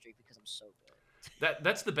 kill streak because I'm so good.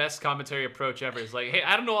 That's the best commentary approach ever. Is like, hey,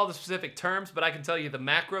 I don't know all the specific terms, but I can tell you the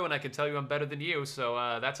macro, and I can tell you I'm better than you.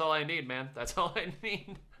 So that's all I need, man. That's all I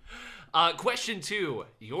need. Question 2: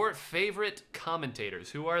 your favorite commentators?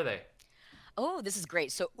 Who are they? Oh, this is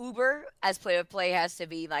great. So Uber as play-to-play has to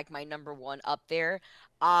be like my number one up there.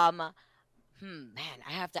 Man,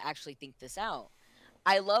 I have to actually think this out.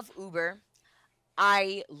 I love Uber.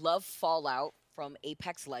 I love Fallout from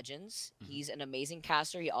Apex Legends. He's an amazing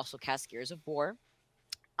caster. He also casts Gears of War.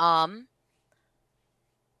 Um,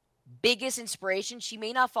 Biggest inspiration, she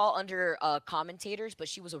may not fall under commentators, but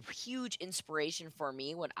she was a huge inspiration for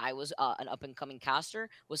me when I was an up-and-coming caster,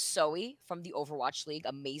 was Zoe from the Overwatch League.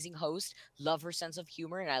 Amazing host. Love her sense of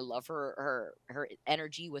humor, and I love her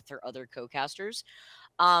energy with her other co-casters.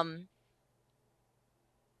 Um,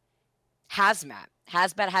 Hazmat.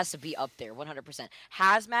 Hazmat has to be up there, 100%.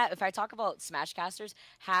 Hazmat, if I talk about Smash casters,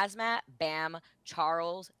 Hazmat, Bam,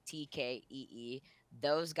 Charles, TK, EE.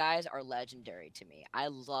 Those guys are legendary to me. I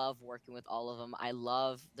love working with all of them. I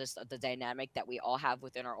love this the dynamic that we all have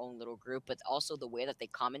within our own little group, but also the way that they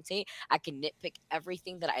commentate. I can nitpick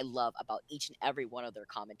everything that I love about each and every one of their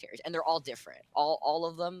commentaries, and they're all different. All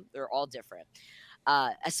of them, they're all different.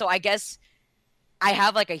 So I guess I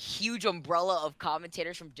have like a huge umbrella of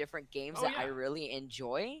commentators from different games Oh that I yeah. really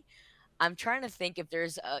enjoy. I'm trying to think if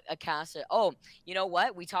there's a cast. Oh, you know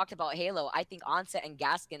what? We talked about Halo. I think Onset and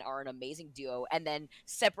Gaskin are an amazing duo. And then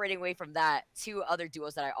separating away from that, two other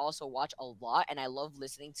duos that I also watch a lot and I love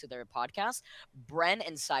listening to their podcast, Bren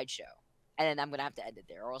and Sideshow. And then I'm gonna have to end it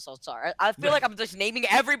there, or else I'll sorry. I feel like I'm just naming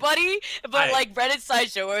everybody, but I like Bren and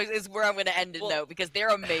Sideshow is where I'm gonna end it well, though because they're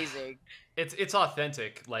amazing. it's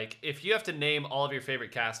authentic. Like if you have to name all of your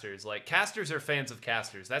favorite casters, like casters are fans of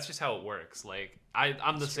casters. That's just how it works. Like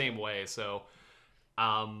I'm the It's true. same way. So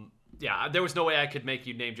yeah, there was no way I could make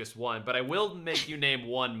you name just one, but I will make you name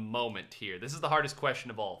one moment here. This is the hardest question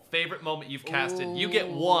of all. Favorite moment you've casted. You get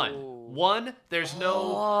one. Ooh. One. There's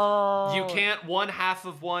no. You Oh. can't one half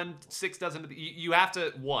of one, six dozen. You have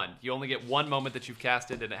to one. You only get one moment that you've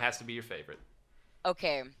casted, and it has to be your favorite.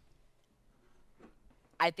 Okay.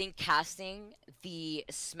 I think casting the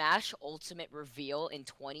Smash Ultimate reveal in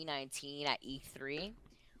 2019 at E3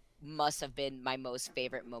 must have been my most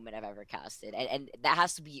favorite moment I've ever casted. And that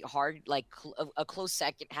has to be hard. Like a close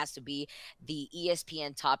second has to be the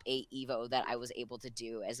ESPN Top 8 Evo that I was able to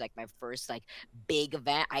do as like my first like big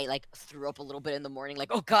event. I like threw up a little bit in the morning, like,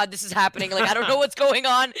 oh God, this is happening. Like, I don't know what's going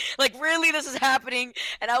on. Like, really, this is happening.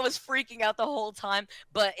 And I was freaking out the whole time.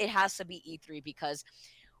 But it has to be E3 because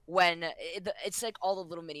when it's like all the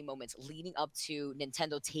little mini moments leading up to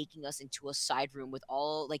Nintendo taking us into a side room with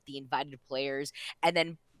all like the invited players and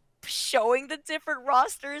then showing the different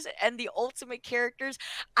rosters and the ultimate characters.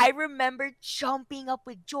 I remember jumping up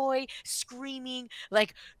with joy, screaming,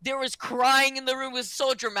 like there was crying in the room. It was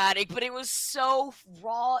so dramatic, but it was so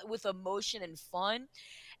raw with emotion and fun.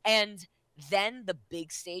 And then the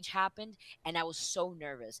big stage happened, and I was so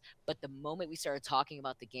nervous. But the moment we started talking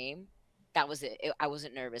about the game, that was it. I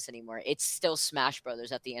wasn't nervous anymore. It's still Smash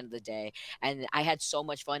Brothers at the end of the day, and I had so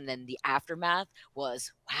much fun. And then the aftermath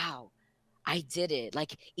was wow. I did it.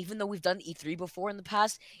 Like even though we've done E3 before in the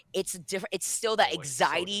past, it's different. It's still that Oh, it's so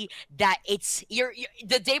anxiety different. that it's you're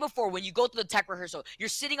the day before when you go to the tech rehearsal, you're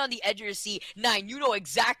sitting on the edge of your seat. Nine, you know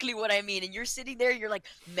exactly what I mean, and you're sitting there. You're like,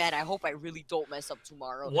 man, I hope I really don't mess up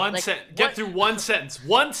tomorrow. One Like sentence. Get what? through one sentence.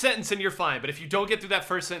 One sentence and you're fine. But if you don't get through that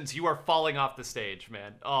first sentence, you are falling off the stage,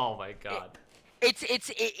 man. Oh my god.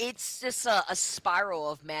 It's just a spiral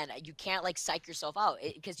of man. You can't like psych yourself out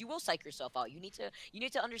because you will psych yourself out. You need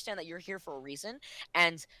to understand that you're here for a reason.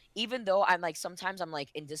 And even though I'm like sometimes I'm like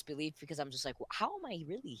in disbelief because I'm just like, well, how am I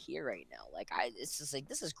really here right now? Like it's just like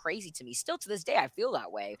this is crazy to me. Still to this day, I feel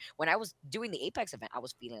that way. When I was doing the Apex event, I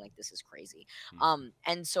was feeling like this is crazy. Mhm.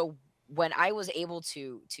 And so when I was able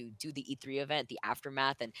to do the E3 event, the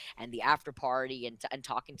aftermath and the after party and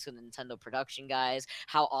talking to the Nintendo production guys,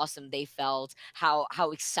 how awesome they felt, how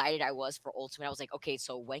excited I was for Ultimate. I was like, okay,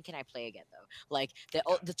 so when can I play again though? Like Yeah.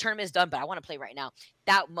 the tournament is done, but I want to play right now.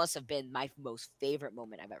 That must have been my most favorite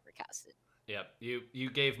moment I've ever casted. Yep. You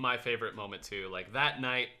gave my favorite moment too. Like that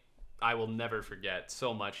night, I will never forget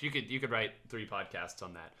so much. You could write 3 podcasts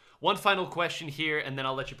on that. One final question here, and then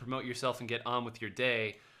I'll let you promote yourself and get on with your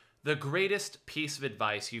day. The greatest piece of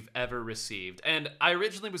advice you've ever received. And I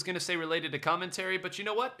originally was going to say related to commentary, but you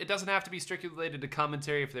know what? It doesn't have to be strictly related to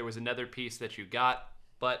commentary if there was another piece that you got.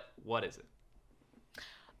 But what is it?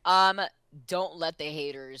 Um, don't let the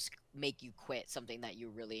haters make you quit something that you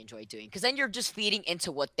really enjoy doing because then you're just feeding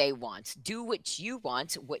into what they want. Do what you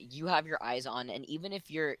want, what you have your eyes on, and even if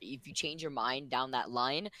you change your mind down that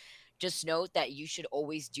line, just note that you should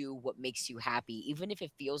always do what makes you happy. Even if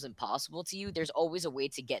it feels impossible to you, there's always a way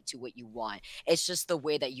to get to what you want. It's just the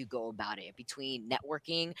way that you go about it between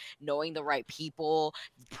networking, knowing the right people,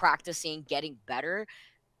 practicing, getting better.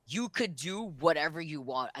 You could do whatever you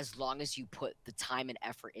want as long as you put the time and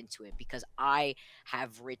effort into it because I've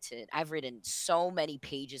written so many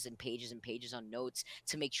pages and pages and pages on notes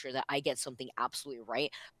to make sure that I get something absolutely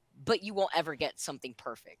right, but you won't ever get something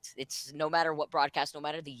perfect. It's no matter what broadcast, no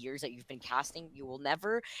matter the years that you've been casting, you will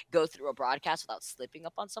never go through a broadcast without slipping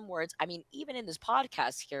up on some words. I mean, even in this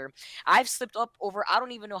podcast here, I've slipped up over I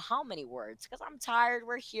don't even know how many words because I'm tired.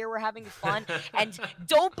 We're here, we're having fun, and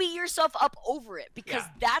don't beat yourself up over it because Yeah.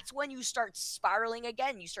 that's when you start spiraling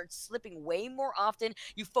again. You start slipping way more often.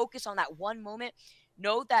 You focus on that one moment.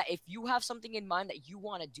 Know that if you have something in mind that you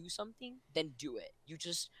want to do something, then do it. You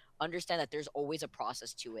just understand that there's always a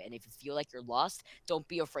process to it. And if you feel like you're lost, don't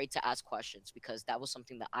be afraid to ask questions because that was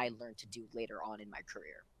something that I learned to do later on in my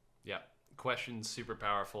career. Yeah. question's super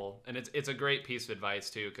powerful, and it's a great piece of advice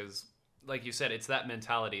too, because like you said, it's that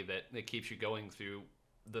mentality that keeps you going through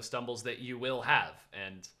the stumbles that you will have.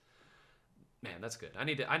 And man, that's good. I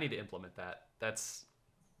need to implement that. That's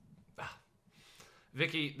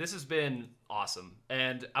Vikki, this has been awesome,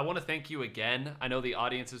 and I want to thank you again. I know the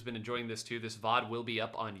audience has been enjoying this too. This VOD will be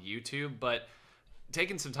up on YouTube, but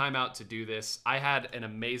taking some time out to do this, I had an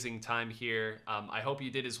amazing time here. I hope you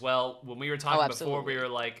did as well. When we were talking before, we were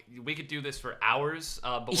like, we could do this for hours,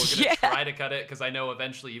 but we're going to try to cut it, because I know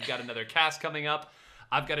eventually you've got another cast coming up.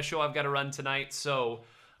 I've got a show I've got to run tonight. So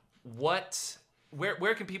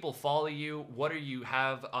where can people follow you? What do you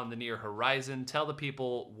have on the near horizon? Tell the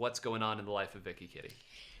people what's going on in the life of VikkiKitty.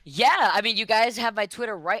 Yeah, I mean, you guys have my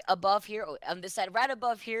Twitter right above here. On this side, right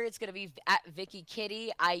above here, it's going to be at VikkiKitty.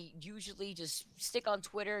 I usually just stick on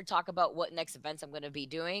Twitter and talk about what next events I'm going to be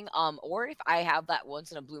doing. Or if I have that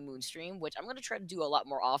once in a blue moon stream, which I'm going to try to do a lot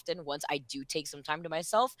more often once I do take some time to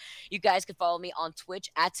myself. You guys can follow me on Twitch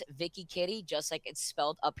at VikkiKitty, just like it's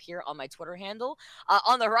spelled up here on my Twitter handle.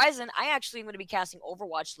 On the horizon, I actually am going to be casting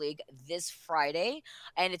Overwatch League this Friday,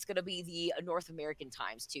 and it's going to be the North American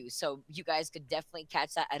times too. So you guys could definitely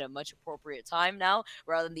catch that at a much appropriate time now,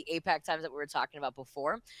 rather than the APAC times that we were talking about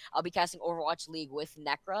before. I'll be casting Overwatch League with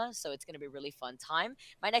Necra, so it's going to be a really fun time.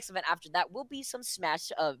 My next event after that will be some Smash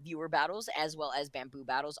viewer battles, as well as bamboo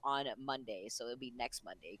battles on Monday, so it'll be next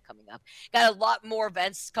Monday coming up. Got a lot more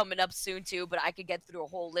events coming up soon too, but I could get through a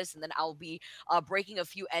whole list, and then I'll be breaking a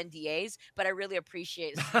few NDAs, but I really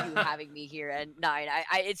appreciate you having me here. And Nine,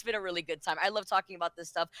 it's been a really good time. I love talking about this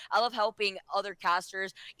stuff. I love helping other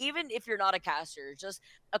casters, even if you're not a caster, just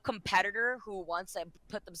a competitor who wants to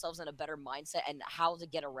put themselves in a better mindset and how to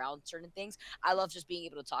get around certain things. I love just being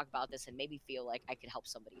able to talk about this and maybe feel like I could help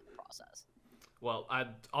somebody in the process. Well, I'm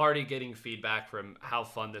already getting feedback from how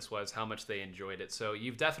fun this was, how much they enjoyed it. So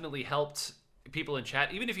you've definitely helped people in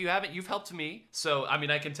chat. Even if you haven't, you've helped me. So, I mean,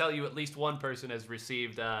 I can tell you at least one person has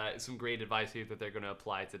received some great advice here that they're going to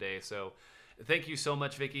apply today. So thank you so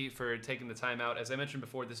much, Vikki, for taking the time out. As I mentioned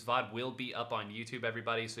before, this VOD will be up on YouTube,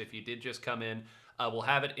 everybody. So if you did just come in, we'll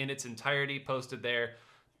have it in its entirety posted there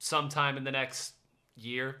sometime in the next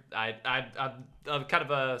year. I'm kind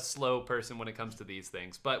of a slow person when it comes to these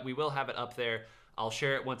things, but we will have it up there. I'll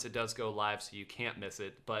share it once it does go live, so you can't miss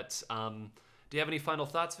it. But do you have any final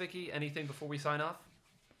thoughts, Vikki? Anything before we sign off?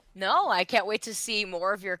 No, I can't wait to see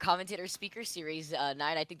more of your Commentator Speaker Series, Nine.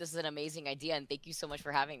 I think this is an amazing idea, and thank you so much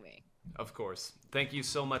for having me. Of course. Thank you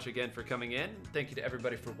so much again for coming in. Thank you to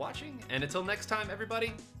everybody for watching. And until next time,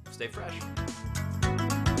 everybody, stay fresh.